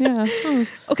nice. Yeah.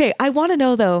 Okay, I want to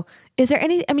know though, is there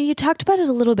you talked about it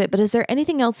a little bit, but is there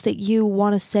anything else that you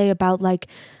want to say about like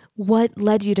what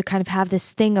led you to kind of have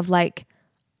this thing of like,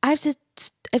 I have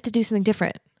to do something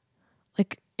different?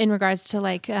 Like in regards to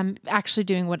like actually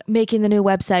doing what, making the new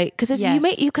website, because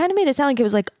you kind of made it sound like it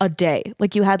was like a day,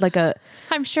 like you had like a.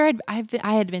 I'm sure I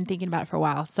had been thinking about it for a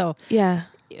while, so yeah.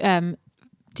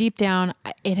 Deep down,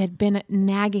 it had been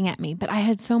nagging at me, but I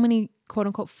had so many quote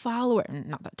unquote followers,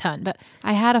 not a ton, but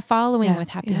I had a following with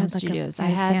Happy Home Studios. I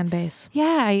had a fan base.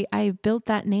 Yeah, I built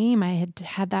that name. I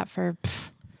had that for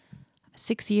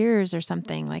 6 years or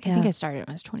something. Like I think I started when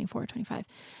I was 24, 25,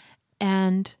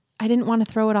 and I didn't want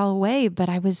to throw it all away, but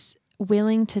I was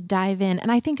willing to dive in.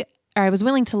 And I was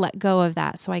willing to let go of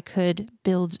that so I could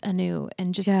build anew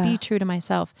and just be true to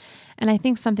myself. And I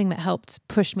think something that helped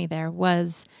push me there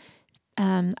was,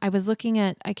 I was looking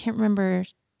at, I can't remember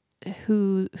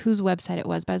whose website it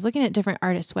was, but I was looking at different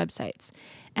artists' websites.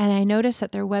 And I noticed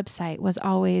that their website was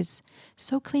always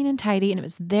so clean and tidy, and it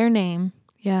was their name.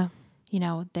 Yeah. You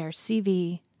know, their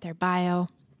CV, their bio,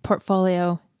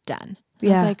 portfolio, done. I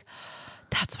was like,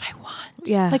 that's what I want.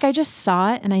 Yeah. Like I just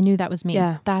saw it and I knew that was me.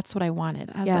 Yeah. That's what I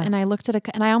wanted. I was like, and I looked at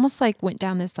and I almost like went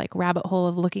down this like rabbit hole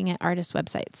of looking at artist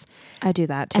websites. I do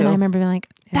that too. And I remember being like,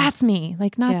 that's me.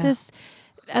 Like not this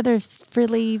other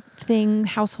frilly thing,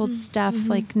 household stuff,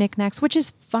 like knickknacks, which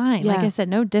is fine. Yeah. Like I said,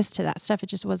 no diss to that stuff. It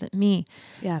just wasn't me.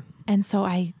 Yeah. And so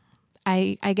I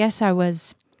guess I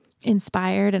was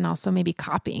inspired and also maybe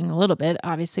copying a little bit,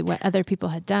 obviously what other people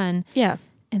had done. Yeah.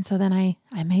 And so then I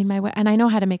made and I know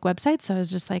how to make websites. So I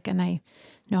was just like, and I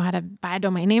know how to buy a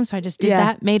domain name. So I just did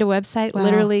that, made a website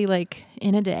literally like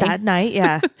in a day. That night.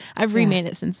 Yeah. I've remade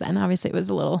it since then. Obviously it was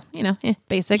a little,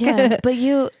 basic. Yeah.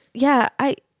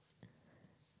 But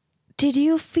did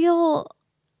you feel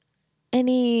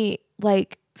any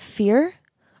like fear,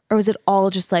 or was it all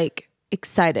just like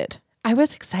excited I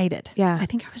was excited. Yeah. I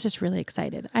think I was just really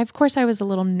excited. Of course, I was a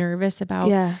little nervous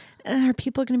about, are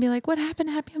people going to be like, what happened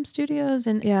to Happy Home Studios?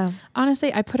 And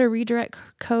honestly, I put a redirect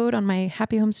code on my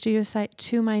Happy Home Studio site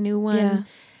to my new one. Yeah.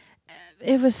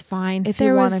 It was fine. If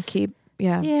you want to keep,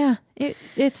 it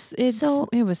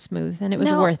was smooth and it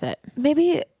was worth it.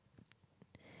 Maybe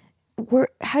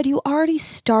had you already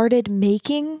started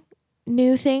making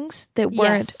new things that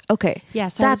weren't okay? Yeah,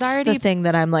 so that's I was already the thing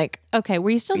that I'm like, okay,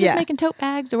 were you still just making tote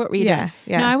bags or what were you doing?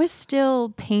 Yeah. No, I was still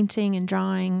painting and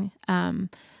drawing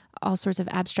all sorts of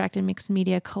abstract and mixed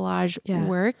media collage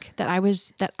work that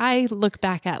I look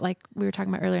back at, like we were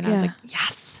talking about earlier, and I was like,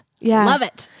 yes, love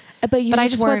it. But I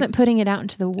just wasn't putting it out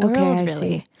into the world, really.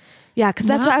 See. Yeah, because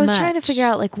that's what I was trying to figure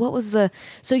out. Like, what was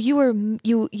so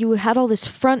you had all this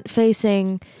front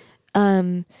facing,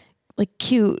 like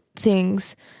cute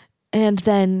things. And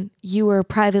then you were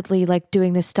privately like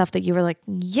doing this stuff that you were like,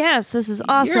 yes, this is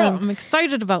awesome. Yeah, I'm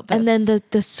excited about this. And then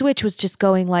the switch was just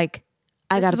going like,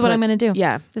 this is what I'm going to do.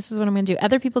 Yeah. This is what I'm going to do.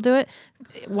 Other people do it.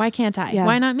 Why can't I? Yeah.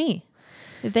 Why not me?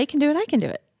 If they can do it, I can do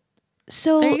it.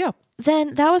 So there you go.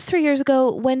 Then that was 3 years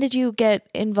ago. When did you get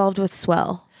involved with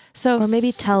Swell? Or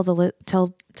maybe tell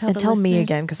me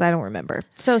again, because I don't remember.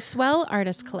 So Swell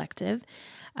Artist Collective,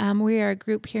 we are a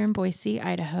group here in Boise,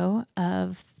 Idaho,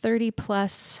 of 30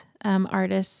 plus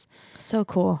artists. So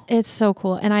cool. It's so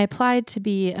cool. And I applied to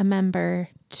be a member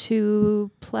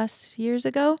 2+ years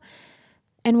ago.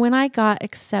 And when I got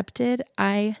accepted,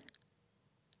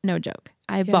 no joke,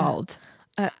 I bawled.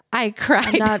 I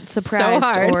cried. I'm not surprised so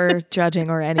hard. or judging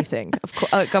or anything.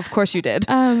 Of course you did.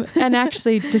 And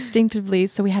actually distinctively,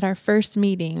 so we had our first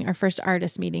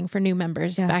artist meeting for new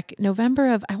members back November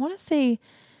of, I want to say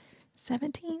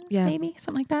 17, maybe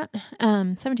something like that.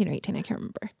 17 or 18. I can't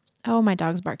remember. Oh, my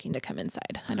dog's barking to come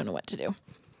inside. I don't know what to do.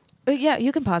 Yeah,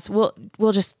 you can pause. We'll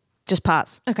just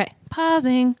pause. Okay.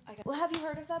 Pausing. Well, have you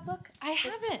heard of that book? I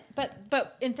haven't,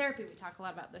 but in therapy we talk a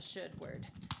lot about the should word.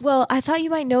 Well, I thought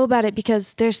you might know about it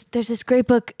because there's this great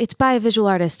book. It's by a visual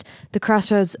artist, The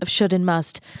Crossroads of Should and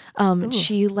Must.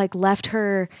 She like left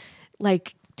her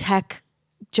like tech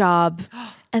job,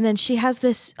 and then she has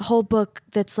this whole book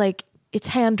that's like, it's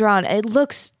hand drawn. It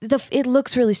looks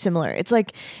really similar. It's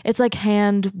like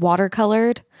hand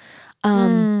watercolored,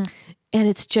 and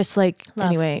it's just like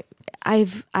anyway.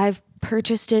 I've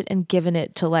purchased it and given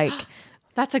it to like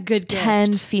that's a good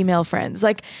 10 gift. Female friends.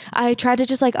 Like I try to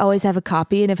just like always have a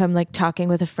copy, and if I'm like talking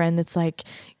with a friend that's like,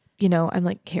 I'm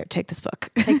like, here, take this book.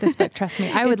 Take this book. Trust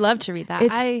me, I would love to read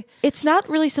that. It's not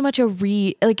really so much a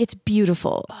read. Like it's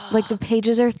beautiful. Like the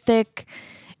pages are thick.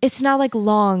 It's not like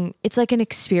long. It's like an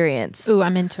experience. Ooh,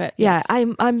 I'm into it. Yeah,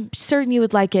 yes. I'm certain you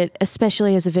would like it,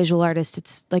 especially as a visual artist.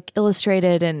 It's like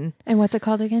illustrated and what's it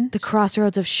called again? The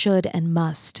Crossroads of Should and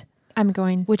Must. I'm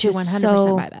going which to is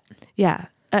 100% buy that. Yeah,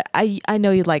 I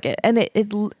know you'd like it, and it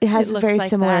has a very like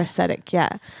similar aesthetic. Yeah,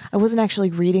 I wasn't actually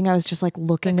reading; I was just like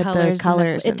looking at the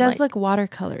colors. It does look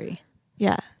watercolory.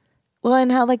 Yeah, well,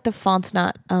 and how like the font's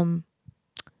not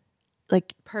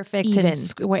like perfect even.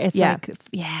 It's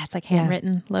like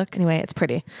handwritten. Look, anyway, it's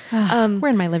pretty. We're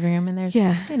in my living room, and there's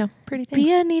pretty things.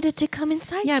 Bia needed to come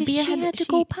inside. Yeah, Bia had to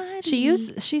go potty.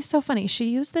 She's so funny. She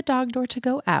used the dog door to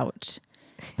go out.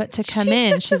 But to come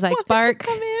in, she's like, bark,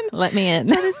 let me in.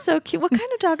 That is so cute. What kind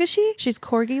of dog is she? She's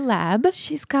Corgi Lab.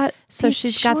 She's got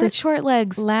this short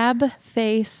legs. Lab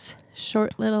face,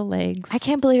 short little legs. I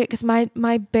can't believe it because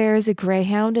my bear is a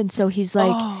greyhound, and so he's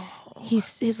like,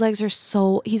 his legs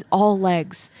are he's all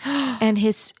legs, and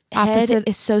his head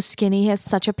is so skinny. He has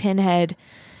such a pinhead,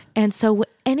 and so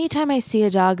anytime I see a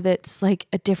dog that's like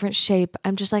a different shape,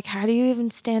 I'm just like, how do you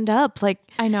even stand up? Like,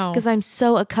 I know, because I'm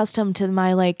so accustomed to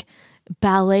my like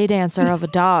ballet dancer of a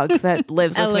dog that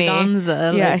lives with me.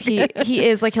 Yeah, he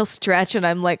is like, he'll stretch and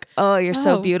I'm like, oh, you're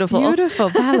so beautiful. Beautiful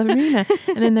ballerina.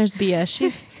 And then there's Bia.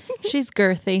 She's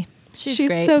girthy. She's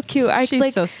great. So cute.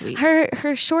 She's so sweet.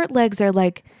 Her short legs are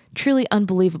like truly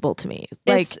unbelievable to me.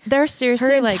 Like they're seriously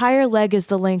her entire leg is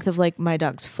the length of like my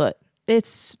dog's foot.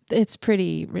 It's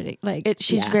pretty ridiculous.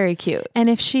 She's very cute. And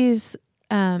if she's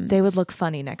they would look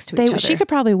funny next to each other. She could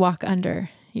probably walk under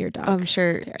your dog. I'm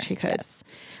sure she could. Yes.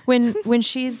 When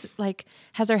she's like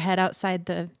has her head outside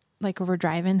when we're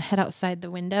driving, head outside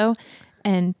the window,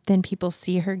 and then people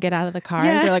see her get out of the car.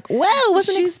 Yeah. They're like, "Whoa,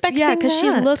 wasn't expecting that." Yeah, because she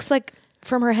looks like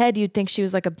from her head, you'd think she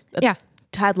was like a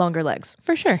had longer legs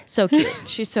for sure. So cute.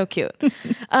 She's so cute.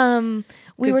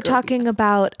 We were talking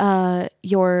about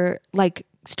your like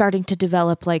starting to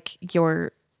develop like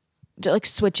your like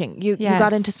switching. You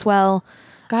got into Swell.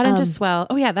 Got into Swell.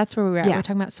 Oh yeah, that's where we were at. We were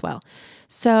talking about Swell.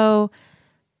 So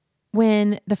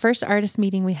when the first artist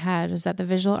meeting we had was at the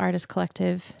Visual Artist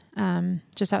Collective,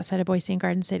 just outside of Boise in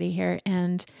Garden City here.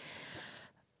 And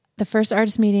the first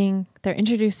artist meeting, they're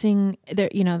introducing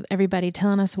everybody,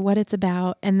 telling us what it's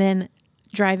about. And then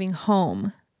driving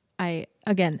home, I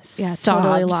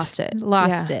totally lost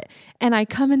it. And I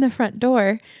come in the front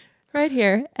door right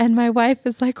here, and my wife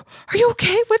is like, "Are you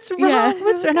okay? What's wrong?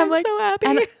 What's wrong?" And I'm like, so happy.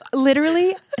 And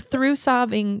literally through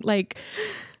sobbing, like,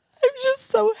 I'm just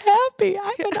so happy.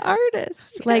 I'm an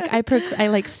artist. Like I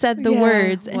like said the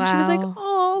words, and she was like,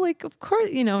 "Oh, like of course,"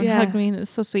 and hugged me, and it was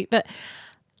so sweet. But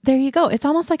there you go. It's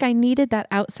almost like I needed that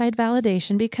outside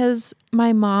validation because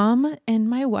my mom and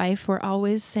my wife were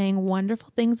always saying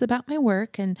wonderful things about my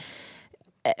work,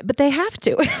 but they have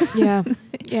to. Yeah.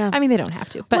 I mean, they don't have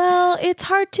to, but well, it's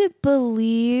hard to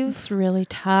believe. It's really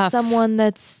tough. Someone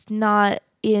that's not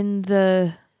in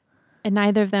the, and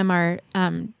neither of them are,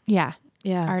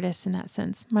 artists in that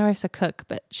sense. My wife's a cook,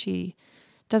 but she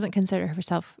doesn't consider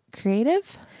herself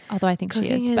creative, although I think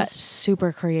Cooking she is. But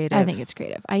super creative. I think it's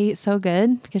creative. I eat so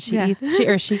good because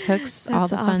she cooks all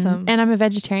the fun. Awesome. And I'm a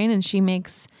vegetarian, and she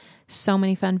makes so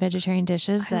many fun vegetarian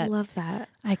dishes I love that.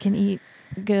 I can eat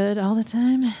good all the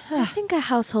time. I think a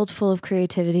household full of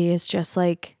creativity is just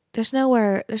like there's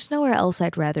nowhere else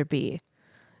I'd rather be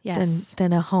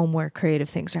than a home where creative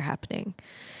things are happening.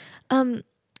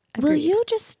 Will you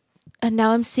just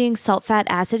now I'm seeing Salt, Fat,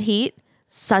 Acid, Heat.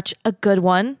 Such a good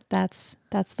one. That's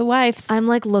the wife's. I'm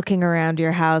like looking around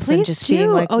your house Please and just do.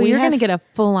 being like, you're going to get a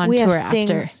full on tour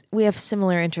after. We have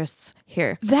similar interests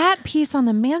here. That piece on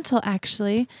the mantle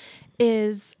actually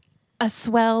is a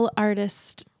swell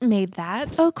artist made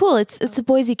that. Oh, cool. It's a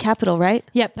Boise Capitol, right?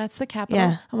 Yep, that's the Capitol.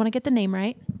 Yeah. I want to get the name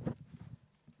right.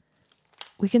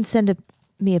 We can send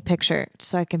me a picture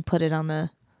so I can put it on the...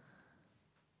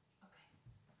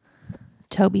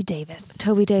 Toby Davis.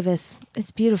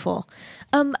 It's beautiful.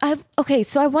 So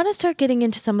I want to start getting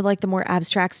into some of like the more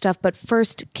abstract stuff, but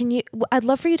first, I'd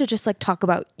love for you to just like talk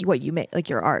about what you make, like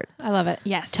your art. I love it.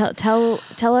 Yes. Tell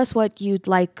us what you'd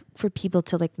like for people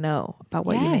to like know about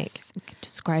what you make.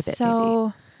 Describe it.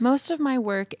 So most of my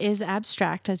work is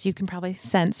abstract, as you can probably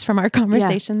sense from our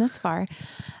conversation this far.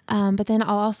 But then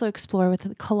I'll also explore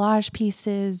with collage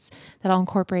pieces that I'll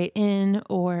incorporate in,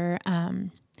 or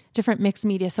different mixed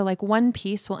media. So like one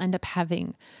piece will end up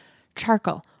having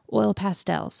charcoal, oil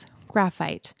pastels,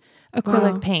 graphite,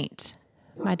 acrylic paint.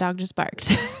 My dog just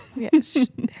barked.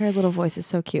 Her little voice is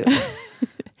so cute.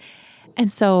 And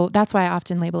so that's why I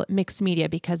often label it mixed media,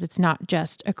 because it's not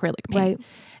just acrylic paint. Right.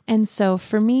 And so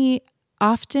for me,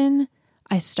 often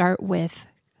I start with,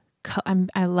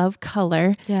 I love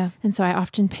color. Yeah. And so I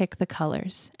often pick the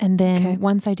colors. And then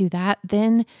once I do that,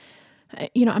 then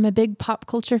I'm a big pop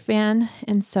culture fan.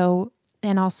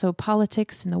 And also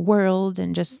politics in the world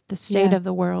and just the state of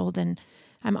the world. And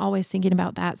I'm always thinking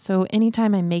about that. So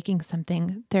anytime I'm making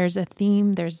something, there's a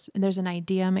theme, there's an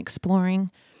idea I'm exploring.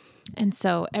 And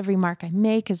so every mark I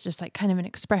make is just like kind of an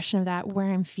expression of that,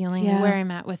 where I'm feeling, where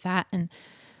I'm at with that.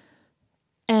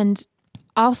 And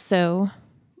also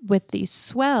with the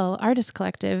Swell Artist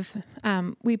Collective,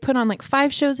 we put on like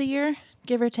 5 shows a year,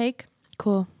 give or take.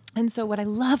 Cool. And so what I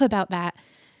love about that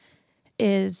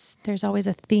is there's always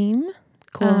a theme.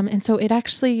 Cool. And so it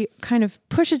actually kind of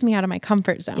pushes me out of my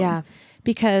comfort zone. Yeah.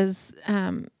 Because,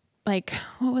 like,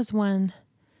 what was one?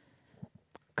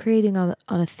 Creating on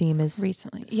a theme is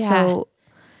recently. Yeah. So,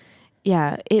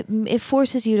 it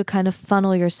forces you to kind of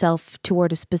funnel yourself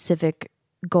toward a specific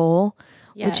goal,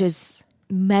 which is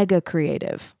mega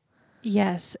creative.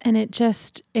 Yes. And it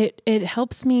just, it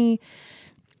helps me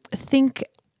think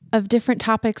of different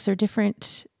topics or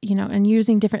different, and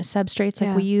using different substrates.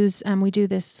 Like we do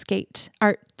this skate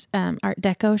art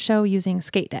deco show using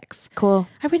skate decks. Cool.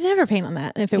 I would never paint on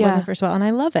that if it wasn't for Swell, and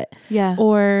I love it. Yeah.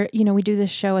 Or, we do this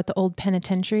show at the old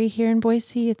penitentiary here in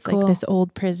Boise. It's like this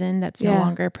old prison that's no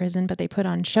longer a prison, but they put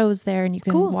on shows there, and you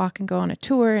can walk and go on a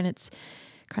tour, and it's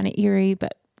kind of eerie,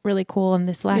 but really cool. And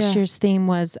this last year's theme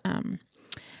was,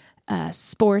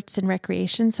 sports and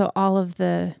recreation. So all of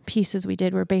the pieces we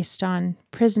did were based on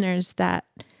prisoners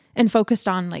and focused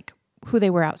on like who they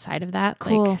were outside of that.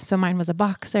 Cool. Like, so mine was a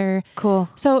boxer. Cool.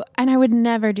 So, and I would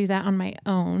never do that on my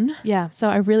own. Yeah. So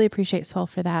I really appreciate Swell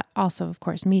for that. Also, of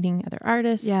course, meeting other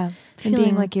artists. Yeah.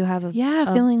 Feeling like you have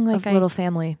feeling like a little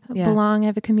family. Belong, I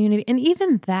have a community. And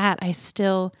even that, I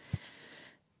still,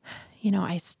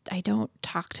 I don't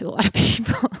talk to a lot of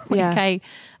people. I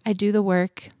do the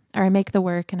work, or I make the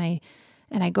work, and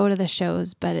I go to the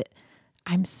shows, but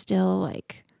I'm still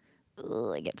like,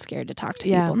 I get scared to talk to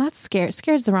people. Not scared.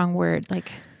 Scared is the wrong word.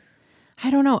 Like,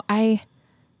 I don't know.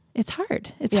 It's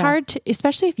hard. It's hard to,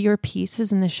 especially if your piece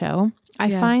is in the show. I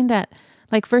find that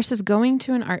Like versus going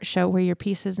to an art show where your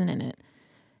piece isn't in it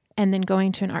and then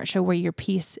going to an art show where your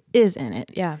piece is in it.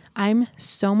 Yeah. I'm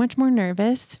so much more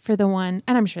nervous for the one,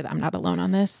 and I'm sure that I'm not alone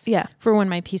on this. Yeah. For when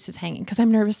my piece is hanging, because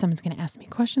I'm nervous someone's going to ask me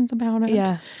questions about it.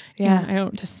 Yeah. Yeah. And I don't know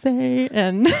what to say.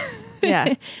 And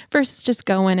yeah. versus just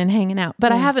going and hanging out.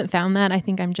 But I haven't found that. I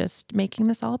think I'm just making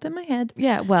this all up in my head.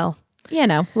 Yeah. Well,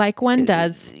 like one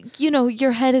does.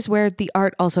 Your head is where the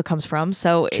art also comes from.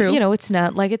 So, True. It's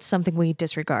not like it's something we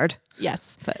disregard.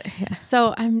 Yes. But yeah.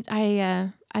 So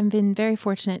I've been very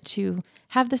fortunate to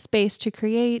have the space to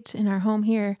create in our home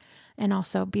here and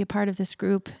also be a part of this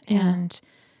group and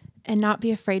not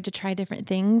be afraid to try different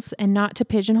things and not to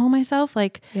pigeonhole myself.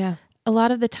 Like a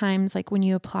lot of the times, like when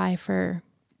you apply for,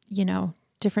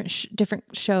 different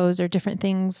shows or different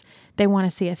things, they want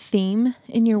to see a theme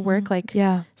in your work.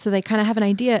 So they kind of have an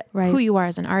idea who you are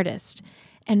as an artist.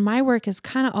 And my work is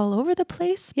kind of all over the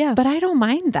place, but I don't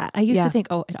mind that. I used to think,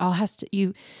 it all has to,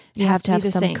 you have to have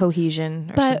some same cohesion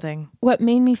or but something. What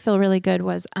made me feel really good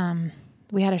was,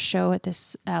 we had a show at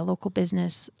this local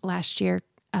business last year,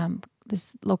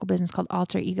 this local business called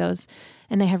Alter Egos,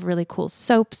 and they have really cool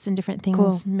soaps and different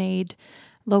things made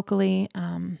locally,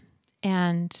 and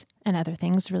other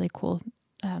things really cool.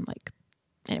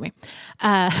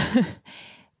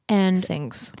 And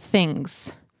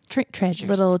things. Treasures.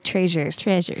 Little treasures.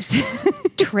 Treasures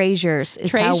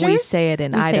is how we say it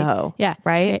in Idaho.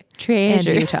 Right?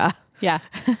 Treasure. And Utah. Yeah.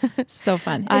 So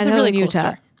fun. It's Idaho a really and cool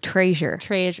Utah. store.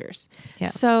 Treasures. Yeah.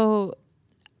 So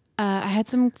I had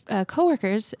some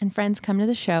coworkers and friends come to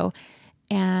the show,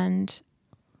 and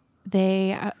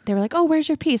they were like, "Oh, where's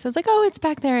your piece?" I was like, "Oh, it's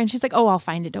back there." And she's like, "Oh, I'll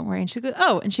find it. Don't worry." And she goes,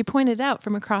 "Oh," and she pointed it out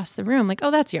from across the room, like, "Oh,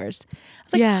 that's yours." I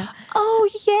was like, "Oh,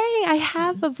 yay! I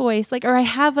have a voice, or I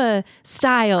have a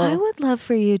style." I would love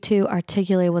for you to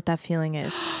articulate what that feeling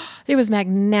is. It was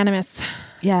magnanimous.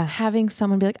 Yeah, having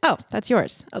someone be like, "Oh, that's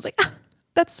yours." I was like,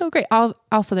 "That's so great."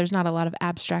 Also, there's not a lot of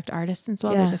abstract artists as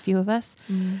well. There's a few of us.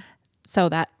 Mm-hmm. So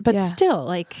still,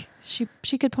 like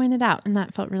she could point it out, and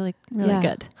that felt really, really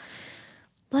good.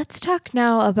 Let's talk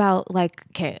now about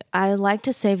I like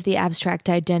to save the abstract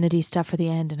identity stuff for the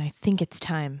end, and I think it's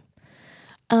time.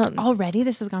 Already,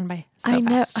 this has gone by so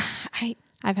fast.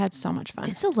 I've had so much fun.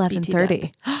 It's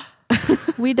 11:30.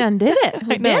 We done did it.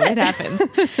 We did it. It happens.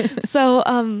 So,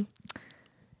 I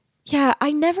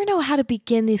never know how to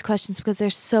begin these questions because they're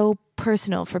so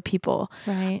personal for people.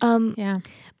 Right. Yeah.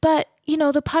 But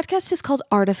the podcast is called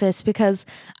Artifice because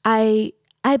I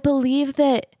believe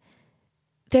that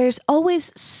there's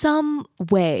always some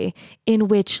way in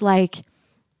which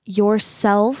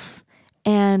yourself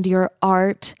and your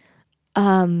art,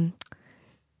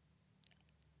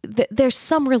 there's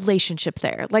some relationship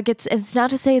there. Like it's not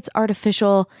to say it's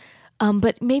artificial,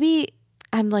 but maybe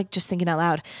I'm just thinking out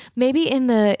loud. Maybe in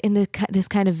this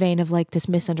kind of vein of this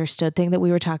misunderstood thing that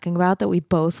we were talking about that we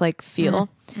both feel.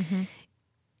 Mm-hmm.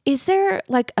 Is there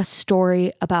a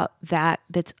story about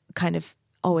that's kind of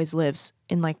always lives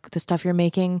in the stuff you're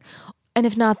making? And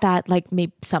if not that,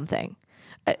 maybe something.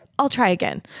 I'll try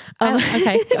again.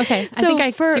 Okay. So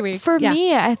I think for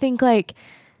me, I think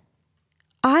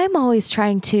I'm always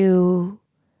trying to,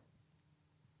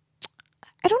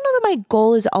 I don't know that my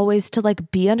goal is always to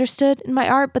be understood in my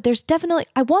art, but there's definitely,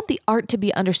 I want the art to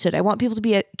be understood. I want people to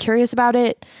be curious about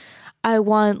it. I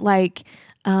want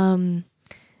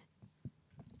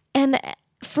and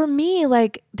for me,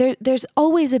 there's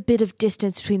always a bit of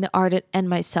distance between the art and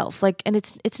myself. And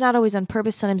it's not always on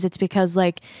purpose. Sometimes it's because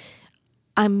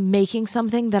I'm making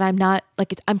something that I'm not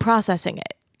I'm processing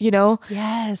it,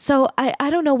 Yes. So I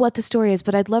don't know what the story is,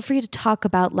 but I'd love for you to talk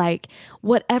about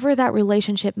whatever that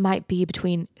relationship might be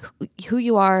between who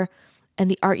you are and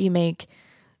the art you make,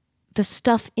 the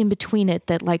stuff in between it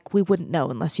that we wouldn't know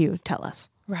unless you tell us.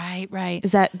 Right.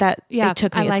 Is that yeah, it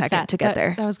took me a second to get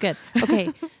there. That was good. Okay.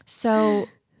 So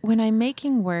when I'm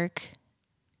making work,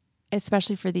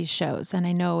 especially for these shows, and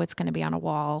I know it's going to be on a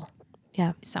wall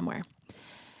somewhere,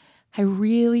 I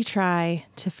really try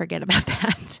to forget about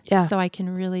that. Yeah. So I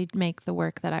can really make the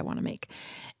work that I want to make.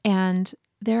 And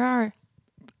there are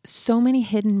so many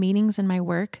hidden meanings in my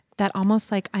work that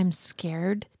almost I'm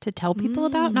scared to tell people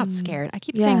about. Not scared. I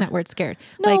keep saying that word scared.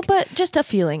 No, but just a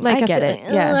feeling. I get it.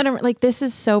 Yeah. I don't, this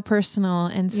is so personal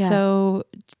and so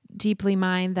deeply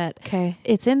mine that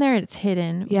it's in there and it's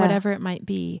hidden, whatever it might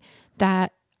be.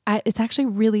 That it's actually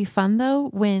really fun though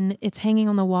when it's hanging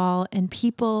on the wall and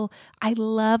people, I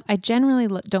generally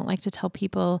don't like to tell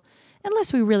people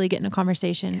unless we really get in a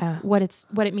conversation, what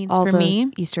it means all for the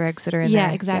me. Easter eggs that are in there.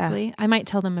 Yeah, exactly. Yeah. I might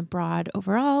tell them a broad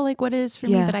overall, like what it is for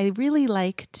me, but I really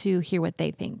like to hear what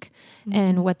they think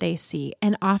and what they see.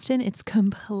 And often it's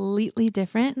completely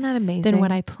different. Isn't that amazing? Than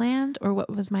what I planned or what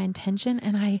was my intention.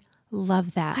 And I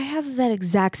love that. I have that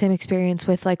exact same experience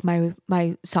with like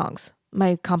my songs,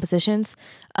 my compositions.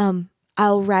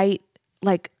 I'll write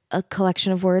like a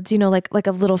collection of words, like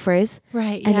a little phrase.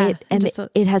 Right. And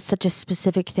it has such a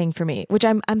specific thing for me, which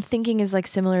I'm thinking is like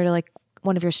similar to like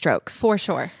one of your strokes. For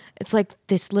sure. It's like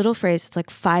this little phrase. It's like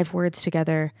 5 words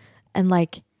together. And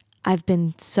like, I've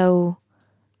been so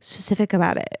specific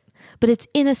about it, but it's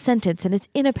in a sentence and it's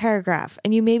in a paragraph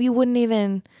and you maybe wouldn't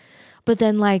even, but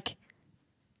then like,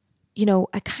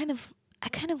 I kind of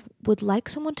would like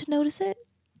someone to notice it.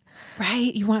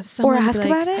 Right. You want someone or ask to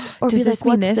about it or does be this like,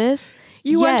 what's mean this?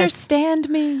 You understand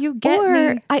me. You get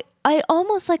or me. I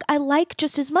almost like, I like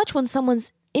just as much when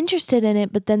someone's interested in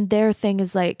it, but then their thing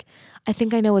is like, I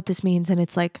think I know what this means. And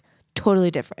it's like totally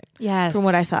different from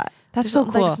what I thought. That's so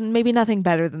cool. There's maybe nothing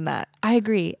better than that. I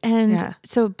agree. And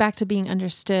so back to being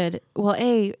understood. Well,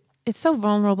 it's so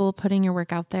vulnerable putting your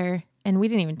work out there. And we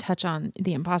didn't even touch on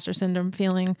the imposter syndrome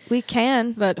feeling. We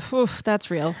can. But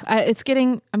that's real. I'm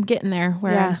getting there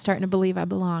where I'm starting to believe I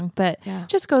belong. But it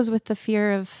just goes with the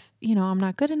fear of, I'm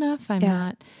not good enough.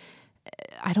 I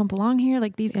don't belong here.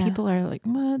 Like these people are like,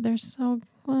 what? They're so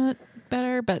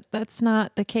better. But that's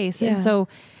not the case. Yeah. And so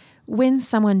when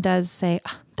someone does say,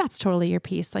 oh, that's totally your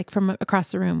piece, like from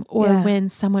across the room, or when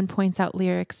someone points out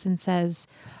lyrics and says,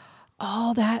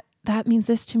 oh, that means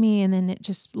this to me. And then it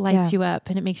just lights you up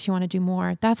and it makes you want to do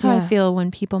more. That's how I feel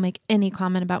when people make any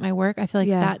comment about my work. I feel like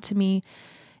that to me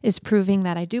is proving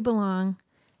that I do belong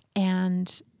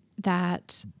and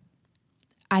that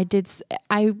I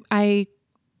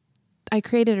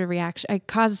created a reaction. I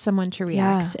caused someone to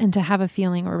react and to have a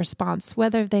feeling or response,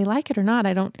 whether they like it or not.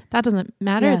 That doesn't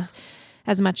matter. Yeah. It's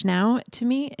as much now to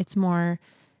me. It's more,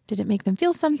 did it make them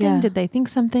feel something? Yeah. Did they think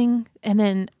something?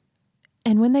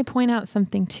 And when they point out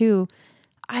something too,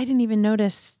 I didn't even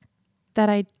notice that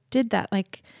I did that.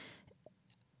 Like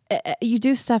you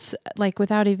do stuff like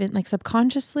without even like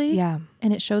subconsciously and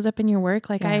it shows up in your work.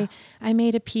 Like I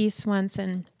made a piece once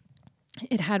and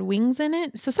it had wings in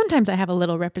it. So sometimes I have a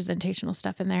little representational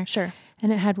stuff in there. Sure.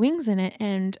 And it had wings in it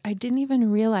and I didn't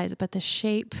even realize it, but the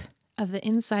shape of the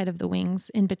inside of the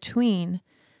wings in between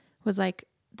was like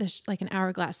like an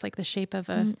hourglass, like the shape of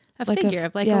a like figure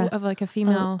of like a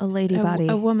female, a lady body,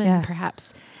 a woman,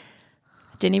 perhaps.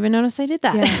 Didn't even notice I did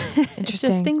that. Yeah.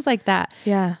 Interesting. Just things like that.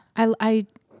 Yeah. I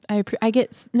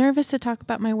get nervous to talk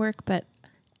about my work, but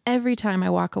every time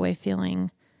I walk away feeling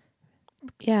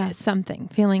something,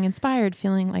 feeling inspired,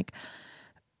 feeling like,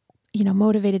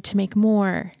 motivated to make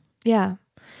more. Yeah.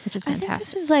 Which is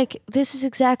fantastic. I think this is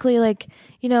exactly like,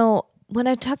 when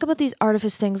I talk about these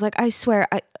artifice things, like I swear,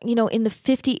 in the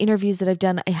 50 interviews that I've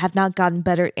done, I have not gotten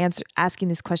better at asking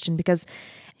this question because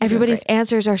everybody's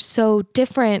answers are so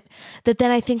different that then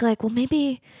I think like, well,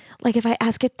 maybe like if I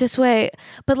ask it this way,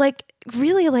 but like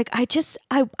really like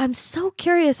I'm so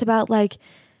curious about like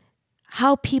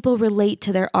how people relate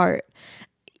to their art.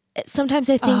 Sometimes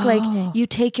I think like you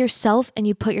take yourself and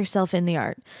you put yourself in the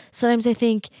art. Sometimes I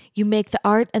think you make the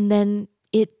art and then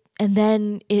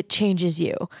it changes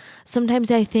you. Sometimes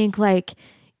I think like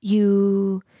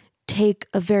you take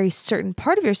a very certain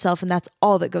part of yourself and that's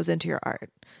all that goes into your art.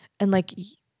 And like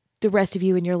the rest of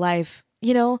you in your life,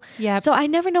 Yeah. So I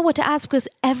never know what to ask because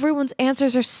everyone's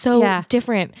answers are so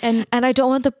different. And I don't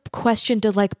want the question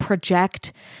to like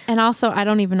project. And also, I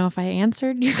don't even know if I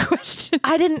answered your question.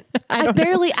 I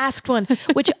barely asked one,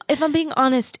 which if I'm being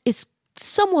honest is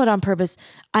somewhat on purpose.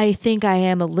 I think I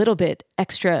am a little bit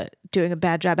extra doing a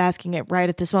bad job asking it right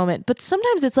at this moment. But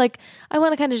sometimes it's like, I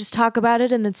want to kind of just talk about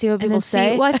it and then see what people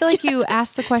say. Well, I feel like you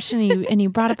asked the question and you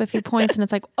brought up a few points and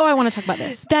it's like, oh, I want to talk about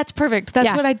this. That's perfect.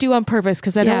 That's what I do on purpose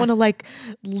because I don't want to like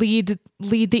lead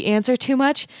the answer too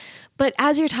much. But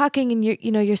as you're talking and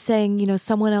you're saying,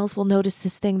 someone else will notice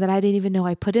this thing that I didn't even know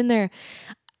I put in there.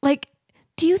 Like,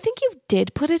 do you think you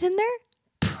did put it in there?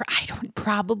 I don't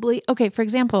probably. Okay. For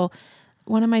example,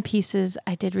 one of my pieces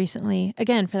I did recently,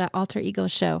 again, for that Alter Ego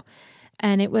show.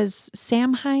 And it was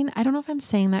Samhain. I don't know if I'm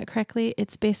saying that correctly.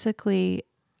 It's basically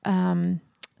the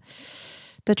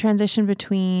transition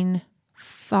between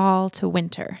fall to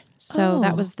winter. So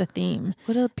that was the theme.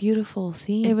 What a beautiful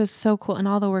theme. It was so cool. And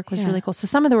all the work was really cool. So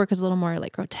some of the work was a little more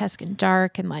like grotesque and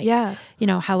dark and like,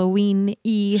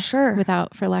 Halloween-y,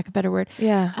 for lack of a better word.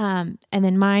 Yeah. And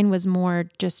then mine was more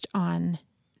just on,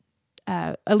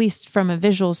 at least from a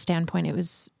visual standpoint, it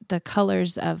was the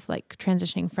colors of like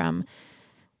transitioning from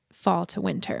fall to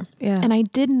winter. Yeah. And I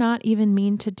did not even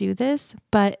mean to do this,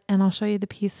 and I'll show you the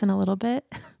piece in a little bit.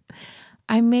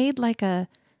 I made like a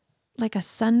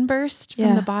sunburst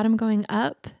from the bottom going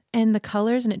up and the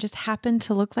colors, and it just happened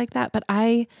to look like that. But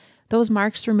those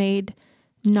marks were made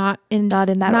not in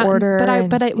that order.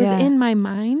 But it was in my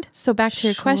mind. So back to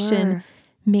your question,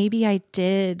 maybe I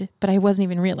did, but I wasn't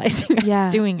even realizing I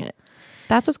was doing it.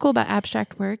 That's what's cool about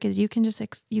abstract work is you can just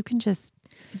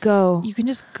go. You can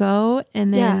just go,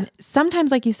 and then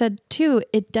sometimes, like you said too,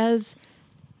 it does.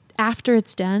 After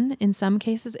it's done, in some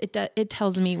cases, it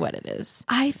tells me what it is.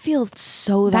 I feel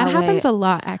so that way. Happens a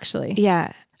lot, actually.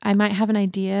 Yeah, I might have an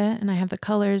idea, and I have the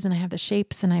colors, and I have the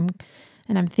shapes, and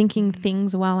I'm thinking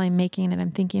things while I'm making it.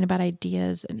 I'm thinking about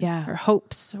ideas or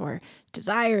hopes or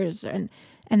desires, and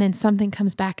then something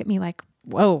comes back at me like,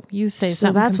 "Whoa, you say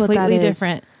something completely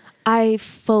different." I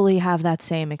fully have that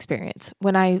same experience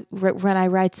when I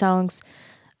write songs.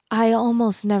 I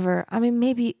almost never. I mean,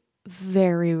 maybe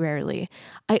very rarely.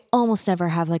 I almost never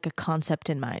have like a concept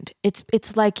in mind.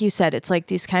 It's like you said. It's like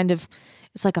these kind of.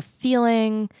 It's like a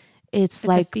feeling. It's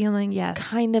like a feeling. Yes.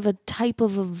 Kind of a type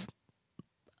of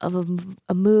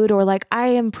a mood, or like I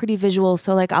am pretty visual,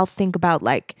 so like I'll think about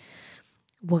like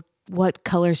what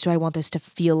colors do I want this to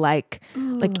feel like?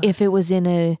 Ooh. Like if it was in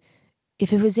a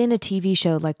TV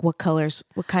show, like what colors,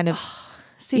 what kind of,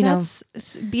 see, that's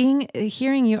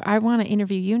hearing you. I want to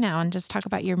interview you now and just talk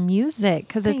about your music.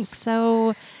 Cause it's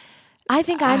so, I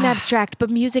think I'm abstract, but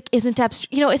music isn't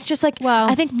abstract. It's just like, well,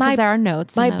 I think there are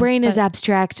notes. My brain is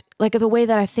abstract. Like the way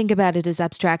that I think about it is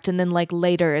abstract. And then like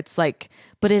later it's like,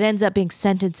 but it ends up being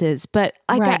sentences. But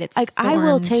I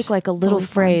will take like a little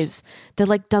phrase that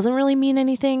like doesn't really mean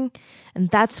anything. And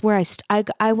that's where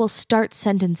I will start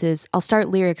sentences. I'll start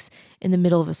lyrics in the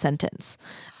middle of a sentence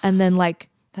and then like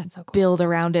that's so cool. Build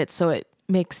around it so it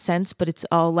makes sense. But it's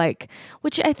all like,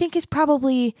 which I think is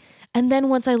probably, and then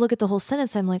once I look at the whole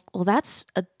sentence, I'm like, well, that's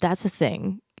a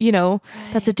thing,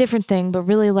 that's a different thing. But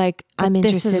really like but I'm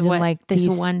interested in like this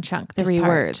these one chunk, this 3 part.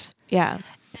 Words. Yeah.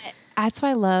 That's why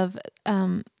I love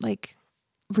like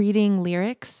reading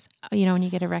lyrics, when you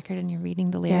get a record and you're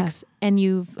reading the lyrics and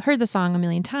you've heard the song a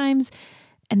million times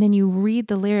and then you read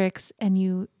the lyrics and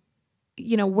you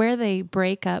where they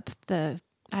break up the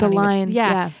line.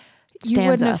 You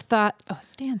wouldn't have thought,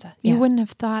 stanza. You wouldn't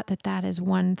have thought that is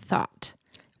one thought.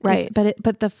 Right.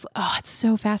 It's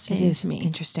so fascinating to me.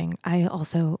 Interesting. I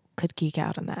also could geek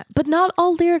out on that. But not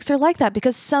all lyrics are like that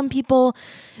because some people,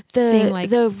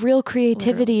 the real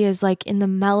creativity literally is like in the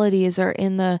melodies or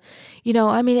in the,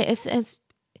 it's,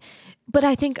 but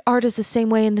I think art is the same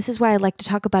way. And this is why I like to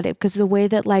talk about it because the way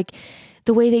that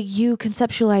you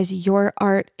conceptualize your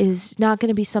art is not going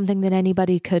to be something that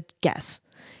anybody could guess.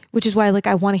 Which is why, like,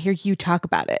 I want to hear you talk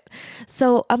about it.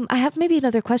 So I have maybe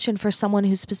another question for someone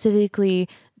who specifically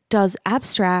does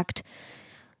abstract.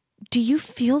 Do you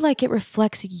feel like it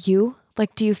reflects you?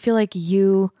 Like, do you feel like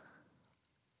you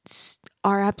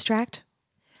are abstract?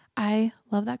 I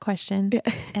love that question.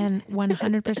 And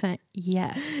 100%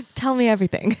 yes. Tell me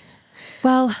everything.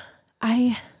 Well,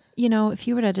 if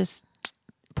you were to just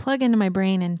plug into my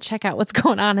brain and check out what's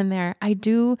going on in there, I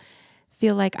do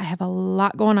feel like I have a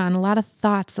lot going on, a lot of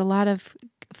thoughts, a lot of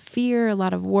fear, a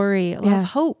lot of worry, a lot of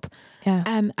hope. Yeah.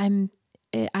 I'm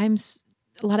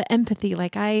a lot of empathy.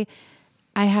 Like I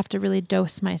have to really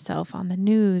dose myself on the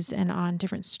news and on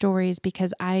different stories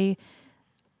because I'll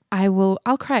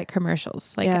cry at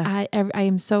commercials. Like I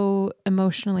am so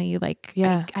emotionally like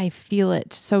I feel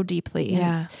it so deeply.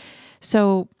 Yeah.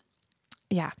 So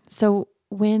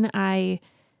when I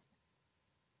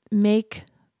make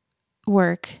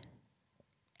work,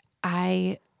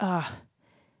 it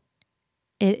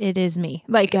is me.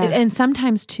 Like, and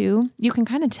sometimes too, you can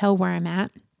kind of tell where I'm at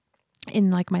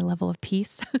in like my level of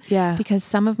peace. Yeah. Because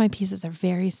some of my pieces are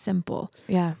very simple.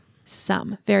 Yeah.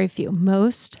 Some, very few.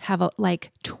 Most have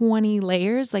like 20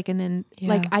 layers. Like, and then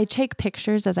like I take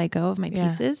pictures as I go of my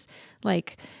pieces.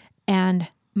 Like, and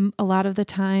a lot of the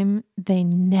time they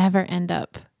never end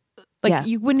up. Like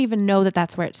you wouldn't even know that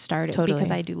that's where it started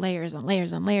because I do layers on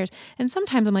layers on layers. And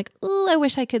sometimes I'm like, oh, I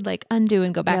wish I could like undo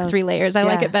and go back 3 layers. I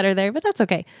like it better there, but that's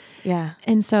okay. Yeah.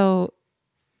 And so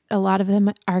a lot of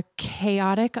them are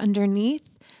chaotic underneath,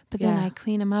 but then I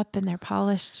clean them up and they're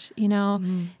polished,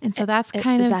 And so that's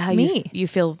kind of how me. You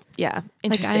feel,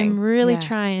 interesting. Like I'm really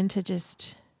trying to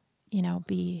just,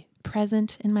 be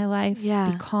present in my life,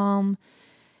 be calm,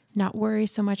 not worry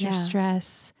so much or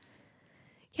stress.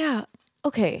 Yeah.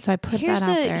 Okay. So I put that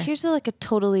out there. Here's let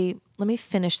me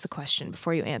finish the question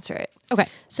before you answer it. Okay.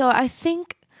 So I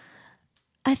think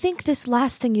this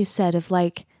last thing you said of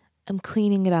like, I'm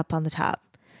cleaning it up on the top,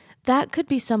 that could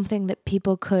be something that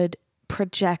people could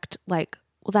project like,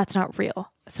 well, that's not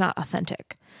real. It's not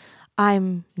authentic.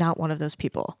 I'm not one of those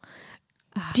people.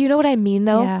 Do you know what I mean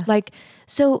though? Yeah. Like,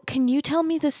 so can you tell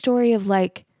me the story of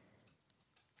like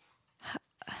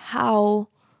how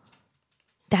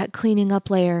that cleaning up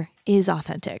layer is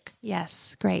authentic?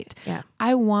 Yes. Great. Yeah.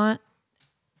 I want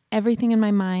everything in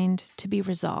my mind to be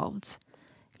resolved.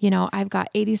 You know, I've got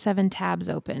 87 tabs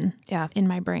open in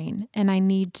my brain, and I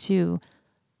need to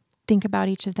think about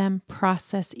each of them,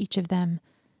 process each of them,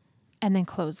 and then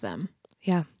close them.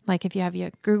 Yeah. Like if you have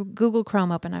your Google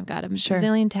Chrome open, I've got a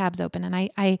zillion tabs open, and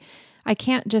I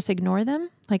can't just ignore them.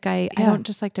 Like I don't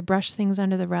just like to brush things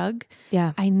under the rug.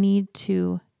 Yeah. I need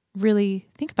to really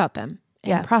think about them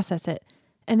and process it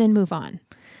and then move on.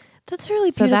 That's a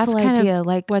really beautiful idea.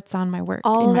 Like what's on my work.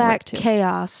 All that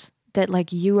chaos that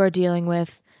like you are dealing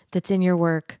with that's in your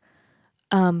work,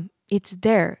 it's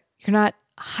there. You're not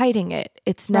hiding it.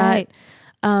 It's not,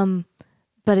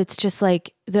 but it's just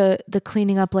like the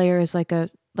cleaning up layer is like a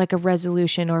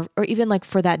resolution or even like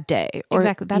for that day. Or,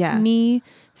 exactly. That's me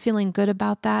feeling good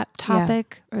about that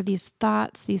topic or these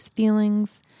thoughts, these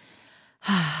feelings.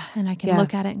 And I can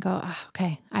look at it and go, oh,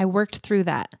 okay, I worked through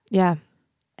that. Yeah.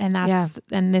 And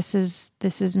and this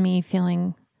is me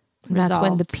feeling resolved. That's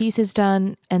when the piece is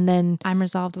done. And then I'm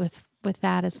resolved with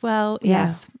that as well. Yeah.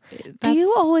 Yes. Do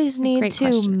you always need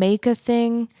to make a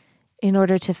thing in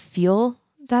order to feel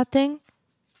that thing?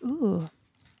 Ooh,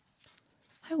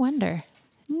 I wonder.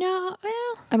 No,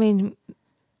 well, I mean,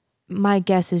 my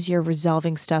guess is you're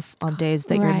resolving stuff on days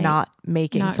that you're not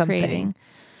making something. Creating.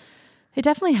 It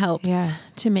definitely helps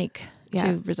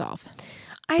to resolve.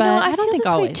 I know. I don't think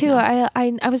always. Too. No.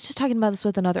 I was just talking about this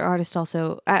with another artist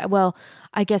also.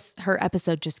 I guess her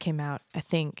episode just came out. I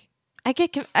think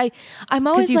I'm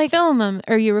always you like film them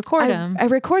or you record them. I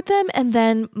record them, and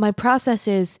then my process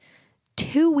is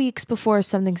 2 weeks before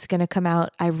something's going to come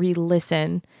out, I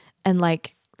re-listen and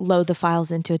like load the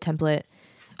files into a template.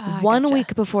 1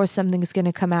 week before something's going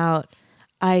to come out,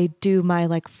 I do my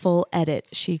like full edit.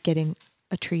 She getting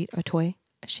a treat, a toy.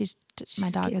 My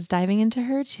dog is diving into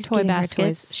her toy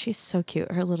baskets. She's so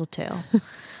cute. Her little tail.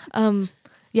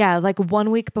 Yeah, like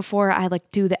 1 week before I like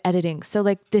do the editing. So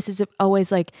like this is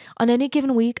always like on any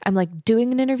given week, I'm like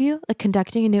doing an interview, like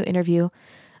conducting a new interview,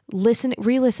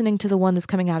 re-listening to the one that's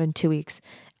coming out in 2 weeks,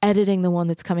 editing the one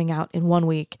that's coming out in 1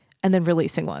 week, and then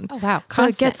releasing one. Oh wow. So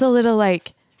it gets a little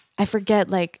like, I forget,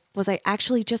 like, was I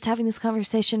actually just having this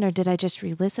conversation or did I just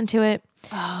re-listen to it?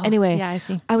 Oh, anyway, yeah, I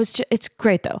see. It's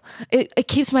great though. It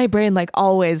keeps my brain like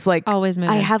always moving.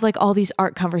 I have like all these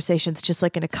art conversations just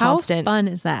like in a constant. How fun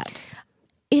is that?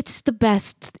 It's the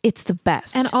best. It's the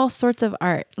best. And all sorts of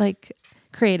art, like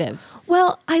creatives.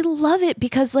 Well, I love it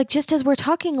because like just as we're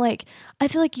talking, like I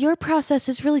feel like your process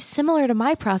is really similar to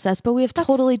my process, but we have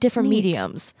totally different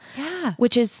mediums. Yeah.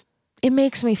 Which is it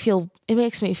makes me feel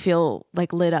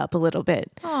like lit up a little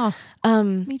bit. Oh.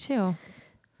 Me too.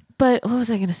 But what was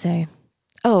I going to say?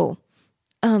 Oh.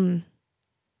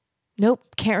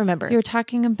 Nope, can't remember. You were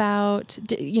talking about,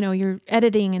 you're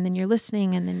editing and then you're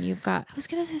listening and then you've got. I was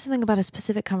going to say something about a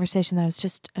specific conversation that I was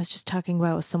just talking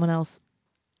about with someone else,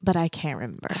 but I can't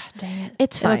remember. Dang it.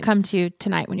 It's fine. It'll come to you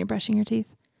tonight when you're brushing your teeth,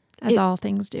 as all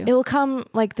things do. It will come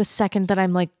like the second that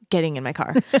I'm like getting in my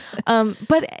car.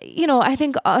 But I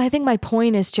think my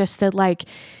point is just that like,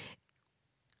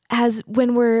 as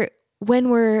when we're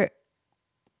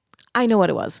I know what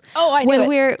it was. Oh, I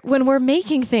know when we're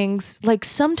making things, like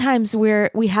sometimes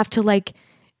we have to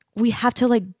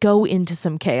go into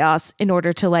some chaos in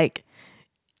order to like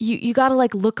you got to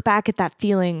like look back at that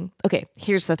feeling. Okay,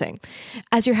 here's the thing.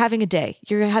 As you're having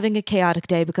a chaotic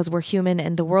day because we're human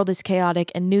and the world is chaotic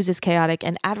and news is chaotic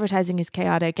and advertising is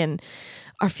chaotic and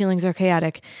our feelings are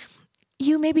chaotic.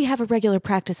 You maybe have a regular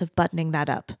practice of buttoning that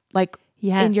up, like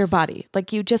in your body.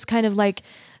 Like you just kind of like,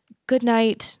 good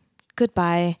night,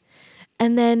 goodbye.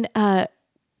 And then,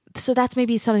 so that's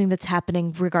maybe something that's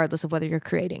happening regardless of whether you're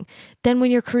creating. Then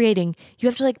when you're creating, you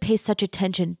have to like pay such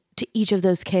attention to each of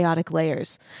those chaotic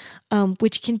layers,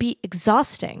 which can be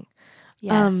exhausting.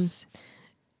 Yes.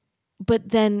 But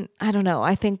then, I don't know,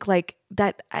 I think like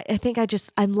that,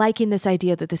 I'm liking this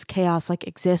idea that this chaos like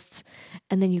exists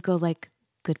and then you go like,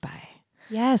 goodbye.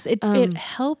 Yes, it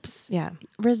helps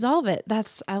resolve it.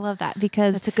 I love that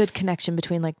because it's a good connection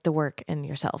between like the work and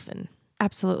yourself. And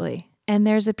absolutely. And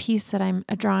there's a piece that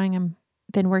a drawing I've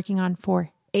been working on for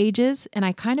ages, and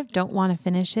I kind of don't want to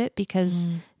finish it because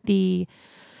the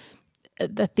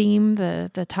theme,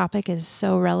 the topic is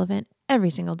so relevant every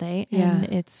single day. And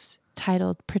it's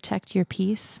titled Protect Your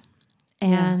Peace.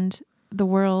 And the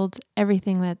world,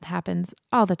 everything that happens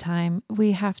all the time,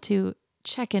 we have to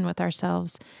check in with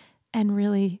ourselves and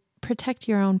really protect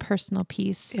your own personal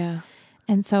peace. Yeah.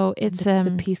 And so it's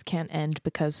the peace can't end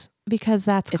because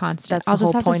that's constant. That's I'll the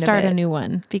just whole have to point of start a it. new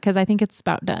one because I think it's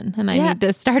about done and I need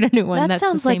to start a new one. That That's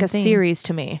sounds the like same a thing. series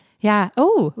to me. Yeah.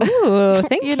 Oh,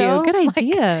 thank you. know, Good like,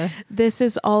 idea. This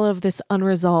is all of this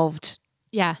unresolved.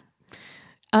 Yeah.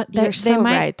 You're so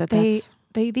right that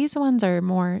these ones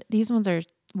are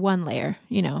one layer,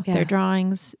 you know, Yeah. they're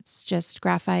drawings. It's just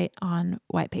graphite on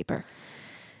white paper.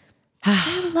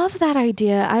 I love that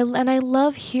idea. I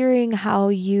love hearing how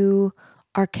you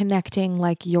are connecting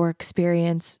like your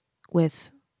experience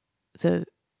with the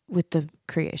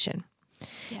creation.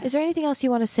 Yes. Is there anything else you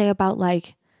want to say about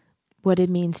like what it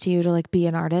means to you to like be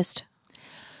an artist?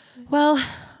 Well,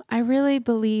 I really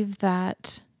believe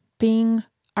that being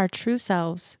our true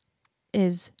selves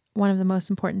is one of the most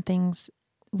important things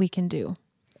we can do.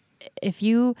 If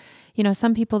you know,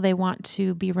 some people, they want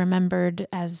to be remembered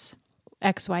as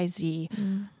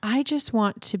XYZ. I just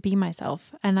want to be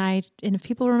myself. And if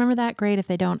people remember that, great. If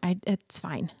they don't, it's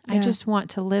fine. Yeah. I just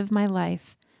want to live my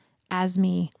life as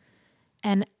me.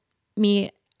 And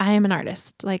me, I am an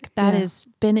artist. Like that has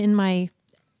been in my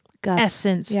Guts.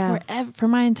 essence for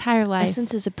my entire life.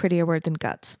 Essence is a prettier word than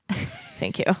guts.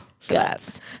 Thank you.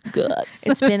 Guts.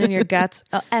 It's been in your guts.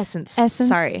 Oh, essence.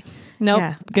 Sorry. Nope.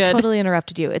 Yeah, Good. I totally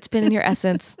interrupted you. It's been in your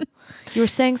essence. You were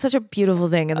saying such a beautiful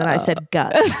thing, and then I said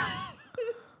guts.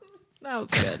 That was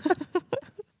good.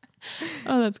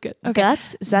 Oh, that's good. Okay.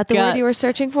 Guts? Is that the word you were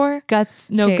searching for?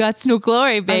 Guts, no guts, no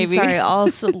glory, baby. I'm sorry.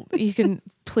 Also, you can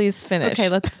please finish. Okay,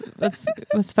 let's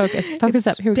focus. Focus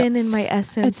up. Here we go. It's been in my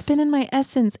essence. It's been in my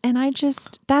essence, and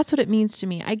that's what it means to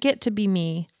me. I get to be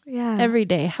me every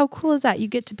day. How cool is that? You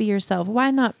get to be yourself.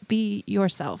 Why not be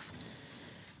yourself?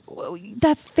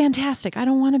 That's fantastic. I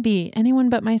don't want to be anyone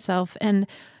but myself. And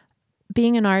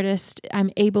being an artist,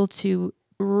 I'm able to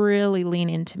really lean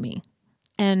into me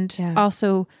and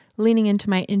also leaning into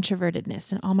my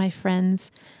introvertedness. And all my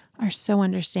friends are so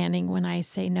understanding when I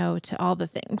say no to all the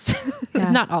things.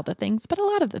 Not all the things, but a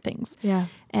lot of the things. Yeah.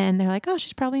 And they're like, oh,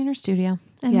 she's probably in her studio.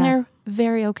 And they're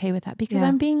very okay with that because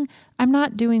I'm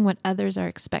not doing what others are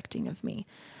expecting of me.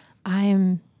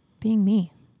 I'm being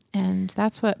me. And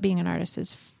that's what being an artist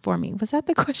is for me. Was that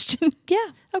the question? Yeah.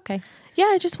 Okay. Yeah,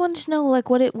 I just wanted to know like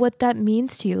what that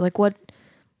means to you. Like what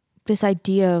this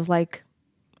idea of like,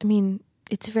 I mean,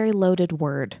 it's a very loaded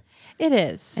word. It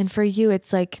is. And for you,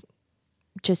 it's like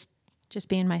just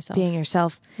being myself. Being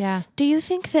yourself. Yeah. Do you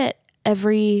think that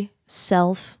every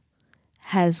self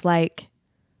has like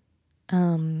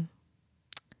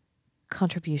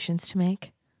contributions to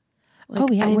make? Like,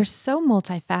 we're so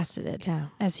multifaceted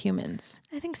as humans.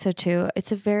 I think so too.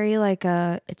 It's a very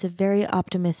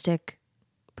optimistic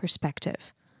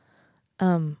perspective.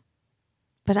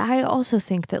 But I also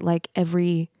think that like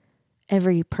every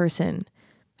person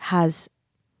has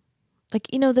like,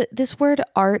 you know, this word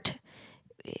art,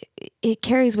 it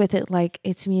carries with it like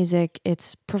it's music,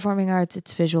 it's performing arts,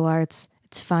 it's visual arts,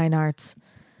 it's fine arts.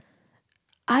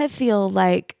 I feel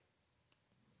like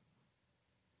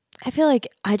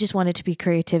I just want it to be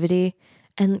creativity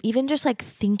and even just like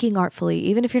thinking artfully,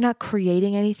 even if you're not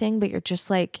creating anything, but you're just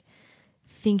like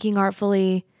thinking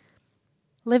artfully,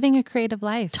 living a creative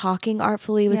life, talking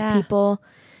artfully with people.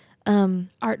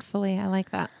 Artfully. I like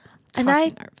that. And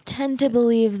I tend to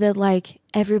believe that like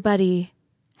everybody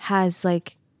has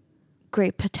like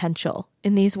great potential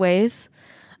in these ways.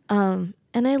 And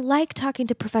I like talking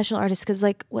to professional artists because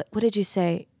like, what did you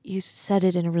say? You said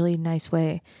it in a really nice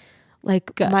way.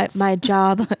 Like my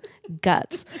job,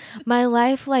 guts, my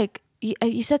life, like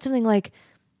you said something like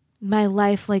my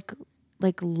life, like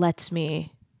lets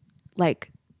me like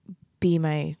be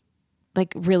my,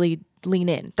 like really lean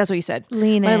in. That's what you said.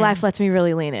 My life lets me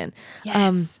really lean in.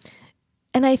 Yes.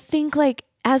 And I think like,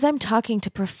 as I'm talking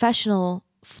to professional,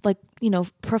 like, you know,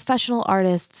 professional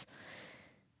artists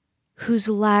whose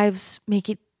lives make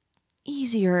it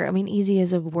easier. I mean, easy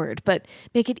is a word, but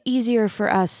make it easier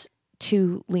for us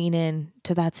to lean in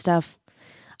to that stuff.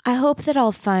 I hope that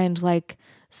I'll find like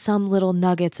some little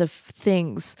nuggets of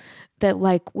things that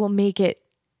like will make it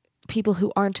people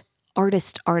who aren't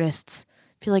artists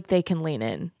feel like they can lean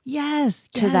in. Yes.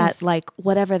 To that, like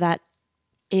whatever that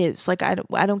is. Like I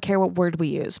don't care what word we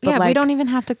use, but like we don't even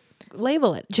have to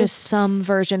label it. Just some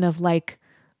version of like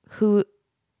who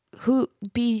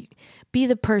be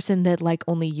the person that like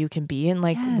only you can be, and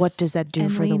like what does that do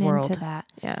for the world? Into that.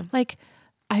 Yeah. Like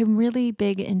I'm really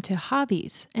big into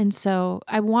hobbies. And so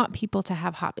I want people to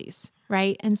have hobbies,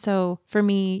 right? And so for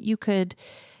me, you could,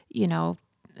 you know,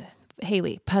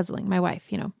 Haley, puzzling, my wife,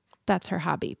 you know, that's her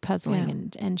hobby,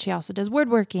 puzzling. And she also does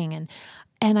woodworking.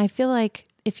 And I feel like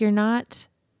if you're not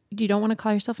you don't want to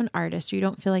call yourself an artist or you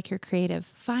don't feel like you're creative,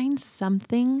 find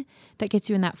something that gets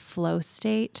you in that flow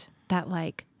state that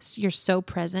like you're so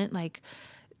present, like,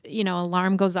 you know,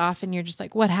 alarm goes off and you're just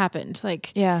like, what happened?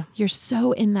 Like, you're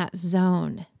so in that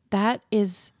zone. That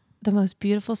is the most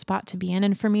beautiful spot to be in.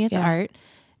 And for me, it's art,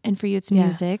 and for you, it's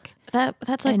music.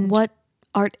 That's like what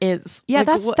art is. Yeah,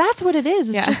 like, that's what it is.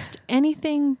 It's just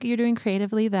anything you're doing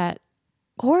creatively that.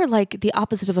 Or like the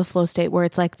opposite of a flow state where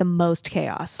it's like the most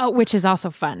chaos. Oh, which is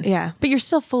also fun. Yeah. But you're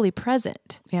still fully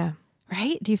present. Yeah.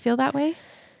 Right? Do you feel that way?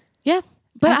 Yeah.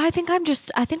 But I think I'm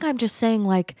just saying,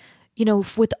 like, you know,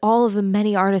 with all of the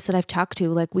many artists that I've talked to,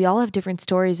 like we all have different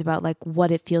stories about like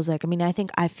what it feels like. I mean, I think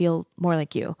I feel more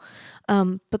like you.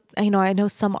 But you know, I know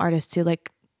some artists who like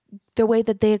the way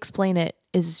that they explain it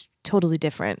is totally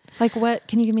different. Like what,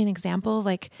 can you give me an example?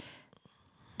 Like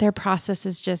their process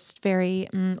is just very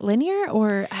linear,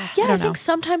 or I think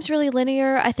sometimes really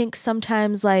linear. I think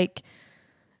sometimes like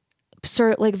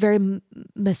very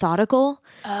methodical.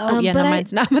 Oh, yeah, no,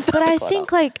 mine's not methodical.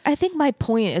 But I think my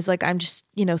point is like, I'm just,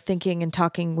 you know, thinking and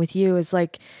talking with you is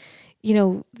like, you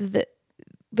know,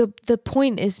 the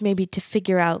point is maybe to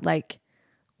figure out like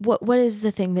what is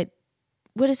the thing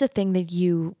that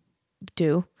you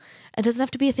do. It doesn't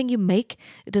have to be a thing you make.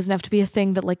 It doesn't have to be a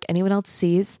thing that like anyone else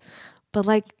sees. But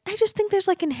like, I just think there's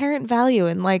like inherent value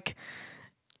in like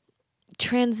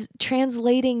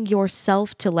translating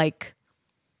yourself to like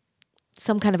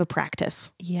some kind of a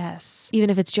practice. Yes. Even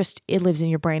if it's just, it lives in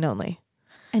your brain only.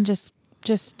 And just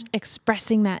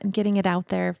expressing that and getting it out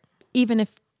there, even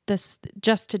if this,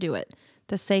 just to do it,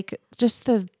 this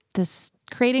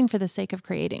creating for the sake of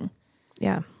creating.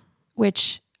 Yeah.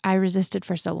 Which I resisted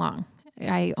for so long.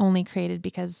 I only created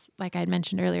because, like I had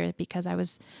mentioned earlier,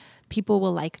 because people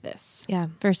will like this. Yeah.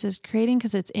 Versus creating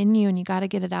because it's in you and you got to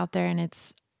get it out there, and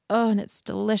it's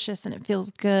delicious and it feels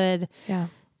good. Yeah.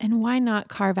 And why not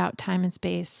carve out time and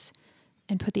space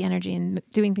and put the energy in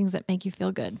doing things that make you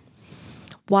feel good?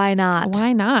 Why not?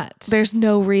 Why not? There's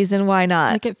no reason why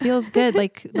not. Like it feels good.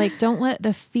 like don't let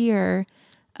the fear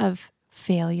of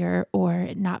failure or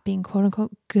it not being quote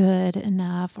unquote good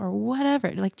enough or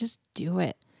whatever, like just do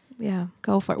it. Yeah.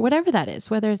 Go for it. Whatever that is,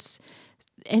 whether it's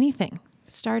anything,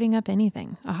 starting up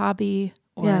anything, a hobby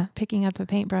or picking up a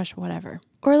paintbrush, whatever.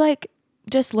 Or like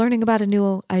just learning about a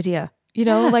new idea, you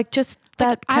know, like just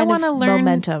that like, kind of learn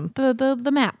momentum.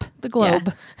 The map, the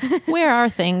globe. Yeah. Where are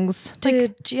things?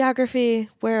 Dude, geography,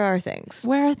 where are things?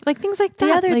 Like things like that.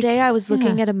 The other day I was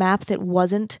looking at a map that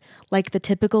wasn't like the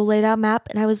typical laid out map.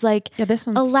 And I was like, this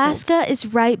one's Alaska is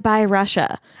right by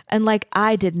Russia. And like,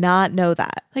 I did not know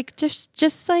that. Like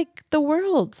just like the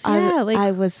world. Yeah.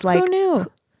 I was like, who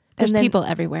knew? There's people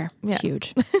everywhere. It's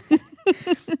huge.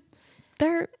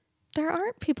 There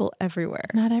aren't people everywhere.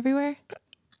 Not everywhere.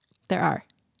 There are.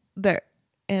 There.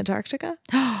 Antarctica?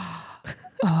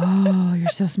 Oh, you're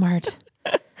so smart.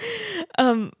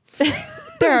 There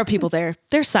are people there.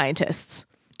 They're scientists.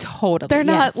 Totally. They're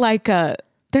not like they're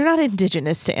not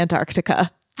indigenous to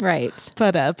Antarctica. Right.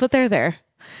 But they're there.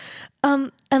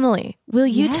 Emily, will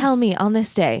you tell me on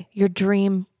this day your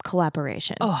dream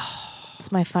collaboration? Oh.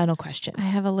 It's my final question. I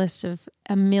have a list of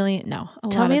a million. No,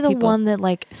 tell me the one that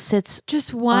like sits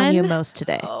just one on you most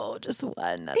today. Oh, just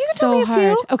one. That's you can so tell me hard.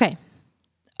 a few. Okay.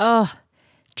 Oh,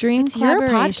 dream it's your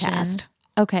collaboration. podcast.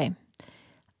 Okay.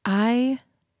 I'm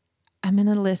going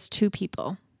to list two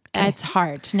people. Okay. It's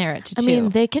hard to narrow it to two. I mean,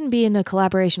 they can be in a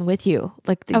collaboration with you.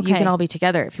 Like you can all be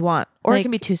together if you want. Or it can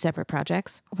be two separate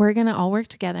projects. We're going to all work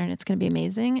together and it's going to be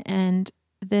amazing. And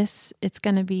it's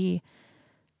going to be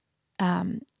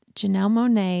Janelle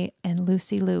Monáe and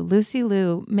Lucy Liu. Lucy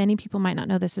Liu, many people might not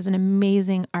know this, is an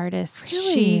amazing artist.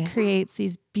 Really? She creates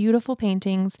these beautiful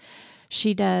paintings.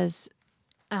 She does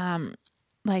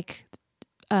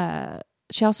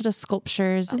she also does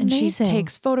sculptures. Amazing. And she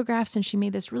takes photographs, and she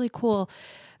made this really cool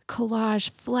collage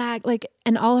flag,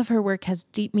 and all of her work has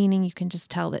deep meaning. You can just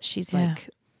tell that she's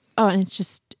and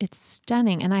it's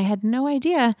stunning. And I had no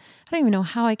idea. I don't even know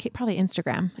how probably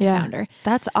Instagram. I found her.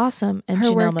 That's awesome. And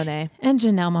Janelle Monáe. And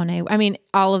Janelle Monáe. I mean,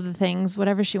 all of the things,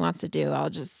 whatever she wants to do,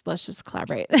 let's just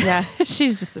collaborate. Yeah.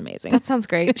 She's just amazing. That sounds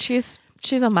great. She's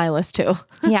on my list too.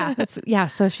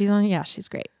 So she's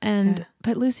great. And,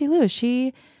 but Lucy Liu,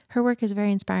 her work is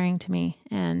very inspiring to me,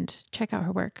 and check out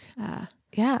her work.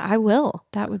 Yeah, I will.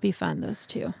 That would be fun. Those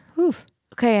two. Oof.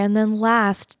 Okay. And then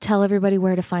last, tell everybody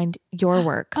where to find your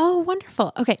work. Oh,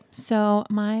 wonderful. Okay. So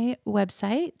my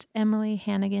website,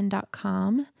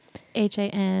 emilyhannigan.com,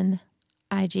 HANIGAN.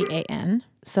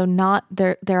 So not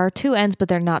there are two N's, but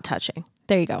they're not touching.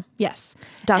 There you go. Yes.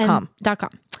 .com. .com.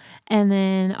 And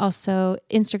then also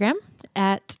Instagram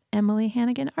at Emily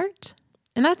Hannigan Art.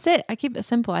 And that's it. I keep it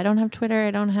simple. I don't have Twitter.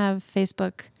 I don't have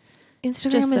Facebook.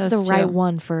 Instagram is the right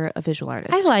one for a visual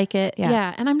artist. I like it.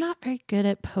 Yeah. And I'm not very good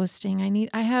at posting.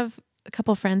 I have a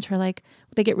couple of friends who are like,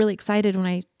 they get really excited when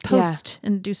I post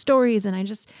and do stories. And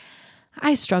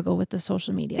I struggle with the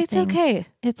social media It's thing. okay.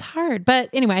 It's hard. But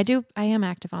anyway, I am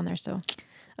active on there. So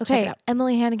okay.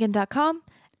 EmilyHannigan.com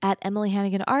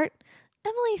 @EmilyHanniganArt.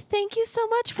 Emily, thank you so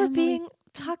much for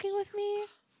talking with me,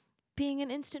 being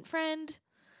an instant friend.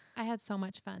 I had so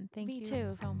much fun. Thank you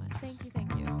too. so much. Thank you.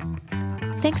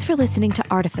 Thanks for listening to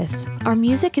Artifice. Our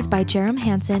music is by Jerem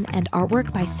Hansen and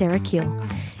artwork by Sarah Keel.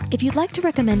 If you'd like to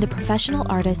recommend a professional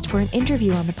artist for an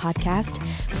interview on the podcast,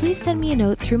 please send me a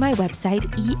note through my website,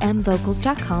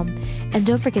 emvocals.com, and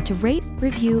don't forget to rate,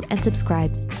 review, and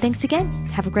subscribe. Thanks again.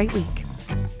 Have a great week.